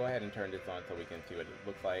I'll go ahead and turn this on so we can see what it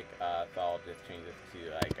looks like. So I'll just change this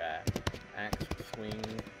to like axe swing.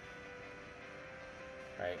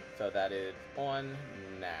 Right, so that is on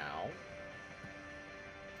now.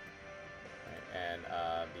 Right, and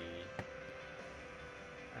the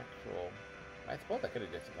actual, I suppose I could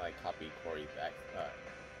have just like copied Corey's axe.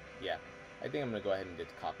 Yeah, I think I'm gonna go ahead and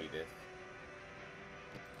just copy this.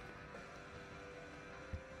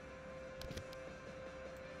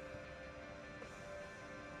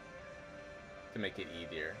 make it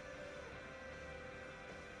easier.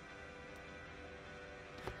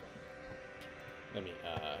 Let me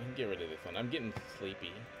get rid of this one. I'm getting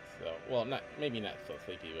sleepy, so well, maybe not so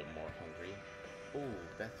sleepy, but more hungry. Ooh,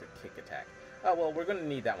 that's a kick attack. Oh well, we're gonna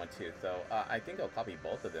need that one too. So I think I'll copy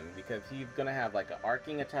both of them because he's gonna have like an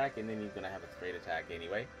arcing attack and then he's gonna have a straight attack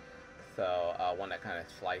anyway. So one that kind of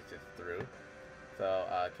slices through. So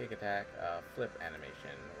kick attack, flip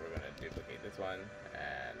animation. We're gonna duplicate this one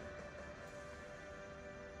and.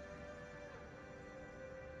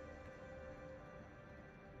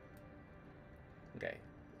 Okay,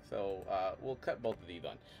 so we'll cut both of these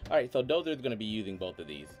on. Alright, so Dozer is going to be using both of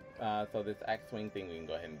these. So this axe swing thing, we can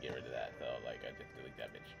go ahead and get rid of that. So, like, I just delete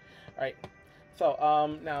that bitch. Alright, so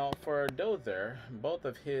now for Dozer, both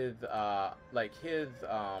of his, his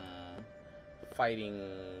fighting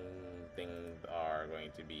things are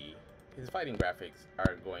going to be, his fighting graphics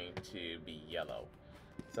are going to be yellow.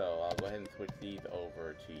 So I'll go ahead and switch these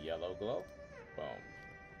over to yellow glow. Boom.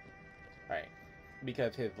 Alright.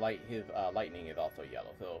 Because his lightning is also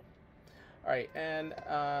yellow. So, all right, and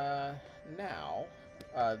now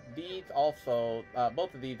these also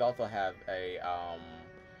both of these also have a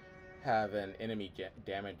have an enemy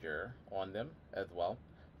damager on them as well.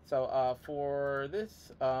 So for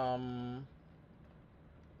this for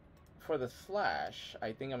the slash,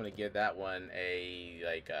 I think I'm gonna give that one a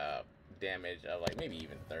damage of like maybe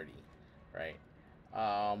even 30, right?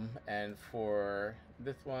 And for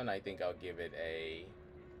this one, I think I'll give it a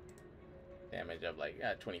damage of like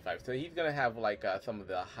 25. So he's gonna have like some of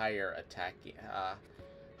the higher attacking,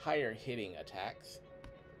 higher hitting attacks,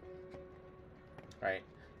 right?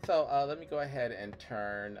 So let me go ahead and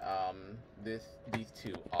turn these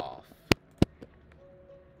two off.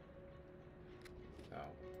 So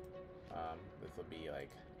this will be like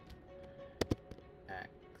axe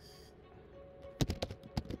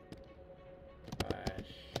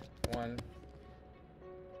slash 1.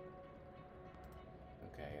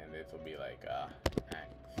 Okay, and this will be like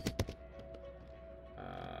axe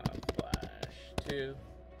slash 2.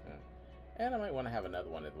 And I might want to have another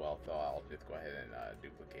one as well, so I'll just go ahead and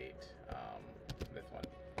duplicate this one.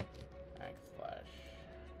 Axe slash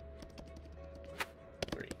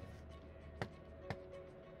 3.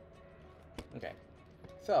 Okay.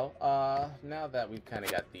 So now that we've kind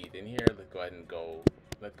of got these in here, let's go ahead and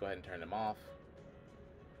turn them off.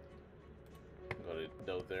 Go to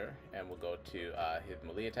Dozer, and we'll go to his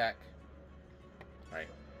melee attack. Right,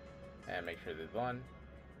 and make sure this is on.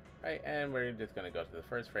 Right, and we're just gonna go to the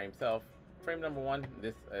first frame. So frame number 1,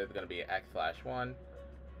 this is gonna be axe slash 1.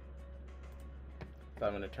 So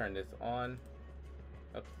I'm gonna turn this on.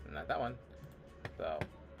 Oops, not that one. So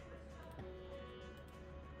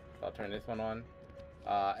I'll turn this one on.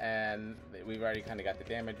 And we've already kind of got the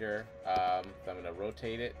damager. So I'm gonna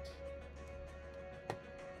rotate it.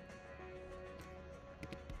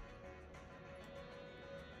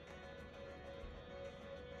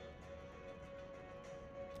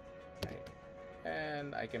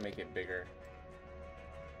 And I can make it bigger.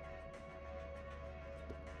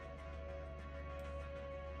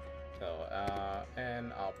 So,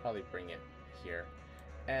 and I'll probably bring it here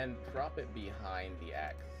and drop it behind the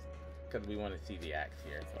axe because we want to see the axe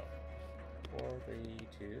here. So, 4, 3,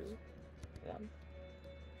 2, 1.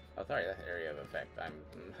 Oh, sorry, that's area of effect. I'm,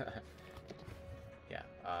 yeah.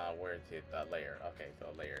 Where is it? Layer. Okay,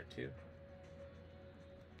 so layer 2.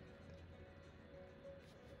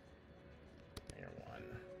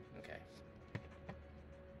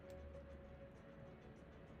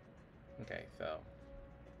 Okay, so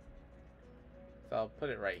I'll put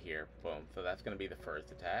it right here. Boom. So that's going to be the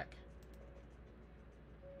first attack.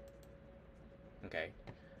 Okay.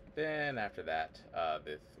 Then after that,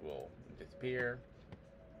 this will disappear.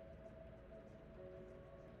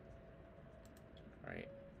 Right.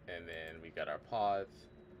 And then we got our pause.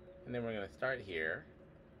 And then we're going to start here.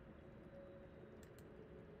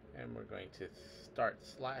 And we're going to start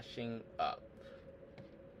slashing up.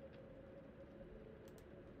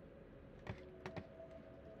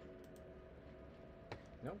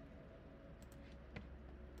 Nope.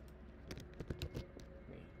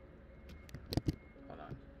 Hold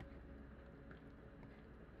on.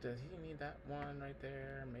 Does he need that one right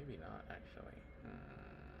there? Maybe not, actually.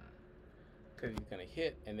 Because he's going to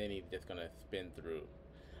hit, and then he's just going to spin through.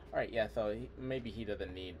 Alright, yeah, so maybe he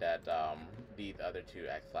doesn't need that, these other 2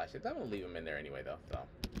 axe slashes. I'm going to leave them in there anyway, though. So,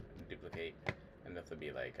 duplicate. And this will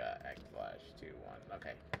be like axe slash 2, 1.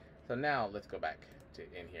 Okay. So now, let's go back to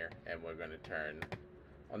in here, and we're going to turn...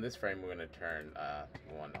 On this frame, we're going to turn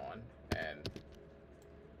 1 on, and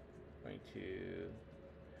going to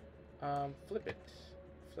flip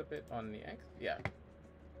it on the X. Yeah.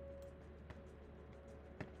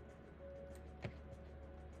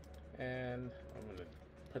 And I'm gonna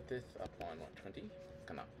put this up on what, 20?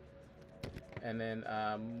 Come on. And then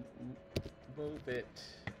move it.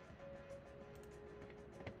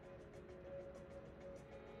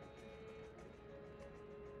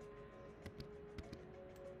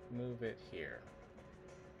 Move it here.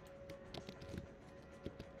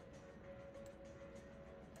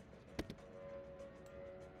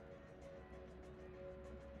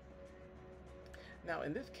 Now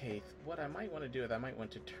in this case, what I might want to do is I might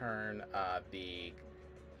want to turn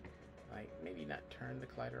maybe not turn the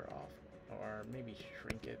collider off, or maybe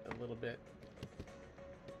shrink it a little bit.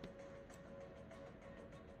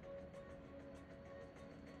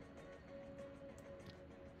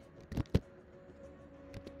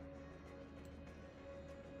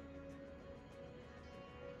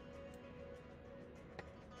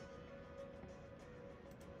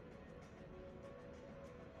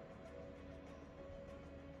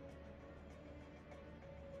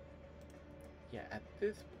 Yeah, at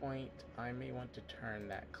this point, I may want to turn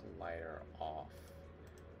that collider off.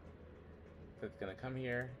 So it's going to come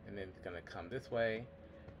here, and then it's going to come this way.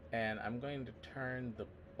 And I'm going to turn the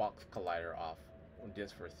box collider off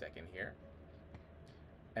just for a second here.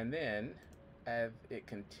 And then, as it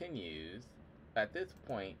continues, at this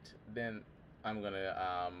point, then I'm going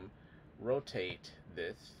to rotate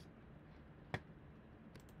this.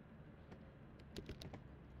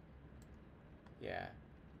 Yeah.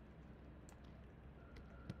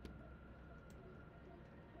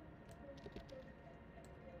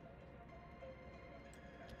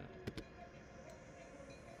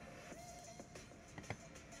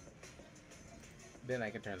 Then I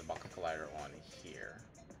can turn the box collider on here.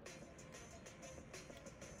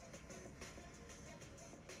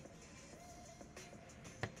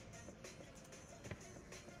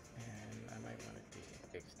 And I might want it to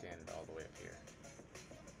extend all the way up here.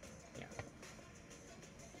 Yeah.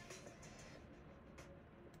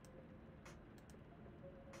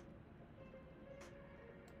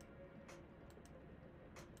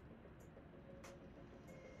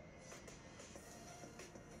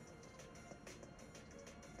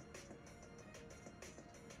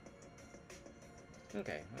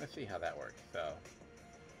 Okay, let's see how that works. So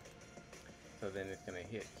then it's going to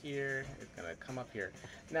hit here, it's going to come up here.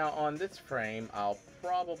 Now on this frame, I'll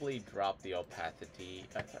probably drop the opacity,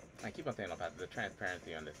 I keep on saying opacity, the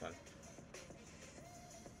transparency on this one.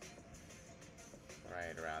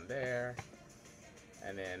 Right around there.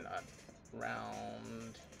 And then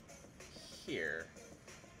around here,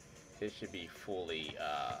 it should be fully,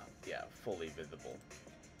 fully visible.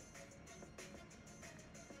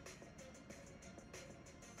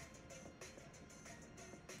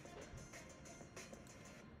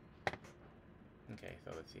 Okay,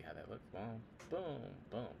 so let's see how that looks. Boom, boom,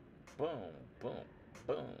 boom, boom, boom,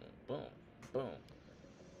 boom, boom, boom.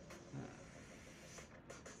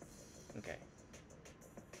 Okay.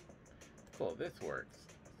 Cool, this works.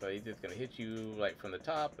 So he's just gonna hit you like from the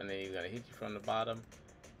top, and then he's gonna hit you from the bottom.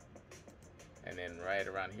 And then right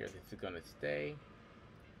around here, this is gonna stay.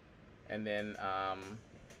 And then on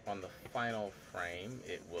the final frame,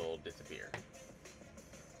 it will disappear.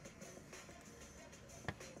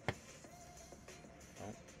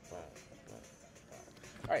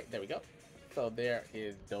 Alright, there we go. So there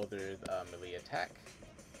is Dozer's melee attack.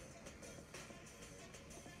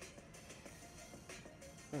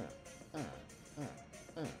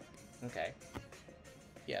 Okay.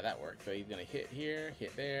 Yeah, that works. So he's gonna hit here,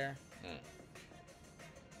 hit there.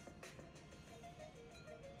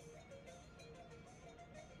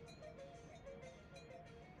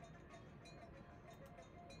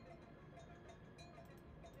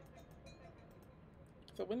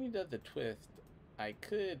 So when he does the twist, I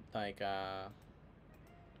could like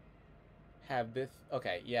have this.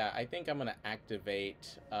 Okay, yeah, I think I'm gonna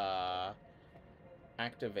activate that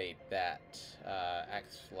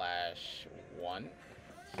X/1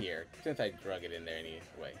 here, since I drug it in there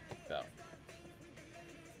anyway. So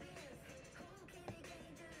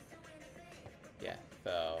yeah,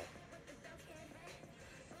 so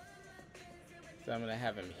I'm gonna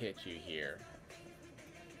have him hit you here.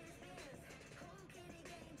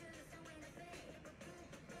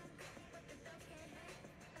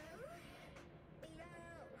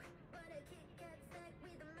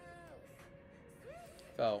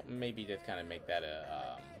 So maybe just kind of make that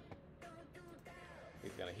a,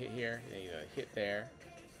 he's gonna hit here, and he's gonna hit there,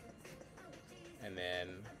 and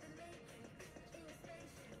then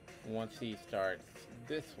once he starts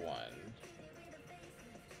this one,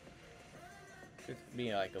 just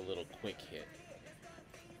be like a little quick hit.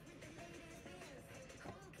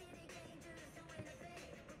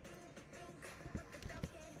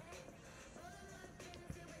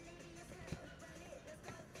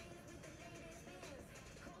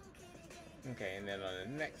 Okay, and then on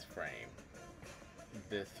the next frame,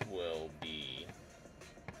 this will be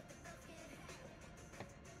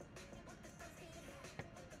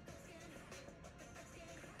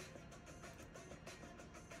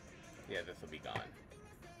this will be gone.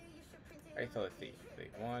 Alright, so let's see.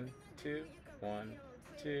 1, 2, 1,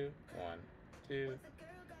 2, 1, 2.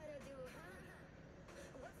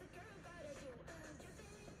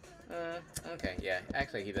 Okay, yeah.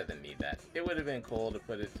 Actually, he doesn't need that. It would have been cool to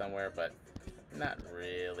put it somewhere, but not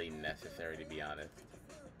really necessary, to be honest.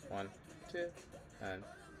 1, 2, 1,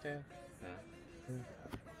 2.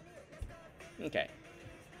 Okay.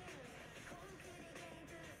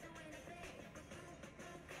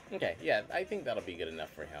 Okay, yeah, I think that'll be good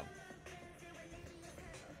enough for him.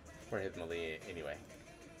 For his melee, anyway.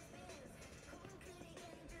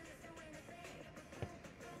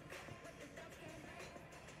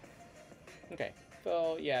 Okay,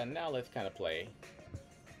 so yeah, now let's kind of play.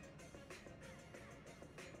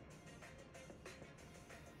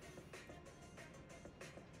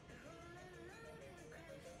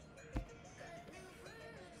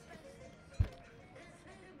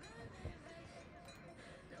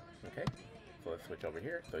 Okay, so let's switch over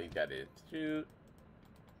here. So he's got his shoot.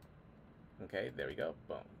 Okay, there we go.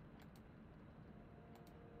 Boom.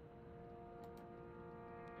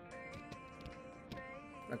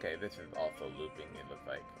 Okay, this is also looping, it looks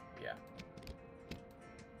like. Yeah.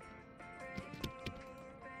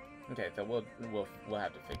 Okay, so we'll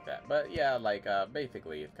have to fix that. But yeah, like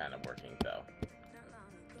basically it's kind of working, so.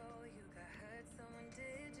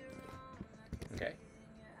 Okay.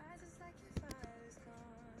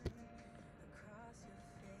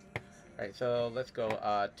 Alright, so let's go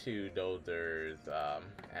to Dozer's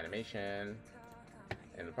animation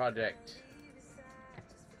in the project.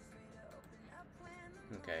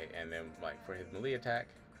 Okay, and then like for his melee attack.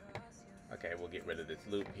 Okay, we'll get rid of this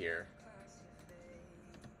loop here.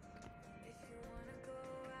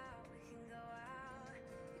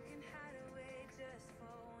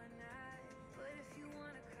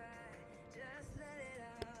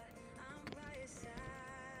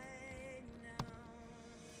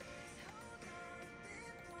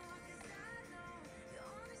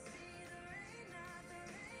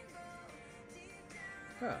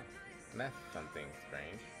 Huh, that's something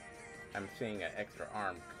strange. I'm seeing an extra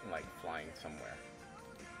arm, like, flying somewhere.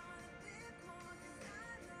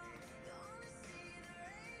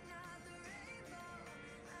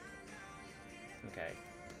 Okay.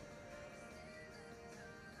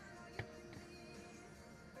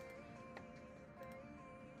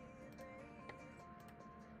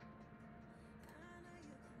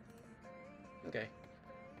 Okay.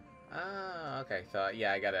 Ah, okay. So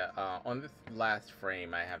yeah, I gotta on this last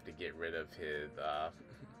frame, I have to get rid of his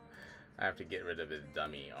I have to get rid of his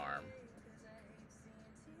dummy arm.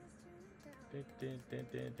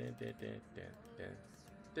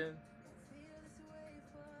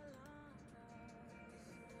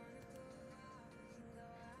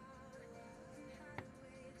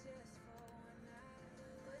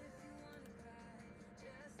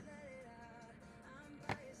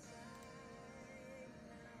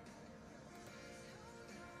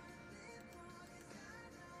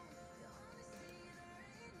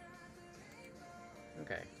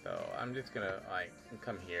 Okay, so I'm just gonna like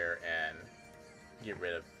come here and get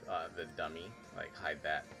rid of the dummy, like hide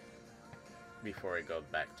that before it goes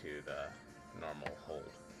back to the normal hold.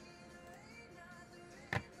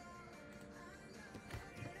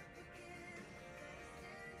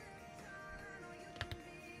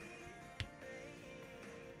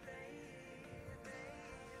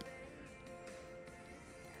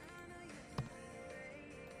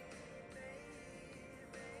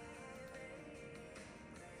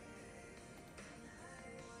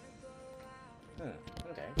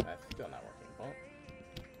 Okay, that's still not working. Well,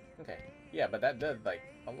 okay. Yeah, but that does, like,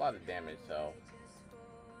 a lot of damage, so.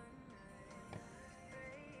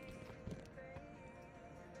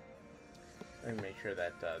 Let me make sure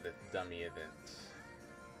that this dummy isn't.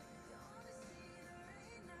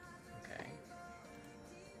 Okay.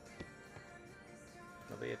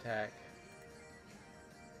 Melee attack.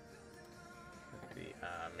 Let's see,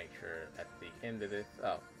 make sure at the end of this.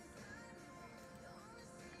 Oh.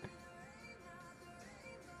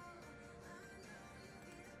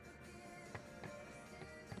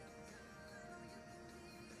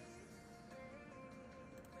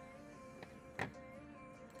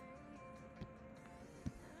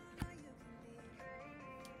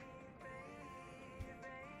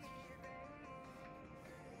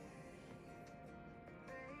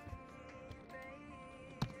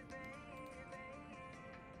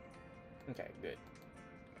 Okay, good.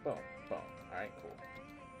 Boom, boom. Alright, cool.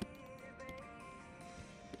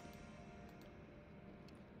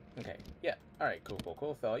 Alright, cool, cool,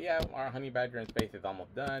 cool. So, yeah, our honey badger in space is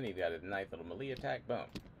almost done. He's got his nice little melee attack. Boom.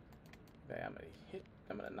 Okay,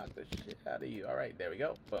 I'm gonna knock the shit out of you. Alright, there we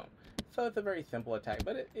go. Boom. So, it's a very simple attack,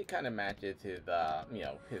 but it kind of matches his, you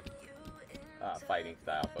know, his fighting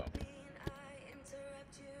style. Boom.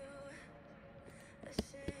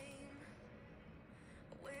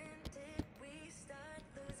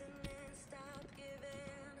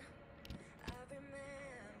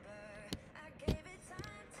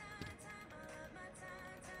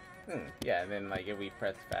 Yeah, and then like if we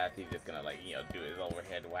press fast, he's just gonna like, you know, do his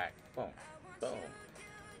overhead whack. Boom. Boom.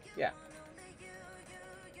 Yeah.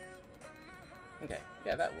 Okay.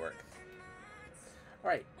 Yeah, that works.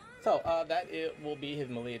 Alright. So, that it will be his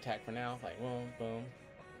melee attack for now. Like, boom, boom.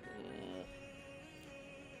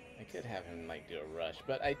 I could have him like do a rush,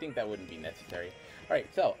 but I think that wouldn't be necessary. Alright,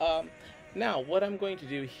 so, now what I'm going to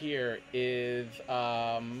do here is,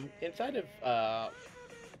 inside of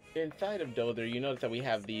Dozer, you notice that we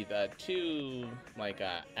have these two like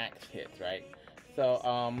axe hits, right? So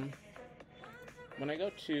when I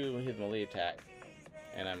go to his melee attack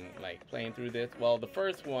and I'm like playing through this, well, the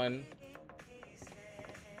first one,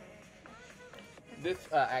 this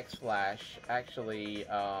axe slash actually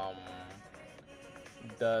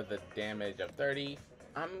does the damage of 30.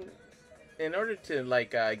 In order to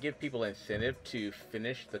like give people incentive to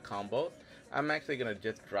finish the combo, I'm actually gonna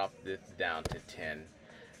just drop this down to 10.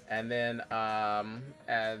 And then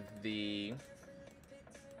as we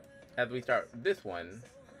start this one,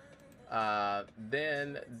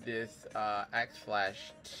 then this axe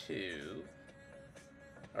slash 2,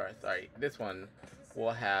 or sorry, this one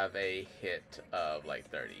will have a hit of like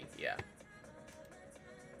 30. Yeah.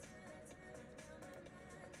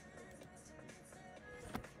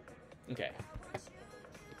 Okay.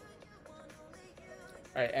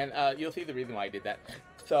 All right, and you'll see the reason why I did that.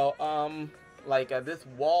 So like this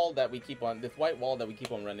wall that we keep on, this white wall that we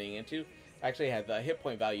keep on running into, actually has a hit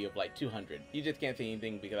point value of like 200. You just can't see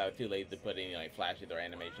anything because I was too lazy to put any like flashes or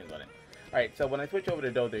animations on it. Alright, so when I switch over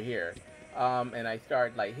to Dozer here, and I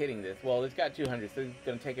start like hitting this, well, it's got 200, so it's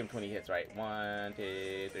gonna take him 20 hits, right? 1,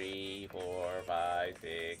 2, 3, 4, 5,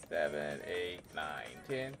 6, 7, 8, 9,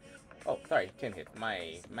 10. Oh, sorry, 10 hits.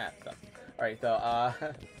 My math sucks. Alright, so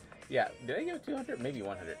yeah, did I give it 200? Maybe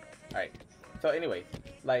 100. Alright. So anyways,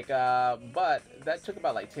 like, but that took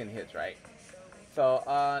about like 10 hits, right? So,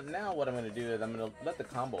 now what I'm going to do is I'm going to let the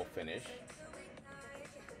combo finish.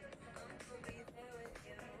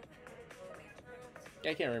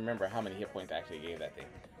 I can't remember how many hit points I actually gave that thing.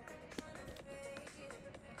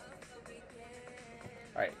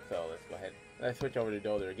 Alright, so let's go ahead. Let's switch over to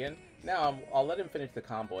Dozer again. Now, I'll let him finish the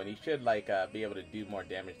combo, and he should, like, be able to do more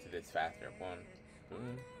damage to this faster. 1, 2...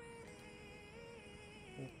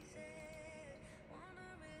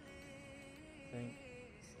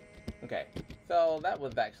 Okay, so that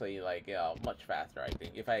was actually like much faster, I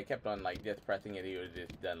think. If I had kept on like just pressing it, he would have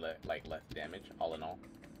just done like less damage, all in all.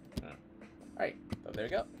 Alright, so there we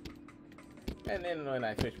go. And then when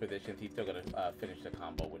I switch positions, he's still gonna finish the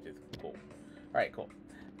combo, which is cool. Alright, cool.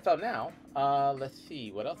 So now, let's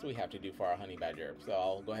see, what else do we have to do for our honey badger? So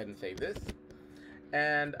I'll go ahead and save this.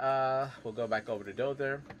 And we'll go back over to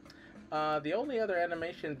Dozer. The only other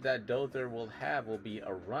animations that Dozer will have will be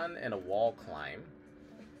a run and a wall climb.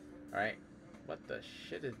 Alright, what the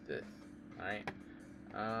shit is this? Alright,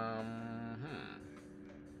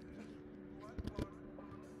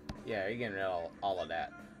 yeah, you're getting rid of all of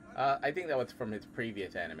that. I think that was from his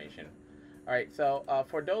previous animation. Alright, so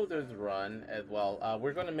for Dozer's run as well,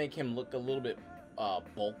 we're going to make him look a little bit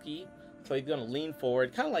bulky. So he's going to lean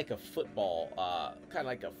forward, kind of like a football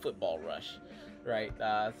rush. Right,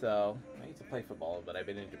 so I used to play football, but I've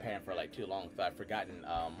been in Japan for like too long, so I've forgotten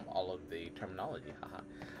all of the terminology. Haha.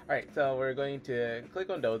 Alright, so we're going to click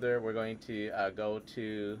on Dozer. We're going to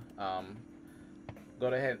go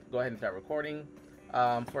ahead and start recording.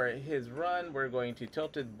 For his run, we're going to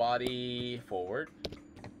tilt his body forward.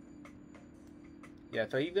 Yeah,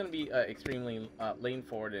 so he's going to be extremely lean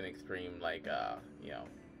forward and extreme, like, you know,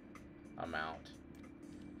 amount.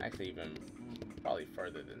 Actually, even probably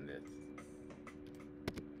further than this.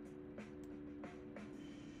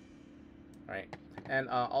 Right, and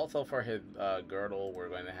also for his girdle, we're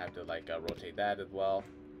going to have to like rotate that as well.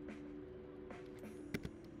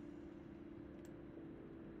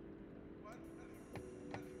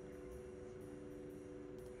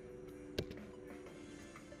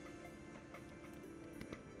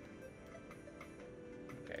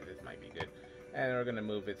 Okay, this might be good. And we're going to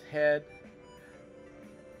move his head.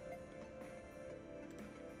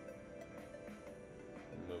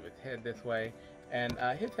 Move his head this way. And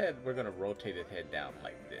his head, we're going to rotate his head down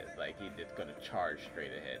like this. Like he's just going to charge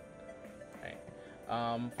straight ahead. Right.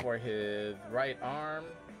 For his right arm,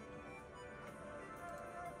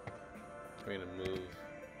 we're gonna move.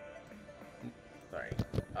 Sorry,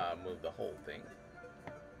 move the whole thing.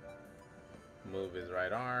 Move his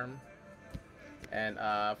right arm, and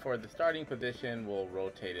for the starting position, we'll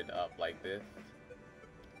rotate it up like this.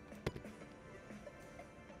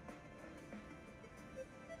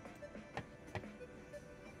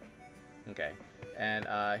 Okay, and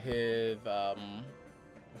his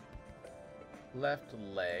left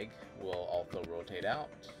leg will also rotate out.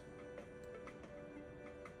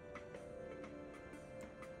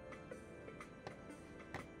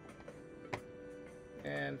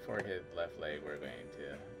 And for his left leg, we're going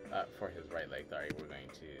to, for his right leg, sorry, we're going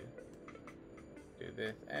to do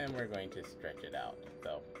this, and we're going to stretch it out.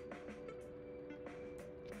 So,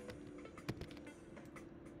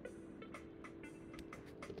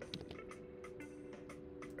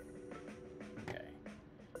 okay.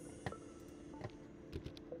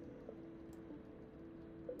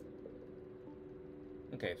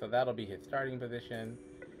 Okay, so that'll be his starting position.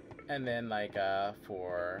 And then, like,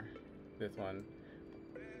 for this one,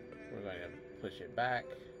 we're going to push it back.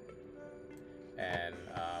 And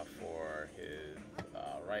for his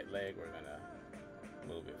right leg, we're going to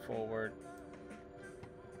move it forward.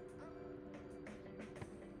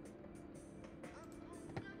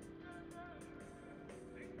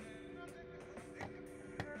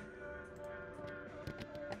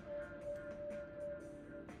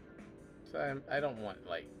 So I don't want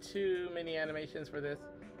like too many animations for this.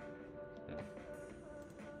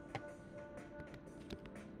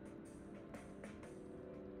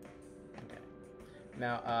 Okay.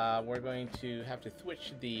 Now we're going to have to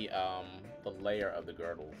switch the layer of the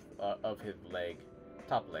girdles of his leg,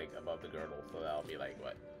 top leg above the girdle. So that'll be like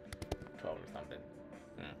what, 12 or something.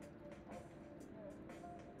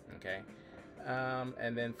 Okay.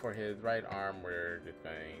 And then for his right arm, we're just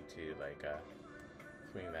going to like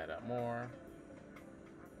swing that up more.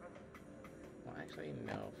 Well, actually,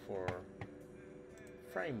 no. For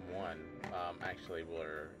frame 1, actually,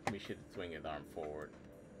 we should swing his arm forward.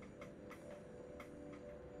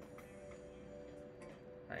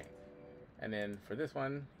 All right. And then for this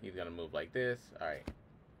one, he's gonna move like this. All right.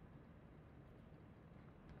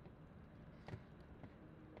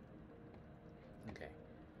 Okay.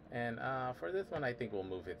 And for this one, I think we'll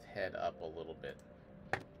move his head up a little bit.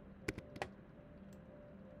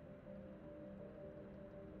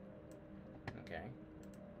 Okay.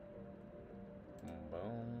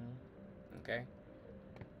 Boom. Okay.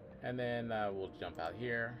 And then we'll jump out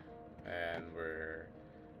here, and we're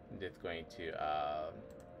just going to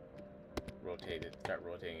start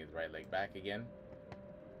rotating his right leg back again.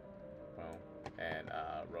 Boom. And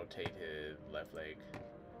rotate his left leg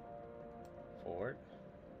forward.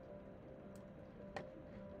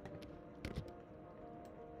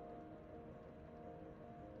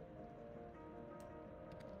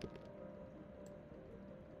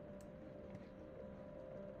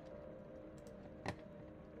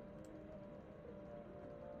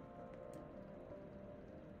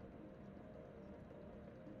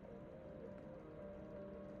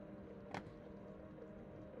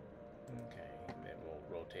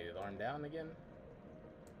 Rotate his arm down again,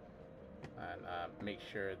 and make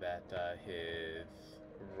sure that his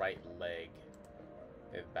right leg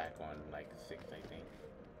is back on like 6, I think.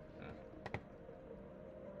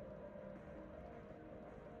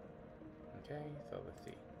 Okay, so let's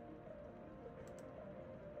see.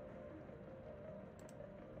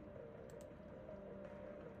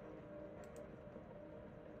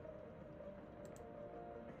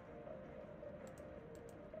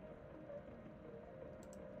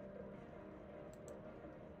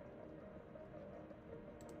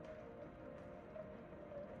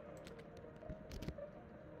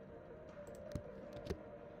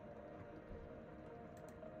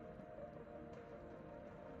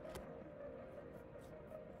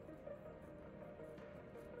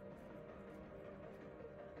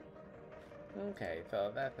 Okay,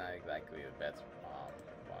 so that's not exactly the best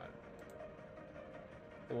one.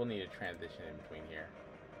 So we'll need a transition in between here.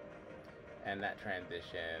 And that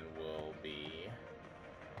transition will be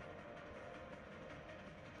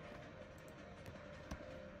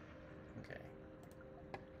okay.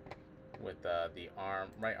 With the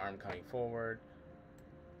right arm coming forward,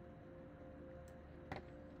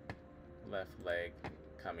 left leg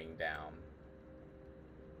coming down.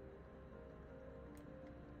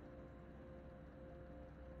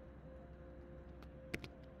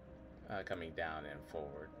 Coming down and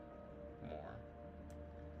forward more.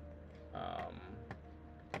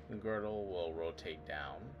 Girdle will rotate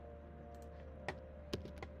down.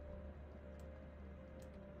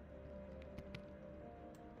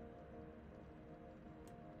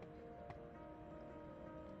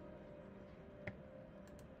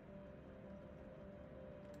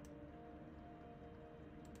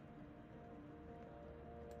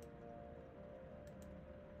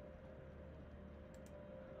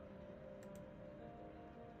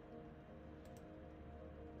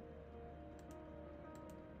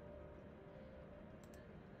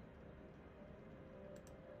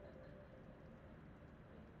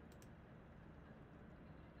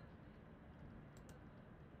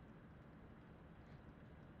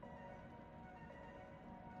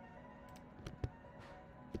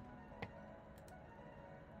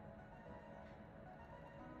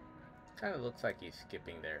 Kind of looks like he's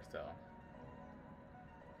skipping there, so.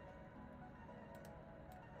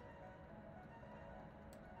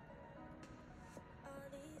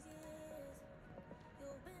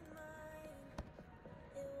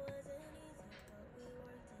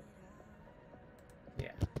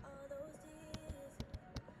 Yeah.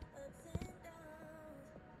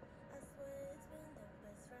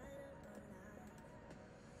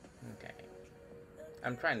 Okay.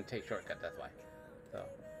 I'm trying to take shortcut, that's why. So.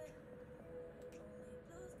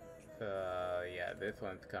 Yeah, this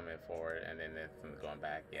one's coming forward, and then this one's going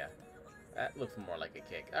back. Yeah. That looks more like a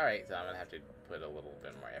kick. Alright, so I'm gonna have to put a little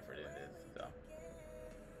bit more effort in this, so.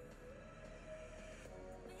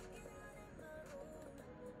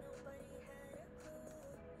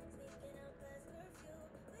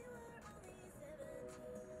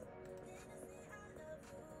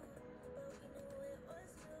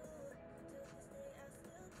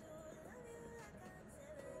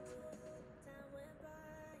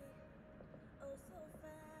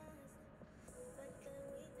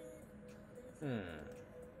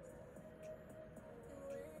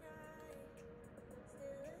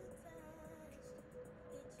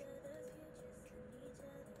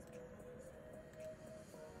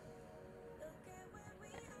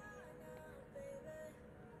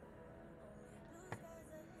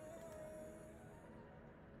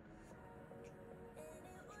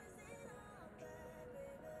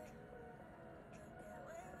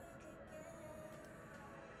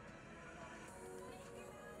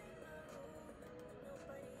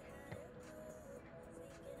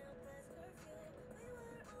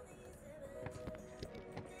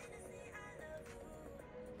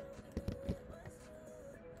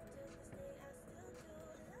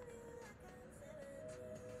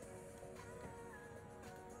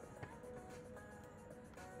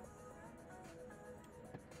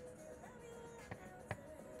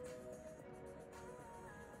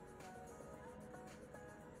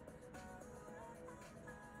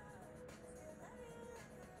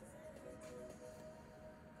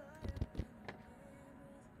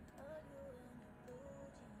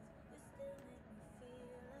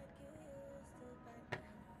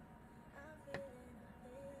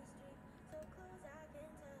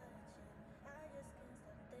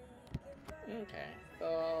 Okay,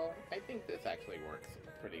 so I think this actually works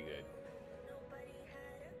pretty good.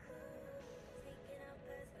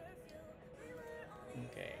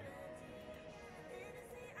 Okay.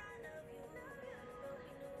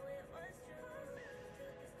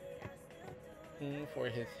 For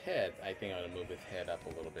his head, I think I'm gonna move his head up a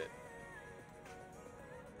little bit.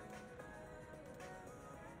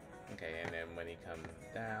 Okay, and then when he comes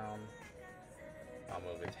down, I'll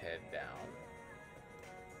move his head down.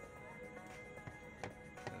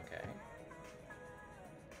 Okay.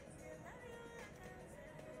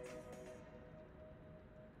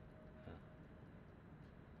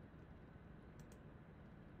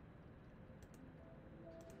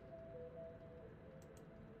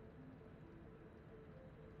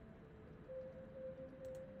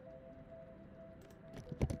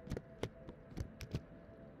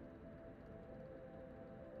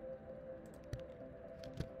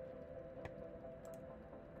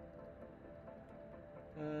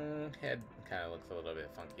 Head kind of looks a little bit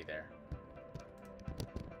funky there.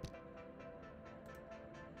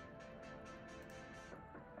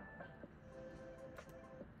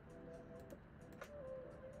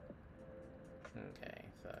 Okay,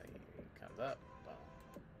 so he comes up. Boom.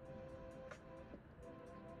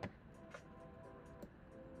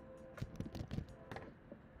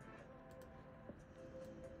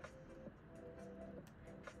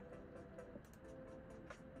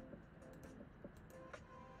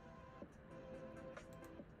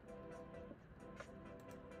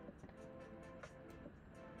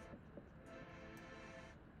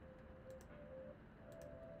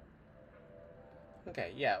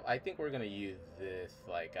 Okay, yeah, I think we're gonna use this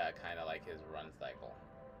like kind of like his run cycle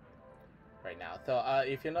right now. So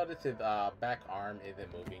if you notice, his back arm isn't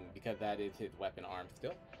moving because that is his weapon arm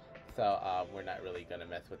still. So we're not really gonna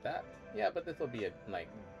mess with that. Yeah, but this will be a like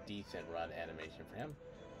decent run animation for him.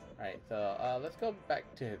 All right, so let's go back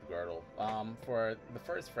to his girdle. For the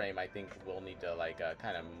first frame, I think we'll need to like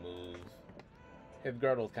kind of move. His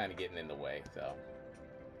girdle's kind of getting in the way, so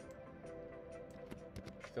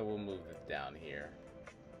we'll move this down here.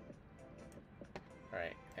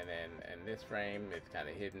 Alright, and then in this frame, it's kind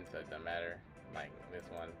of hidden, so it doesn't matter. Like this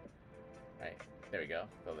one. Alright, there we go.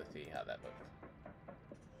 So let's see how that looks.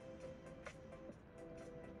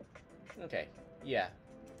 Okay, yeah,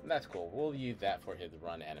 that's cool. We'll use that for his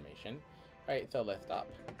run animation. Alright, so let's stop,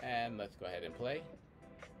 and let's go ahead and play.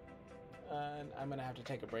 And I'm gonna have to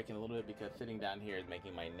take a break in a little bit because sitting down here is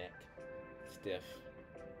making my neck stiff.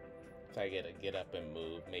 So I gotta get up and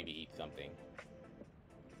move, maybe eat something.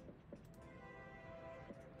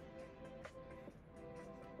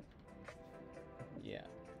 Yeah.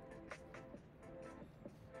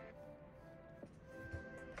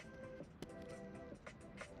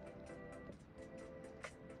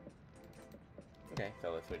 Okay,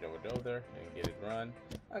 so let's switch over to Dozer and get it run.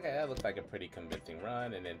 Okay, that looks like a pretty convincing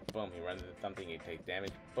run, and then boom, he runs into something, he takes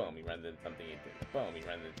damage. Boom, he runs into something, he takes boom, he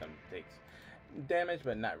runs into something, takes damage,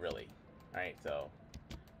 but not really. Alright, so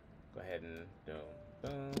go ahead and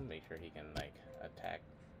boom, make sure he can like attack.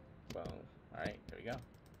 Boom. Alright, there we go.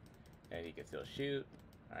 And he can still shoot.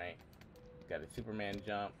 Alright. Got a Superman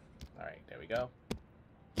jump. Alright, there we go.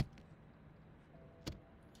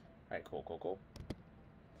 Alright, cool.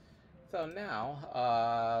 So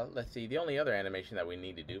now, let's see, the only other animation that we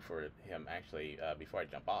need to do for him, actually, before I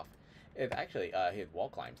jump off, is actually his wall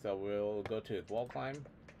climb. So we'll go to his wall climb.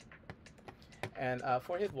 And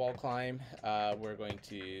for his wall climb, we're going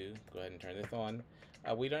to go ahead and turn this on.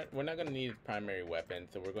 We're not going to need his primary weapon,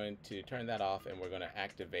 so we're going to turn that off, and we're going to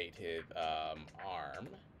activate his arm.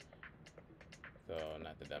 So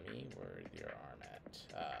not the dummy, where's your arm at?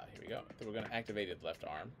 Here we go. So we're going to activate his left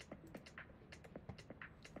arm.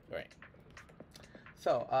 All right.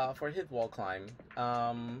 So for his wall climb,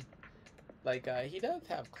 he does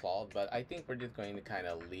have claws, but I think we're just going to kind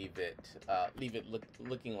of leave it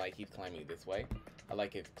looking like he's climbing this way.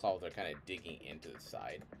 Like his claws are kind of digging into the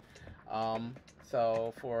side.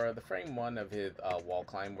 So for the frame 1 of his wall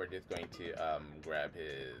climb, we're just going to grab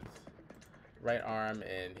his right arm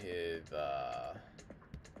and his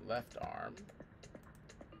left arm,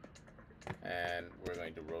 and we're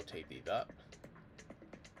going to rotate these up.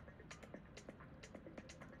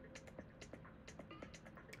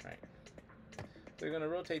 Right. So we're going to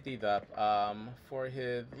rotate these up. For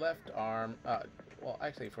his left arm, well,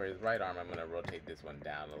 actually for his right arm, I'm going to rotate this one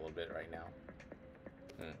down a little bit right now.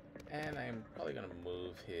 And I'm probably going to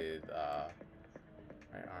move his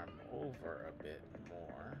right arm over a bit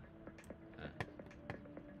more.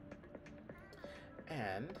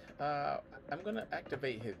 And I'm going to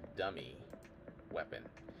activate his dummy weapon.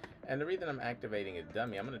 And the reason I'm activating his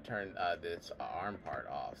dummy, I'm going to turn this arm part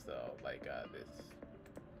off. So like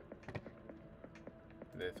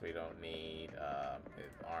this we don't need.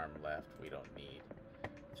 His arm left we don't need.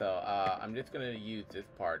 So I'm just going to use this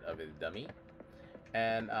part of his dummy.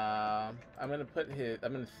 And I'm going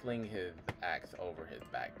to sling his axe over his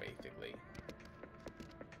back, basically.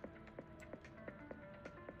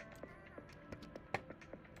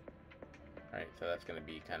 Alright, so that's going to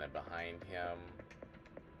be kind of behind him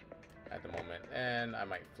at the moment. And I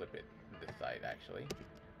might flip it this side, actually.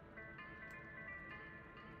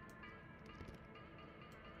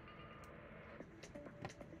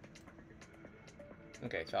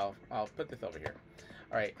 Okay, so I'll put this over here.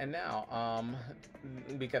 Alright, and now,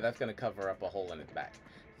 because that's going to cover up a hole in his back.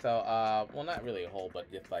 So, well, not really a hole,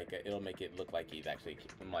 but just like, it'll make it look like he's actually,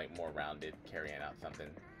 like, more rounded, carrying out something.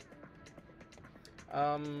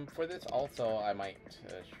 For this also, I might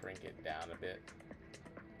shrink it down a bit.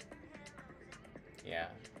 Yeah.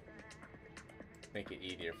 Make it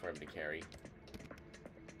easier for him to carry.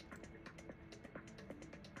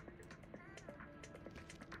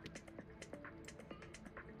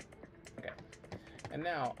 And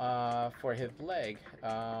now, for his leg,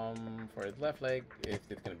 for his left leg, it's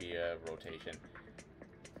just going to be a rotation.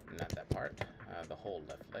 Not that part, the whole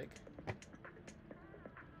left leg.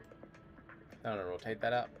 I'm going to rotate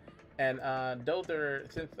that up. And Dozer,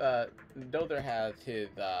 since Dozer has his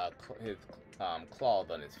claws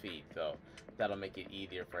on his feet, so that'll make it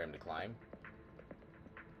easier for him to climb.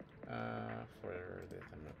 For this,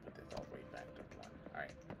 I'm going to put this all the way back to 1.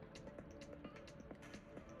 Alright.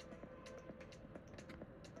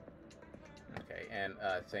 Okay, and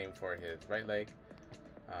same for his right leg.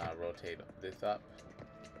 Rotate this up.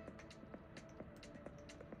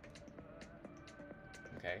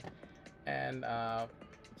 Okay, and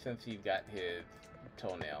since he's got his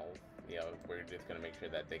toenails, you know, we're just going to make sure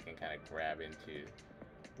that they can kind of grab into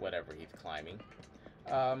whatever he's climbing.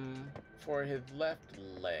 For his left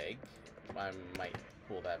leg, I might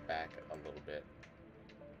pull that back a little bit.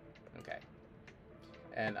 Okay,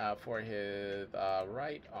 and for his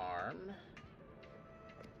right arm,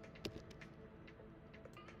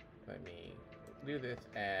 let me do this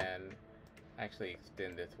and actually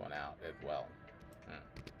extend this one out as well.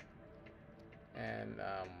 And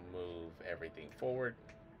move everything forward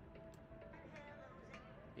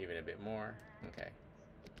even a bit more. Okay,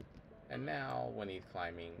 and now when he's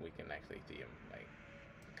climbing, we can actually see him like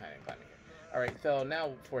kind of climbing here. Alright, so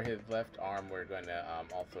now for his left arm, we're going to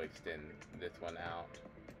also extend this one out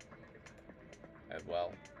as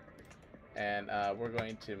well. And we're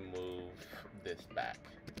going to move this back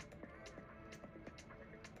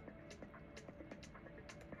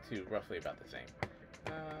to roughly about the same.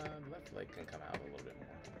 Left leg can come out a little bit more.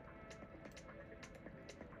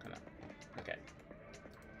 Kind of. Okay.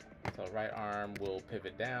 So right arm will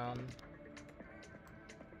pivot down.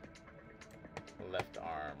 Left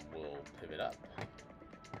arm will pivot up.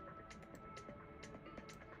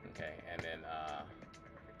 Okay, and then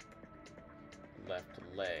left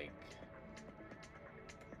leg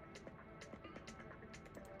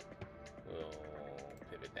will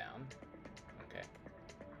pivot down. Okay.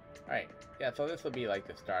 Alright, yeah, so this will be like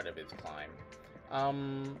the start of his climb.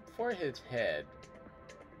 For his head,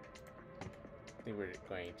 I think we're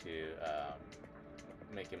going to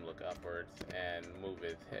make him look upwards and move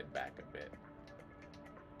his head back a bit.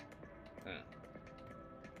 Okay.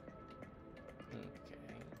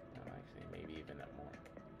 Well, actually, maybe even up more.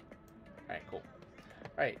 Alright, cool.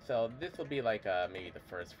 Alright, so this will be like maybe the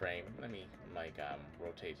first frame. Let me like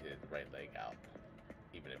rotate his right leg out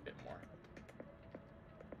even a bit more.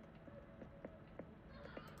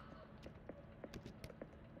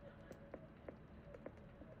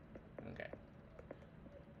 Okay.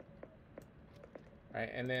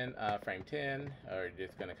 Alright, and then frame 10, we're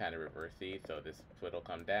just going to kind of reverse these. So this foot will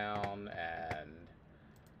come down, and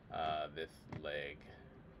this leg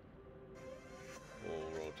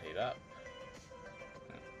will rotate up.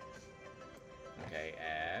 Okay,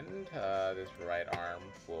 and this right arm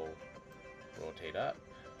will rotate up,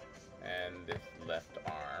 and this left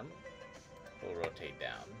arm will rotate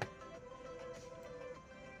down.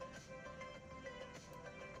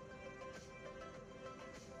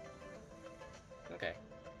 Okay,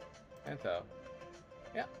 and so,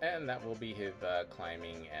 yeah, and that will be his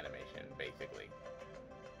climbing animation, basically.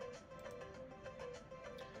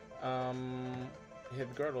 His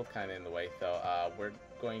girdle's kind of in the way, so we're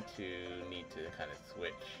going to need to kind of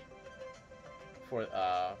switch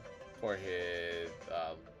for his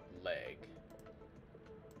leg.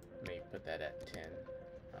 Let me put that at 10,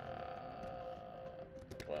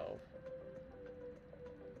 12.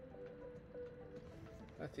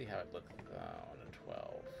 Let's see how it looks on a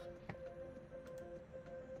 12.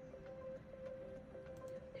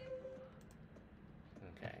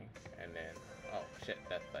 Okay, and then, oh shit,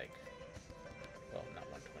 that's like, well, not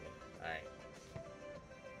 120. Alright.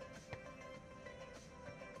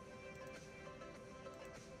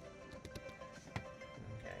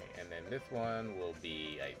 Okay, and then this one will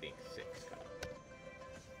be, I think, 6 count.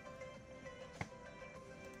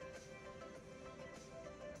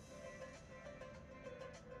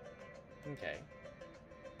 Okay.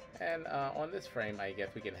 And on this frame, I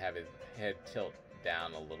guess we can have his head tilt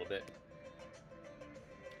down a little bit.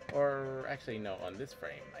 Or actually, no, on this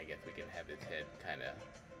frame, I guess we can have his head kind of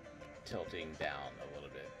tilting down a little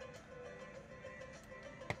bit.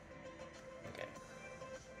 Okay.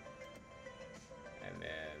 And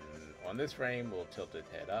then on this frame, we'll tilt his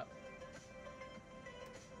head up.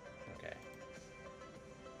 Okay.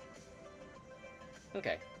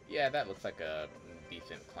 Okay. Yeah, that looks like a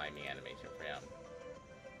decent climbing animation for him.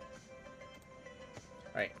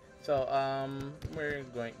 Alright, so we're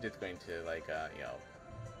just going to like you know,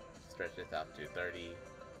 stretch this out to 30,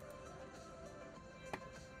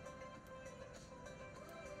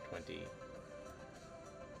 20,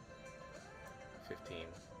 15.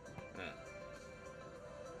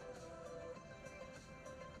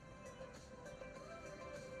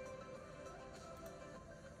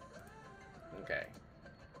 Okay.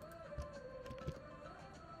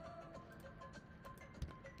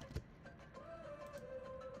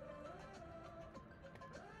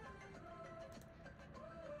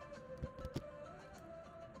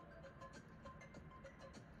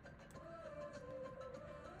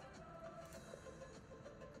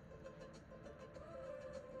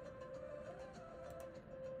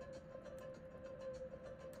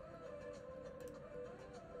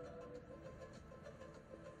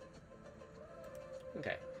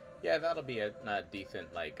 Okay, yeah, that'll be a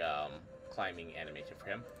decent like climbing animation for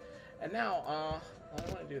him. And now, what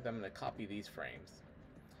I want to do is I'm going to copy these frames,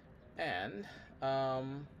 and I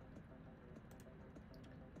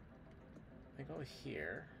go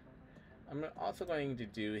here. I'm also going to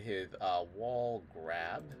do his wall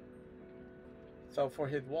grab. So for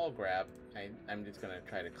his wall grab, I'm just going to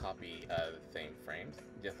try to copy the same frames,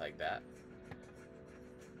 just like that.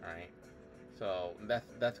 All right, so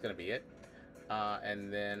that's going to be it.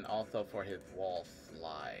 And then also for his wall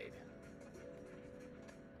slide.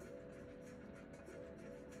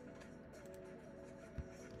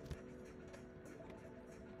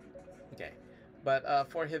 But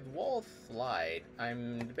for his wall slide,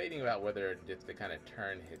 I'm debating about whether just to kind of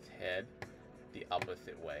turn his head the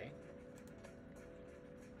opposite way.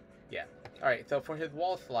 Yeah. Alright, so for his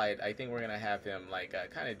wall slide, I think we're going to have him like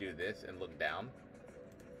kind of do this and look down.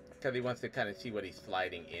 Because he wants to kind of see what he's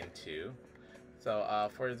sliding into. So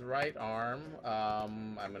for his right arm,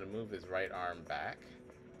 I'm going to move his right arm back.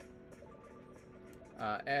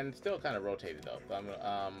 And still kind of rotate it though. So I'm going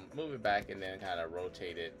to move it back and then kind of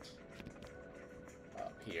rotate it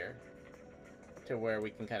up here. To where we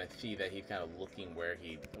can kind of see that he's kind of looking where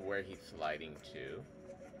he's sliding to.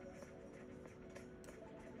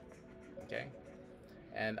 Okay.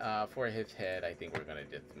 And for his head, I think we're going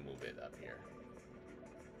to just move it up here.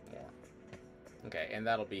 More. Okay, and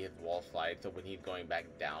that'll be his wall slide, so when he's going back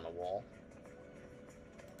down a wall.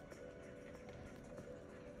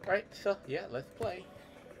 Alright, so yeah, let's play.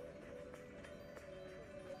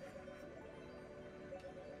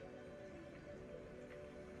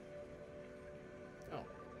 Oh,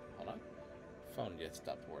 hold on. Phone just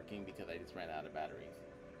stopped working because I just ran out of batteries.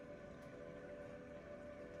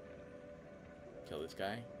 Kill this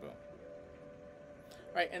guy. Boom.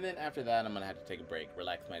 Alright, and then after that, I'm going to have to take a break,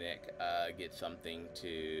 relax my neck, get something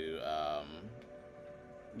to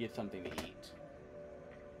eat.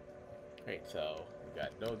 Alright, so we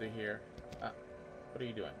got Dozer here. What are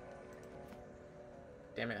you doing?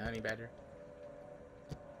 Damn it, honey badger.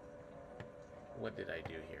 What did I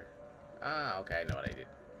do here? Okay, I know what I did.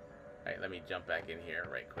 Alright, let me jump back in here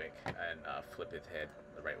right quick and flip his head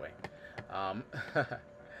the right way.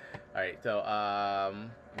 Alright, so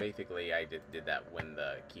basically I just did that when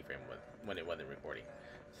the keyframe when it wasn't recording.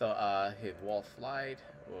 So his wall slide,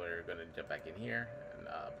 we're gonna jump back in here and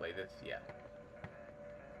play this, yeah.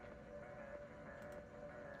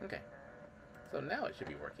 Okay. So now it should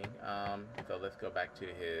be working. So let's go back to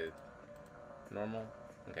his normal.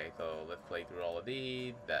 Okay, so let's play through all of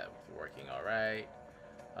these. That's working alright.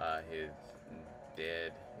 His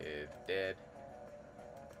dead is dead.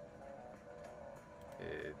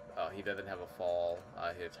 Oh, he doesn't have a fall.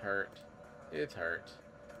 His hurt is hurt.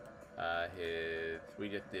 We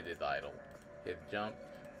just did his idle. His jump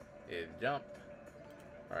is jump.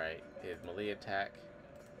 Alright, his melee attack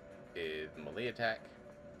is melee attack.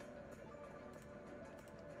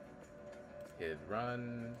 His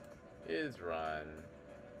run is run.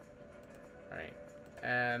 Alright,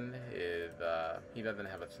 and he doesn't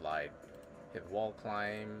have a slide. His wall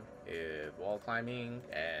climb is wall climbing,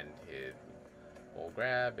 and his wall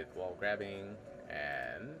grab is wall grabbing,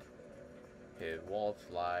 and his wall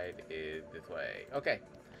slide is this way. Okay,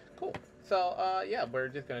 cool. So, yeah, we're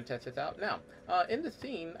just going to test this out. Now, in the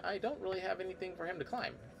scene, I don't really have anything for him to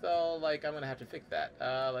climb. So, like, I'm going to have to fix that.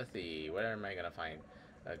 Let's see, where am I going to find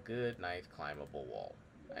a good, nice, climbable wall?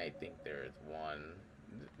 I think there's one,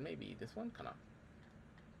 maybe this one? Come on.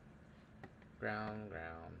 Ground.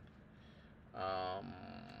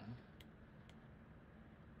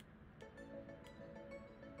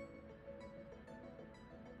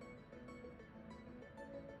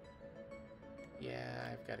 Yeah,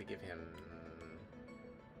 I've got to give him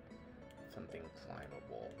something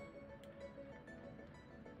climbable.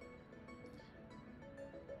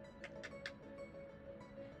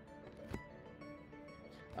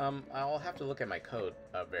 I'll have to look at my code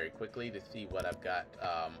very quickly to see what I've got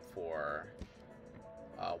for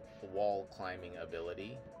wall climbing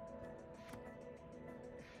ability.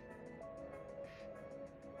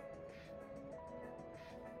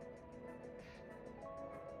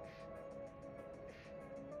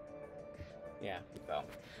 Yeah, so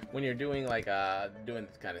when you're doing like doing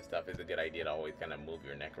this kind of stuff, it's a good idea to always kind of move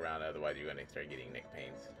your neck around, otherwise you're going to start getting neck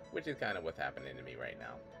pains, which is kind of what's happening to me right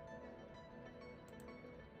now.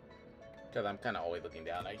 Because I'm kind of always looking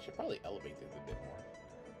down. I should probably elevate this a bit more,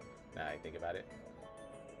 now I think about it.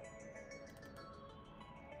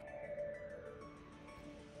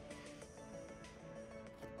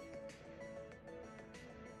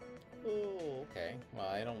 Oh, okay. Well,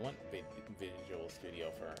 I don't want Visual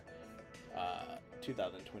Studio for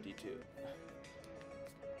 2022.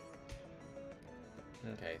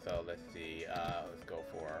 Okay, so let's see. Let's go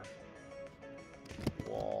for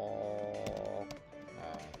wall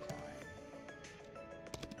climb.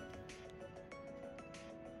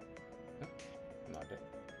 Not it.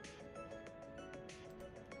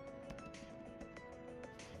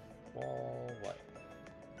 Wall what?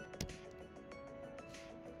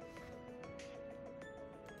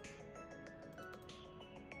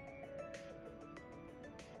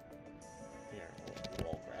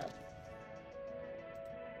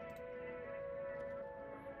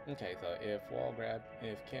 Okay, so if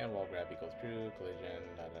can wall grab equals true, collision,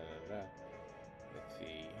 Let's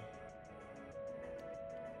see.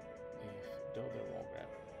 Dozer wall grab.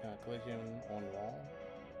 Collision on wall.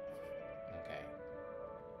 Okay.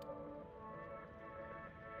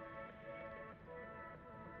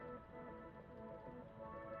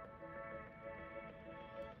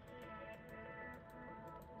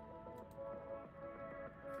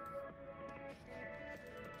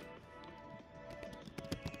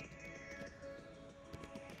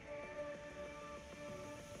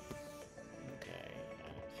 Okay.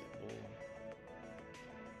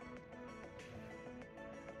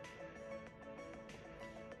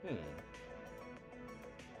 Hmm.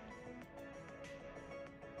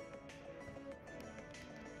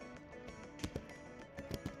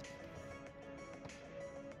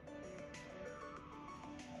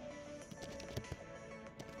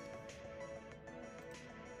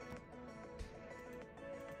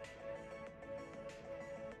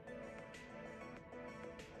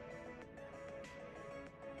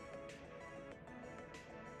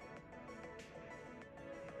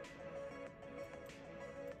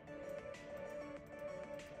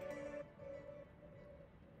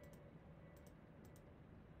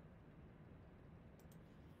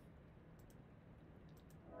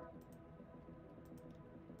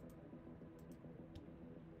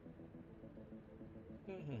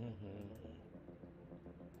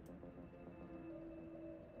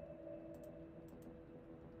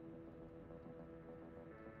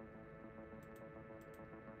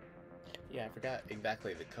 Yeah, I forgot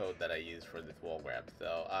exactly the code that I used for this wall grab,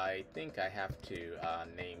 so I think I have to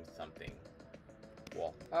name something.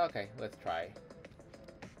 Wall. Okay, let's try.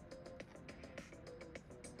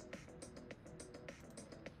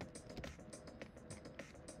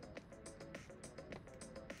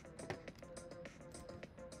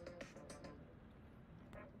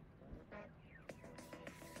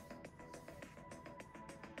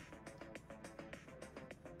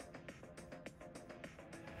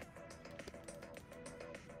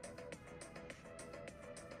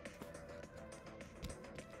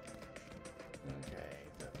 Okay.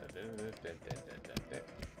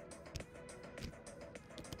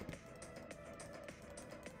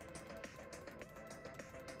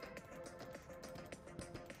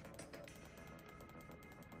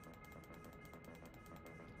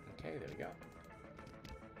 Okay, there we go.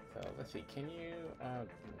 So let's see, can you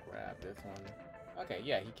grab this one? Okay,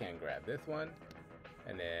 yeah, he can grab this one.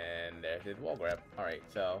 And then there's his wall grab. Alright,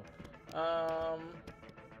 so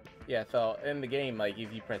yeah, so in the game, like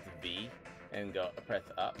if you press V and press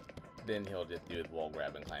up, then he'll just do his wall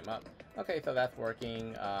grab and climb up. Okay, so that's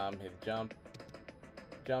working. His jump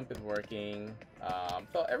is working.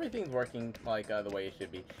 So everything's working like the way it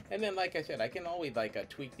should be. And then, like I said, I can always like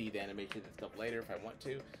tweak these animations and stuff later if I want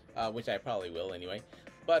to, which I probably will anyway.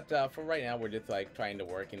 But for right now, we're just like trying to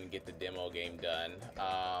work and get the demo game done.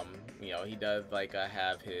 You know, he does like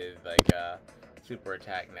have his like super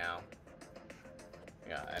attack now.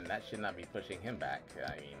 Yeah, and that should not be pushing him back.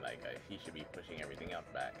 I mean, like he should be pushing everything else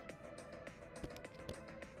back.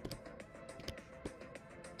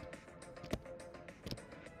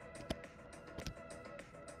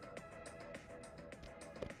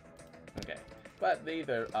 Okay, but these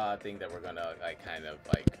are things that we're gonna like kind of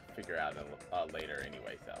like figure out later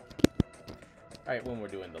anyway. So, all right, when we're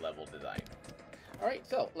doing the level design. All right,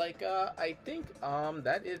 so like I think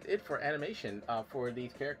that is it for animation for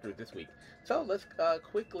these characters this week. So let's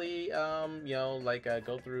quickly you know like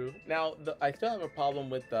go through. Now I still have a problem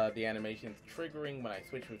with the animations triggering when I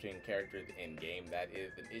switch between characters in game. That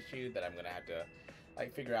is an issue that I'm gonna have to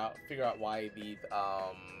like figure out why these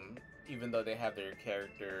even though they have their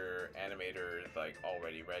character animators like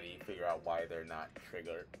already ready, figure out why they're not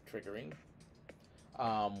triggering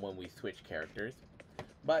when we switch characters.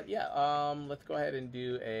 But yeah, let's go ahead and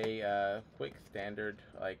do a quick standard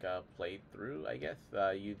like playthrough, I guess,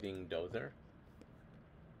 using Dozer.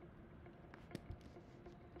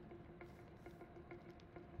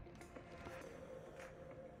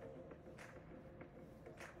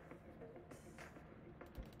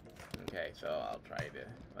 Okay, so I'll try to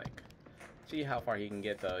like see how far he can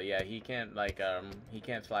get. So yeah, he can't like he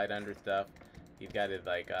can't slide under stuff. He's got his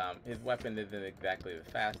like his weapon isn't exactly the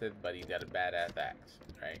fastest, but he's got a badass axe,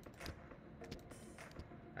 right?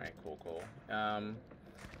 Alright, cool.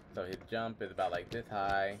 So his jump is about like this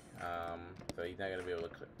high, so he's not going to be able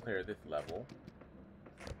to clear this level.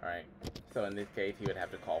 Alright, so in this case he would have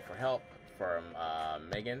to call for help from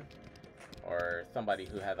Megan, or somebody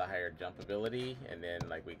who has a higher jump ability, and then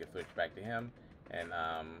like we could switch back to him, and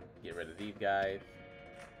get rid of these guys.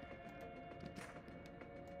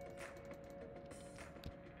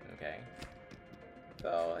 Okay.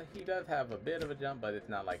 So he does have a bit of a jump, but it's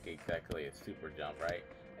not like exactly a super jump, right?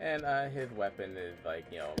 And his weapon is like,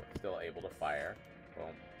 you know, still able to fire.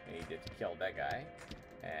 Boom. And he just killed that guy.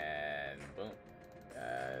 And boom.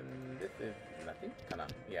 And this is nothing. Kinda,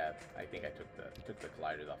 yeah, I think I took the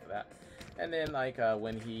colliders off of that. And then like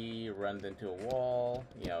when he runs into a wall,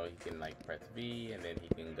 you know, he can like press V and then he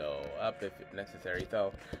can go up if necessary.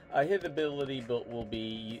 So his ability will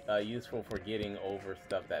be useful for getting over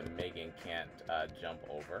stuff that Megan can't jump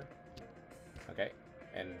over. Okay,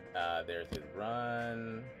 and there's his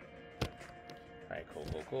run. Alright,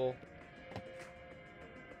 cool.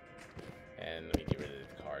 And let me get rid of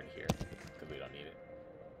this card here, because we don't need it.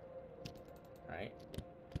 Alright.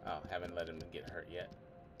 Oh, haven't let him get hurt yet.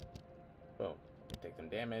 Boom. Take some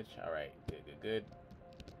damage. Alright, good.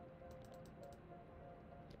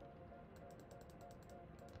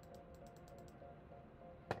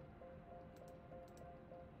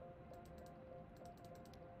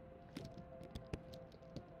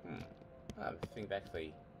 This thing's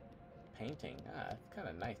actually painting. It's kind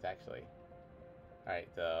of nice, actually. Alright,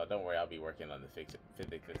 so don't worry, I'll be working on the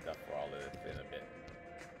physics and stuff for all of this in a bit.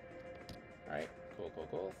 Alright, cool.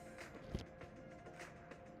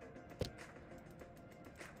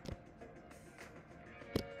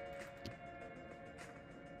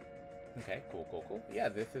 Okay, cool. Yeah,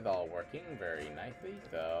 this is all working very nicely,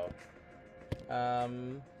 so...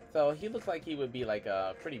 So he looks like he would be like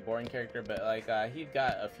a pretty boring character, but like he's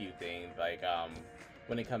got a few things, like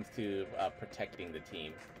when it comes to protecting the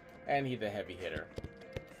team. And he's a heavy hitter.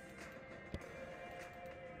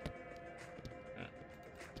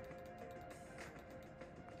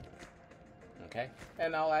 Okay,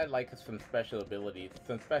 and I'll add like some special abilities,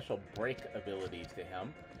 some special break abilities to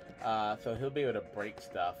him. So he'll be able to break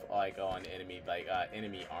stuff like on enemy, like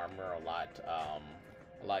enemy armor a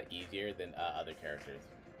lot easier than other characters.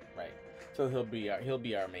 Right. So he'll be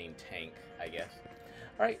our main tank, I guess.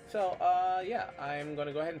 All right. So yeah, I'm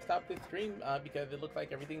gonna go ahead and stop this stream because it looks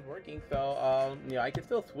like everything's working. So you know, I can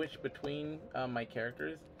still switch between my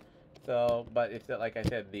characters. So, but it's like I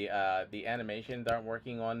said, the animations aren't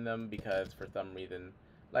working on them because for some reason,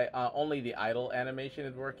 like only the idle animation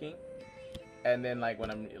is working. And then like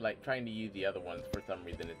when I'm like trying to use the other ones, for some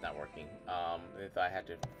reason it's not working. And so I had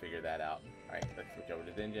to figure that out. All right, let's switch over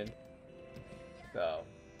to the engine. So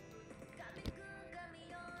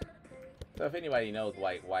if anybody knows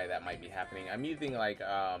like why that might be happening, I'm using like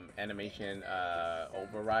animation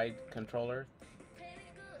override controller.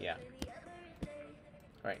 Yeah.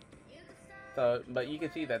 Right. So, but you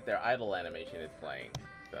can see that their idle animation is playing.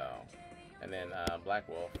 So, and then Black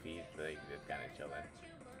Wolf, he's like just kind of chilling.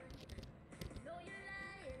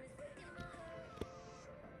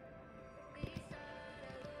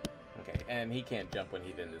 Okay, and he can't jump when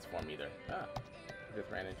he's in this form either. Ah, he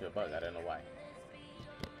just ran into a bug. I don't know why.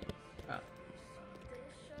 Huh.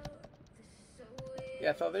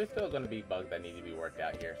 Yeah, so there's still going to be bugs that need to be worked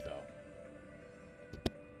out here, so.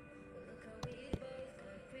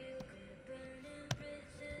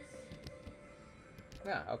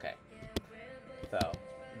 Yeah, okay. So,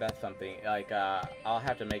 that's something, like, I'll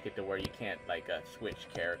have to make it to where you can't, like, switch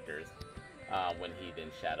characters when he's in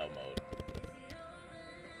shadow mode.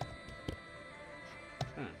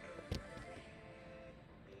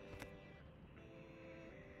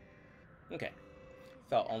 Okay.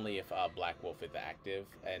 So only if Black Wolf is active,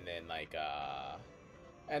 and then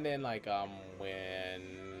when,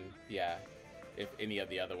 yeah, if any of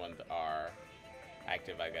the other ones are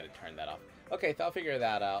active, I gotta turn that off. Okay, so I'll figure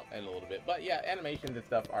that out in a little bit. But yeah, animations and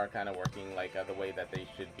stuff are kind of working like the way that they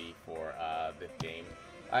should be for this game.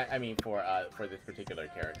 I mean for this particular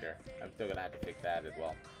character. I'm still gonna have to fix that as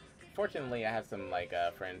well. Fortunately, I have some like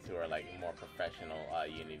friends who are like more professional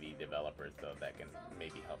Unity developers, so that can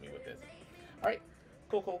maybe help me with this. All right.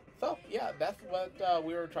 Cool. So, yeah, that's what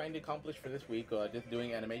we were trying to accomplish for this week, just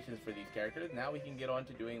doing animations for these characters. Now we can get on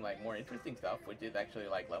to doing, like, more interesting stuff, which is actually,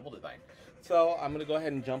 like, level design. So, I'm going to go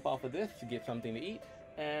ahead and jump off of this to get something to eat,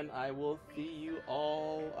 and I will see you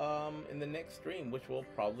all in the next stream, which will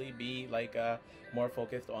probably be, like, more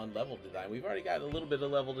focused on level design. We've already got a little bit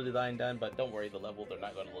of level design done, but don't worry, the levels are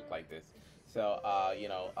not going to look like this. So, you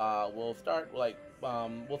know, we'll start, like,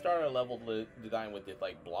 we'll start our level design with just,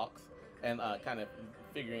 like, blocks, and kind of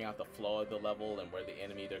figuring out the flow of the level and where the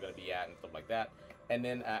enemies are going to be at and stuff like that. And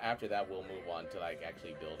then after that, we'll move on to like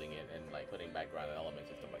actually building it and like putting background elements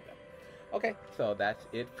and stuff like that. Okay, so that's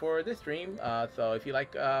it for this stream. So if you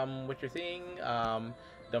like what you're seeing,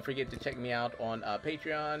 don't forget to check me out on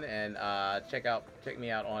Patreon, and check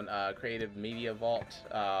me out on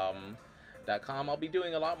creativemediavault.com. I'll be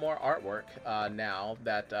doing a lot more artwork now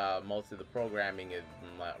that most of the programming is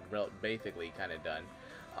basically kind of done.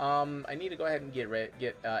 I need to go ahead and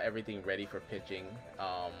get everything ready for pitching.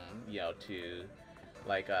 You know, to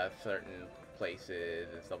like certain places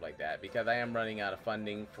and stuff like that, because I am running out of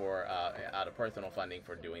funding for out of personal funding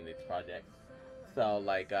for doing this project. So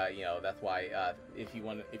like you know, that's why if you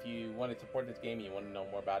want to support this game and you want to know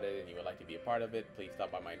more about it and you would like to be a part of it, please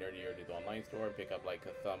stop by my Nerdy Urges online store and pick up like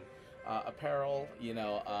some apparel, you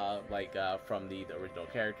know, from the original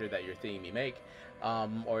character that you're seeing me make.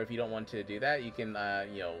 Or if you don't want to do that, you can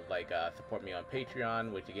you know, support me on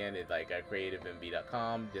Patreon, which again is like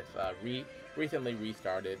creativemb.com. Just recently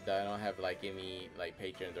restarted. I don't have like any like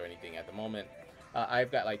patrons or anything at the moment.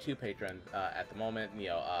 I've got like 2 patrons at the moment, you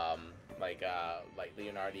know, like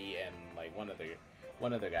Leonardi and like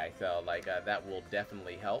one other guy. So like that will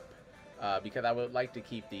definitely help because I would like to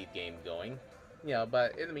keep these games going, you know.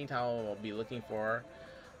 But in the meantime, I'll be looking for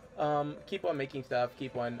keep on making stuff,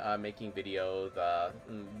 keep on making videos,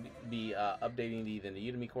 be updating these in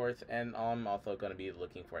the Udemy course, and I'm also going to be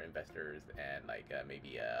looking for investors and like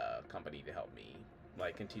maybe a company to help me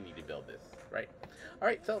like continue to build this, right? All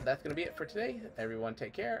right, so that's going to be it for today. Everyone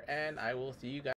take care, and I will see you guys